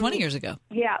 2000, so 20 years ago.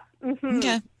 Yeah. Mm-hmm.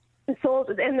 Okay. Sold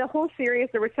in the whole series.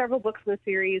 There were several books in the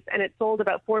series, and it sold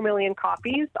about 4 million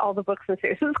copies, all the books in the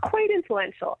series. So it was quite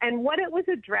influential. And what it was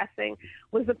addressing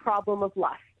was the problem of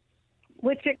lust,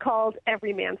 which it called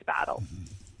Every Man's Battle.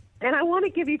 And I want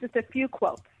to give you just a few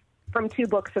quotes from 2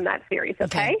 books in that series,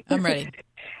 okay? I'm ready.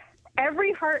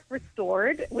 Every Heart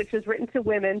Restored, which is written to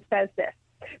women, says this: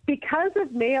 because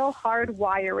of male hard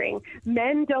wiring,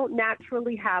 men don't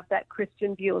naturally have that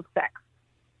Christian view of sex.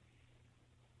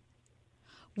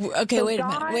 Okay, so wait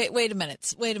a minute.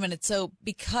 So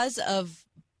because of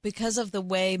the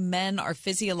way men are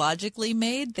physiologically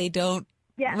made, they don't.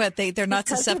 Yes. They're not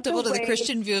susceptible to the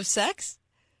Christian view of sex.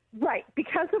 Right,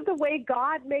 because of the way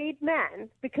God made men,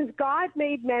 because God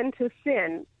made men to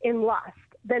sin in lust,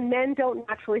 then men don't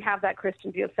naturally have that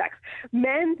Christian view of sex.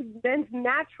 Men's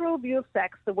natural view of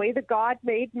sex, the way that God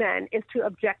made men, is to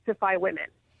objectify women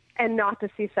and not to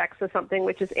see sex as something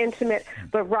which is intimate,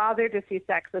 but rather to see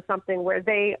sex as something where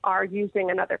they are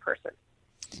using another person.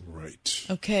 Right.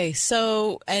 Okay,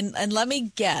 so, and let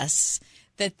me guess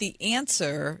that the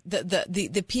answer,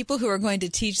 the people who are going to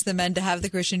teach the men to have the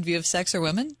Christian view of sex are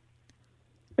women?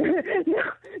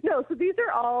 No. So these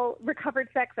are all recovered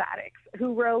sex addicts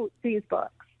who wrote these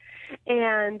books.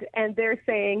 And they're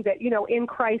saying that, in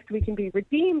Christ we can be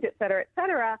redeemed, et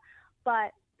cetera,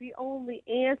 but the only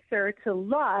answer to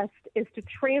lust is to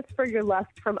transfer your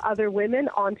lust from other women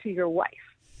onto your wife.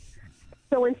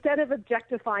 So instead of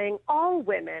objectifying all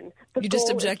women, the you goal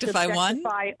just objectify is to one?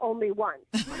 objectify only one.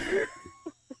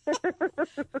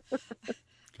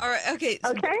 All right. Okay.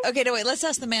 Okay. No, wait. Let's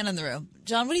ask the man in the room.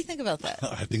 John, what do you think about that?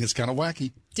 I think it's kind of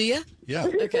wacky. Do you? Yeah.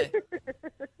 Okay.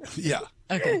 Yeah.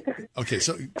 Okay. Okay.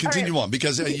 So continue on,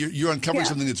 because you're uncovering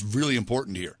something that's really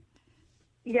important here.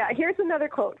 Yeah. Here's another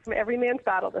quote from Every Man's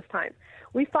Battle this time.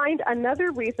 We find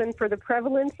another reason for the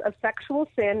prevalence of sexual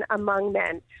sin among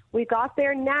men. We got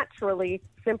there naturally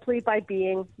simply by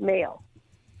being male.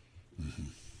 Mm-hmm.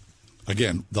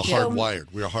 Again,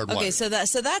 hardwired. We are hardwired. Okay, so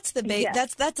that's the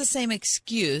that's the same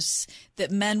excuse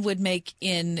that men would make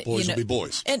in boys will be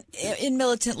boys in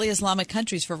militantly Islamic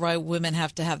countries for why women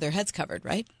have to have their heads covered,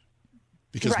 right?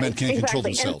 Because men can't control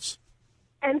themselves.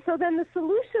 And so then the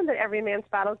solution that Every Man's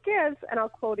Battle gives, and I'll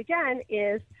quote again,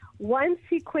 is once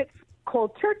he quits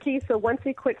cold turkey, so once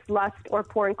he quits lust or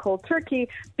porn cold turkey,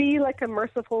 be like a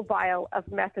merciful vial of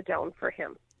methadone for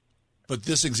him. But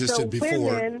this existed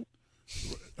before.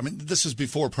 I mean, this is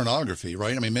before pornography,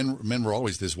 right? I mean, men were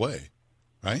always this way,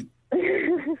 right?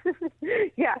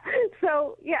 Yeah.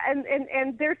 So, yeah,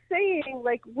 and they're saying,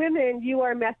 like, women, you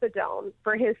are methadone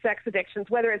for his sex addictions,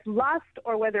 whether it's lust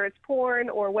or whether it's porn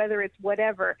or whether it's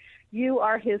whatever. You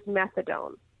are his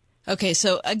methadone. Okay,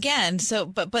 so again,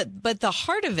 but the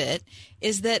heart of it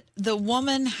is that the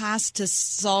woman has to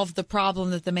solve the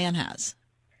problem that the man has.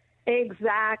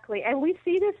 Exactly. And we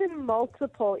see this in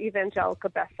multiple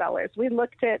evangelical bestsellers. We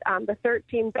looked at the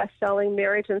 13 best-selling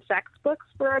marriage and sex books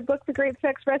for our book, The Great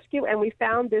Sex Rescue, and we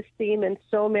found this theme in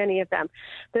so many of them.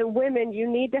 That women, you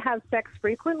need to have sex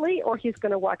frequently or he's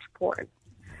going to watch porn.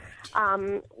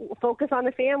 Focus on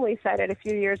the Family said it a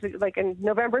few years, like in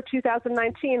November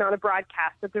 2019 on a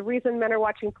broadcast, that the reason men are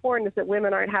watching porn is that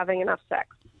women aren't having enough sex.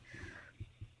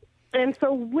 And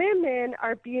so women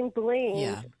are being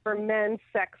blamed for men's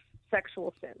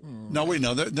sexual sin. No, wait,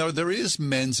 no. There is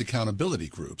men's accountability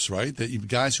groups, right? That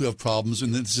guys who have problems,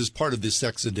 and this is part of this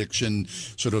sex addiction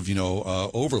sort of,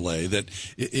 overlay, that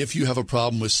if you have a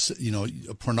problem with,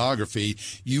 pornography,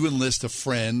 you enlist a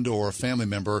friend or a family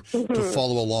member to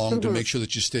follow along to make sure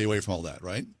that you stay away from all that,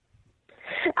 right?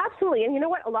 Absolutely. And you know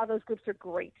what? A lot of those groups are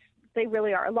great. They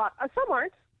really are. Some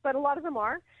aren't, but a lot of them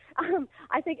are.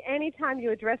 I think anytime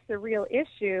you address the real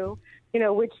issue,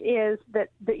 which is that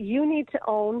you need to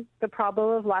own the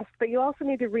problem of lust, but you also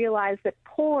need to realize that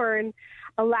porn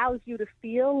allows you to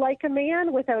feel like a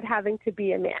man without having to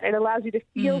be a man. It allows you to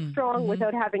feel strong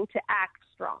without having to act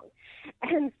strong.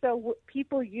 And so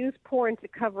people use porn to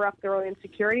cover up their own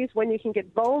insecurities. When you can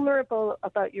get vulnerable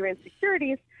about your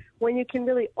insecurities, when you can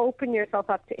really open yourself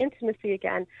up to intimacy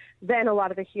again, then a lot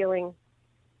of the healing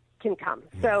can come.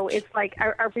 So it's like,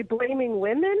 are we blaming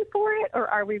women for it, or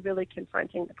are we really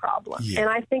confronting the problem? Yeah. And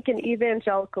I think in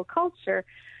evangelical culture,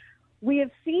 we have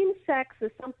seen sex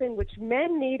as something which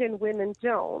men need and women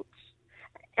don't.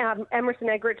 Emerson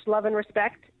Eggerichs, Love and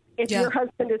Respect. If your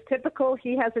husband is typical,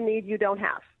 he has a need you don't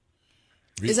have.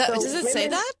 Does it say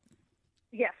that?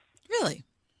 Yes. Really?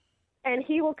 And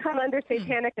he will come under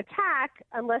satanic attack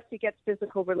unless he gets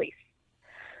physical release.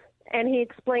 And he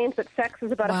explains that sex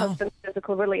is about a husband's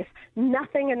physical release.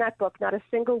 Nothing in that book, not a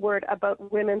single word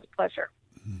about women's pleasure.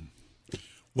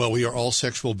 Well, we are all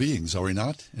sexual beings, are we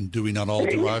not? And do we not all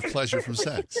derive pleasure from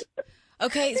sex?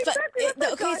 Okay, so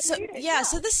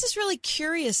this is really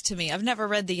curious to me. I've never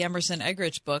read the Emerson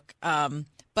Eggerichs book,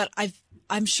 but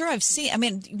I'm sure I've seen. I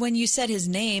mean, when you said his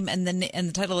name and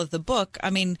the title of the book, I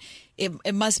mean,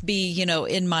 it must be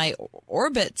in my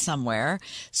orbit somewhere.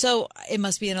 So it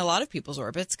must be in a lot of people's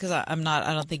orbits because I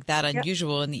don't think that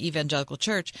unusual in the evangelical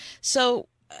church. So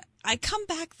I come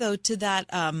back though to that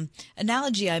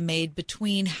analogy I made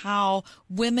between how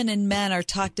women and men are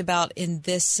talked about in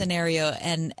this scenario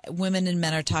and women and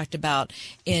men are talked about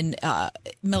in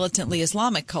militantly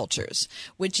Islamic cultures,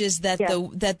 which is that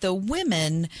the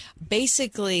women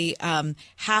basically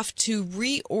have to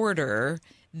reorder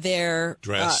their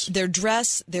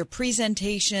dress, their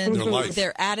presentation,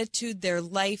 their attitude, their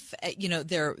life,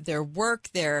 their work,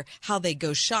 how they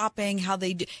go shopping, how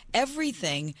they do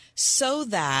everything, so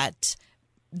that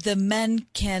the men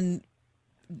can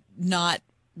not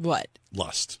What?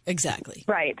 Lust. Exactly.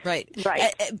 Right. But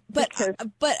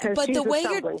Because the way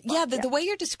the way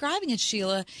you're describing it,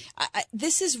 Sheila,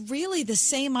 this is really the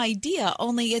same idea,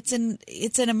 only it's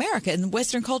in America, in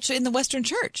Western culture, in the Western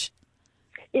church.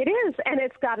 It is, and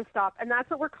it's got to stop. And that's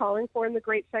what we're calling for in the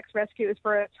Great Sex Rescue, is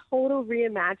for a total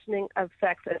reimagining of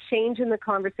sex, a change in the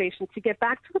conversation to get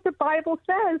back to what the Bible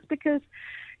says, because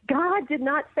God did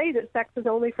not say that sex is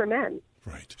only for men.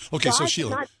 Right. Okay, God so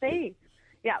Sheila. did not say.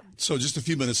 Yeah. So just a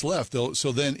few minutes left, though.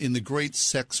 So then in the Great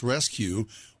Sex Rescue,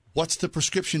 what's the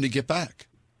prescription to get back?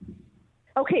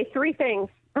 Okay, 3 things.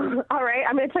 All right,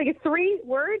 I'm going to tell you 3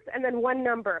 words and then 1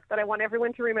 number that I want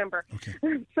everyone to remember.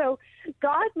 Okay. So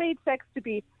God made sex to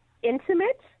be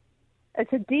intimate.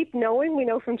 It's a deep knowing. We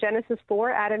know from Genesis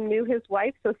 4, Adam knew his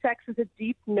wife, so sex is a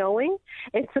deep knowing.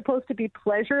 It's supposed to be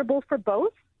pleasurable for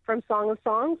both, from Song of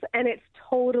Songs, and it's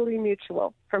totally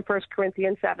mutual from 1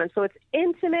 Corinthians 7. So it's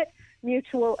intimate,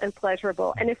 mutual, and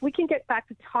pleasurable. And if we can get back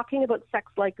to talking about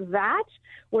sex like that,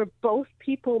 where both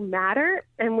people matter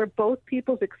and where both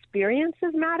people's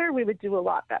experiences matter, we would do a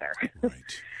lot better. Right.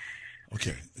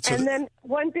 Okay. So and then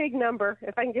one big number,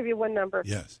 if I can give you one number.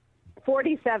 Yes.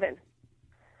 47.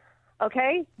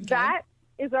 Okay? That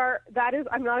is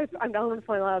I'm not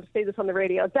allowed to say this on the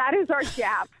radio. That is our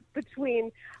gap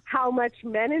between how much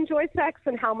men enjoy sex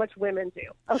and how much women do.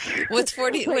 Okay. What's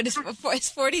 40? It's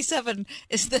 47.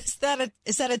 Is that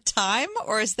a time,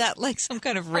 or is that like some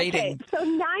kind of rating? Okay, so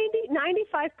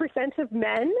 95% of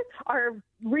men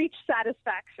reach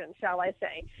satisfaction, shall I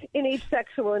say, in each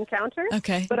sexual encounter.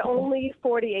 Okay. But only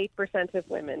 48% of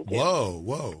women do.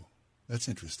 Whoa. That's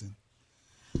interesting.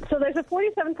 So there's a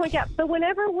 47-point gap. So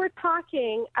whenever we're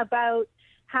talking about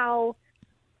how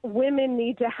women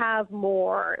need to have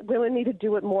more, women need to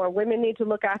do it more, women need to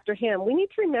look after him, we need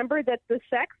to remember that the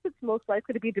sex that's most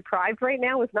likely to be deprived right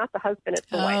now is not the husband, it's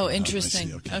the wife. Oh,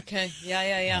 interesting. Okay.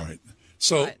 Yeah. All right.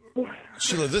 So,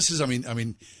 Sheila, this is, I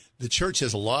mean, the church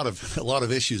has a lot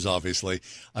of issues, obviously.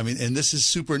 I mean, and this is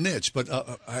super niche, but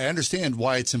I understand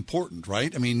why it's important,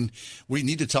 right? I mean, we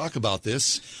need to talk about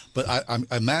this, but I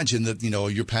imagine that,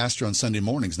 your pastor on Sunday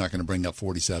morning is not going to bring up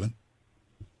 47.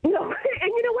 No, and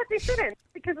you know what? They shouldn't,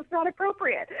 because it's not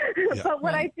appropriate. Yeah. But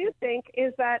what I do think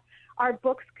is that our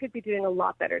books could be doing a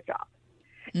lot better job.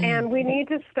 And we need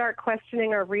to start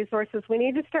questioning our resources. We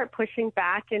need to start pushing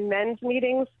back in men's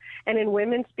meetings and in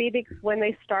women's meetings when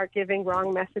they start giving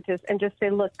wrong messages, and just say,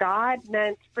 look, God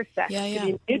meant for sex to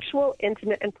be mutual,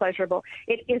 intimate, and pleasurable.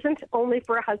 It isn't only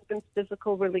for a husband's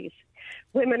physical release.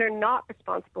 Women are not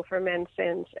responsible for men's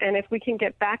sins. And if we can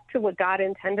get back to what God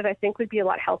intended, I think we'd be a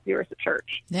lot healthier as a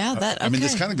church. Yeah, I mean,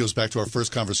 this kind of goes back to our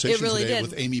first conversation today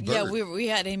with Amy Bird. Yeah, we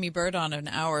had Amy Bird on an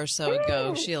hour or so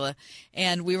ago, Sheila,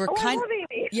 and we were I love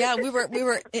Amy. Yeah,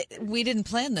 we didn't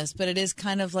plan this, but it is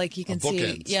kind of like you can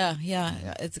see. Yeah,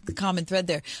 it's a common thread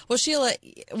there. Well, Sheila,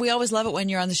 we always love it when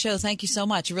you're on the show. Thank you so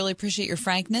much. I really appreciate your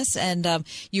frankness, and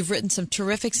you've written some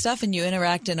terrific stuff, and you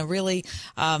interact in a really,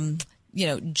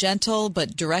 gentle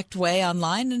but direct way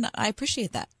online, and I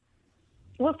appreciate that.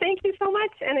 Well, thank you so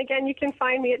much. And again, you can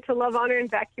find me at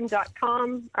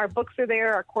toLoveHonorAndVacuum.com. Our books are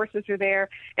there, our courses are there,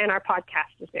 and our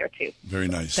podcast is there too. Very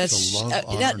nice.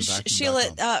 That's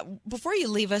Sheila, before you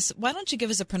leave us, why don't you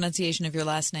give us a pronunciation of your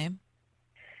last name?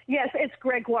 Yes, it's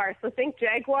Gregoire. So think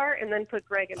Jaguar and then put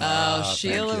Greg in there. Oh,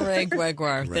 Sheila Ray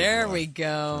Gregoire. There we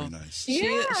go. Very nice.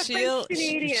 Yeah,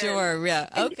 French-Canadian. Sure,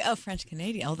 yeah. Oh,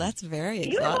 French-Canadian. Oh, that's very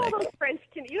exotic. You have all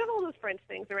those French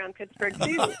things around Pittsburgh,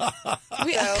 too.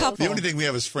 The only thing we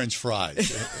have is French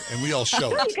fries, and we all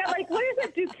show it. You got, what is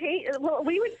it, Duquesne? Well,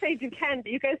 we would say Duquesne.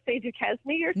 Do you guys say Duquesne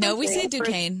or something? No, we say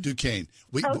Duquesne. Duquesne.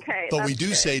 But we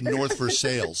do say North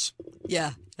Versailles.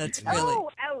 Yeah, that's really... Oh,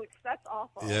 ouch. That's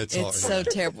awful. Yeah, it's so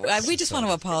terrible. We just want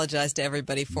to apologize to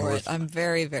everybody for it. I'm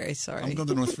very, very sorry. I'm going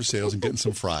to North Versailles and getting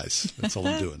some fries. That's all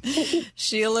I'm doing.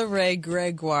 Sheila Ray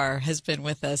Gregoire has been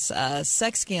with us.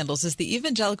 Sex Scandals is the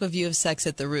evangelical view of sex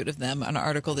at the root of them, an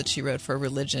article that she wrote for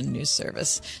Religion News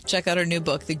Service. Check out her new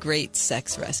book, The Great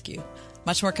Sex Rescue.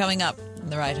 Much more coming up on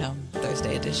The Ride Home,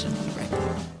 Thursday edition. Right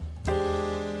now.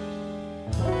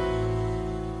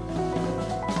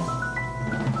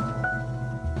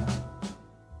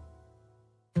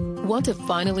 Want to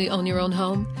finally own your own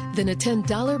home? Then attend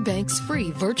Dollar Bank's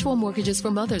free Virtual Mortgages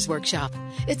for Mothers workshop.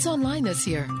 It's online this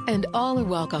year, and all are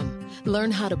welcome.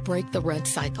 Learn how to break the rent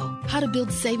cycle, how to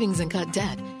build savings and cut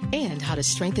debt, and how to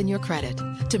strengthen your credit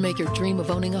to make your dream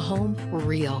of owning a home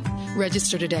real.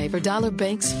 Register today for Dollar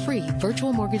Bank's free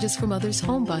Virtual Mortgages for Mothers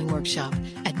home buying workshop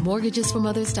at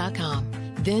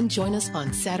mortgagesformothers.com. Then join us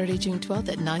on Saturday, June 12th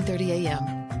at 9:30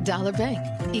 a.m. Dollar Bank,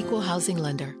 Equal Housing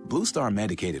Lender. Blue Star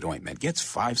medicated ointment gets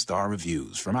 5-star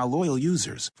reviews from our loyal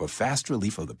users for fast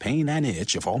relief of the pain and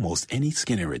itch of almost any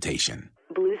skin irritation.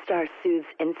 Blue Star soothes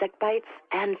insect bites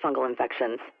and fungal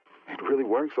infections. It really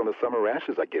works on the summer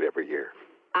rashes I get every year.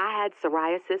 I had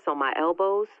psoriasis on my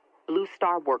elbows. Blue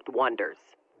Star worked wonders.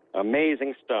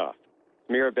 Amazing stuff.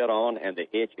 Smear a bit on and the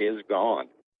itch is gone.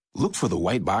 Look for the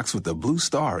white box with the blue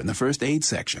star in the first aid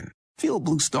section. Feel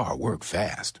Blue Star work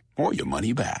fast, or your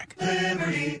money back.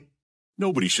 Liberty.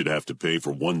 Nobody should have to pay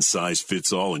for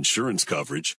one-size-fits-all insurance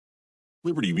coverage.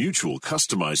 Liberty Mutual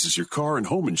customizes your car and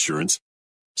home insurance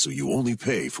so you only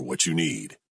pay for what you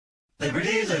need.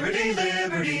 Liberty, liberty,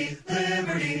 liberty,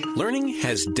 liberty. Learning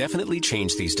has definitely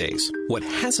changed these days. What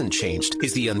hasn't changed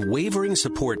is the unwavering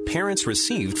support parents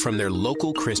received from their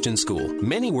local Christian school.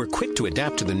 Many were quick to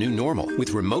adapt to the new normal,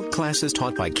 with remote classes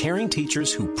taught by caring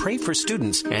teachers who pray for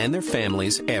students and their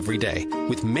families every day.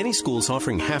 With many schools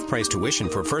offering half-price tuition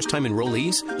for first-time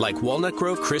enrollees, like Walnut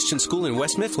Grove Christian School in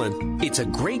West Mifflin, it's a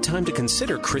great time to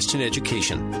consider Christian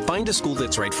education. Find a school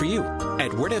that's right for you at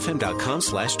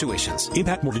wordfm.com/tuitions.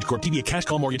 Impact Mortgage Corp. DBA Cash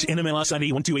Call Mortgage. NMLS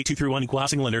ID 128231. Equal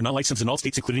housing lender. Not licensed in all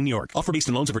states, including New York. Offer based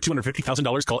on loans over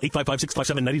 $250,000. Call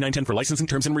 855-657-9910 for licensing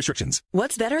terms and restrictions.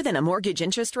 What's better than a mortgage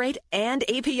interest rate and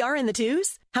APR in the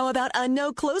twos? How about a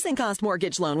no closing cost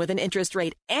mortgage loan with an interest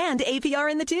rate and APR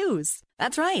in the twos?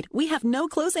 That's right. We have no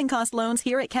closing cost loans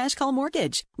here at Cash Call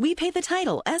Mortgage. We pay the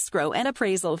title, escrow, and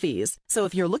appraisal fees. So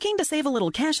if you're looking to save a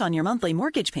little cash on your monthly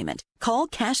mortgage payment, call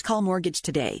Cash Call Mortgage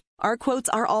today. Our quotes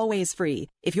are always free.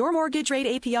 If your mortgage rate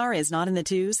APR is not in the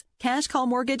twos, Cash Call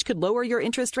Mortgage could lower your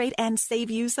interest rate and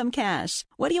save you some cash.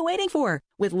 What are you waiting for?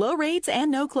 With low rates and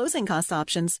no closing cost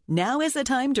options, now is the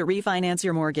time to refinance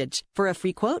your mortgage. For a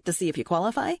free quote to see if you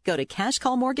qualify, go to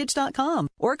cashcallmortgage.com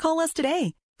or call us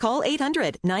today. Call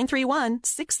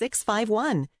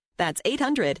 800-931-6651. That's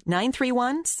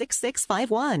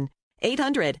 800-931-6651.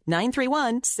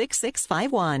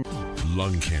 800-931-6651.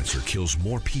 Lung cancer kills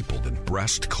more people than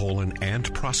breast, colon,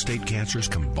 and prostate cancers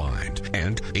combined.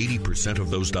 And 80% of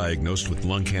those diagnosed with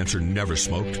lung cancer never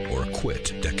smoked or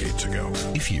quit decades ago.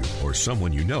 If you or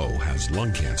someone you know has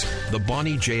lung cancer, the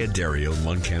Bonnie J. Adario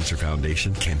Lung Cancer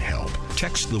Foundation can help.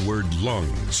 Text the word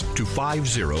lungs to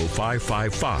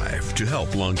 50555 to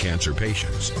help lung cancer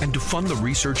patients and to fund the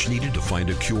research needed to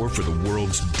find a cure for the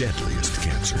world's deadliest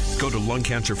cancer. Go to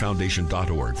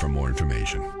lungcancerfoundation.org for more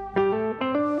information.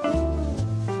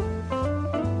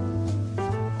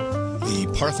 The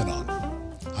Parthenon.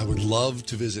 I would love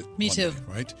to visit. Me too. Day,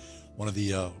 right? One of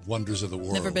the wonders of the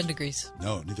world. Never been to Greece.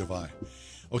 No, neither have I.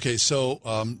 Okay, so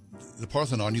the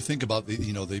Parthenon, you think about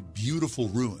the beautiful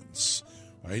ruins,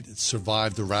 right? It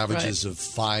survived the ravages of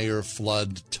fire,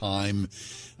 flood, time,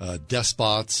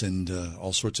 despots, and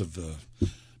all sorts of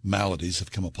maladies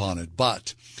have come upon it.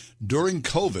 But during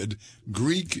COVID,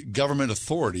 Greek government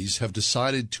authorities have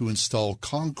decided to install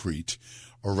concrete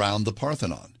around the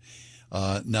Parthenon.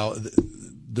 Now,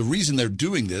 the reason they're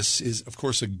doing this is, of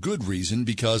course, a good reason,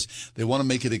 because they want to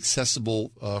make it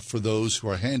accessible for those who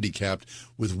are handicapped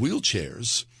with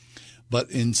wheelchairs.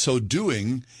 But in so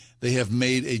doing, they have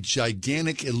made a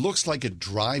gigantic, it looks like a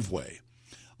driveway,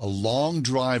 a long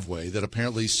driveway that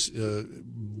apparently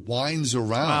winds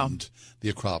around the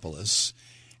Acropolis.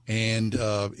 And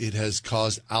it has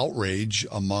caused outrage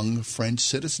among French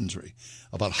citizenry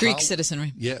about Greek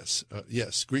citizenry. Yes,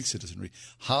 Greek citizenry.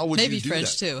 How would maybe you do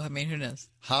French that? too? I mean, who knows?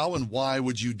 How and why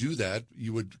would you do that?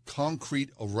 You would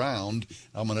concrete around.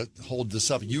 I'm going to hold this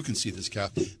up. You can see this,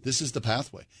 Kath. This is the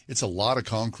pathway. It's a lot of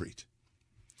concrete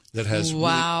that has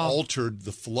really altered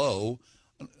the flow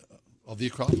of the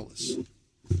Acropolis.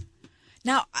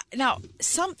 Now,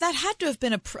 some that had to have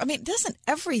been approved. I mean, doesn't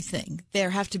everything there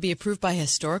have to be approved by a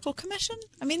historical commission?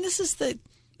 I mean, this is the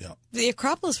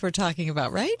Acropolis we're talking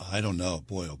about, right? I don't know.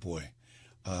 Boy, oh boy.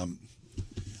 I mean,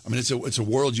 it's a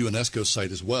World UNESCO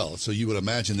site as well. So you would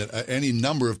imagine that any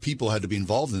number of people had to be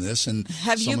involved in this. And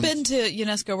have you been to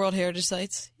UNESCO World Heritage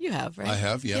Sites? You have, right? I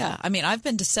have, yeah. Yeah. I mean, I've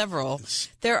been to several.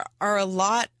 There are a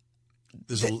lot.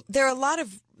 There are a lot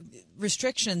of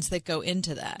restrictions that go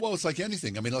into that. Well, it's like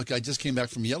anything. I mean, like I just came back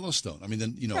from Yellowstone. I mean,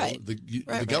 then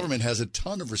the government has a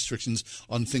ton of restrictions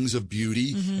on things of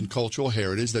beauty and cultural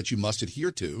heritage that you must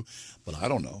adhere to. But I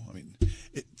don't know. I mean,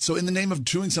 so in the name of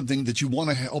doing something that you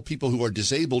want to help people who are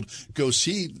disabled go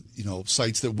see,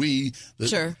 sites that we,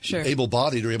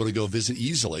 able-bodied, are able to go visit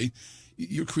easily,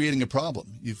 you're creating a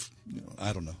problem.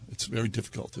 I don't know. It's very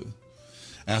difficult to.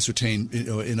 ascertain,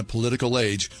 in a political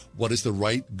age, what is the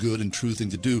right, good, and true thing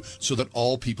to do so that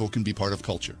all people can be part of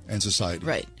culture and society.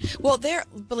 Right. Well,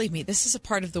 believe me, this is a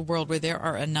part of the world where there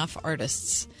are enough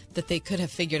artists that they could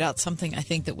have figured out something, I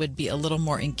think, that would be a little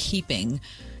more in keeping,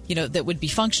 that would be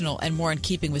functional and more in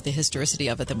keeping with the historicity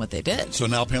of it than what they did. So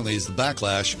now apparently as the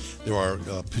backlash, there are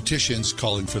petitions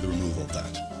calling for the removal of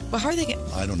that. Well, how are they getting?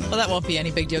 I don't know. Well, that won't be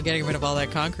any big deal getting rid of all that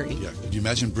concrete. Yeah. Could you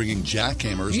imagine bringing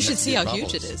jackhammers? You should see how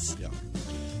huge it is. Yeah.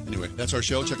 Anyway, that's our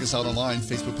show. Check us out online,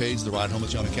 Facebook page, The Ride Home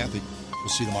with John and Kathy. We'll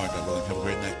see you tomorrow, God willing. Have a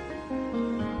great night.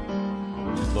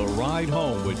 The Ride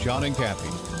Home with John and Kathy,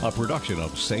 a production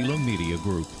of Salem Media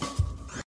Group.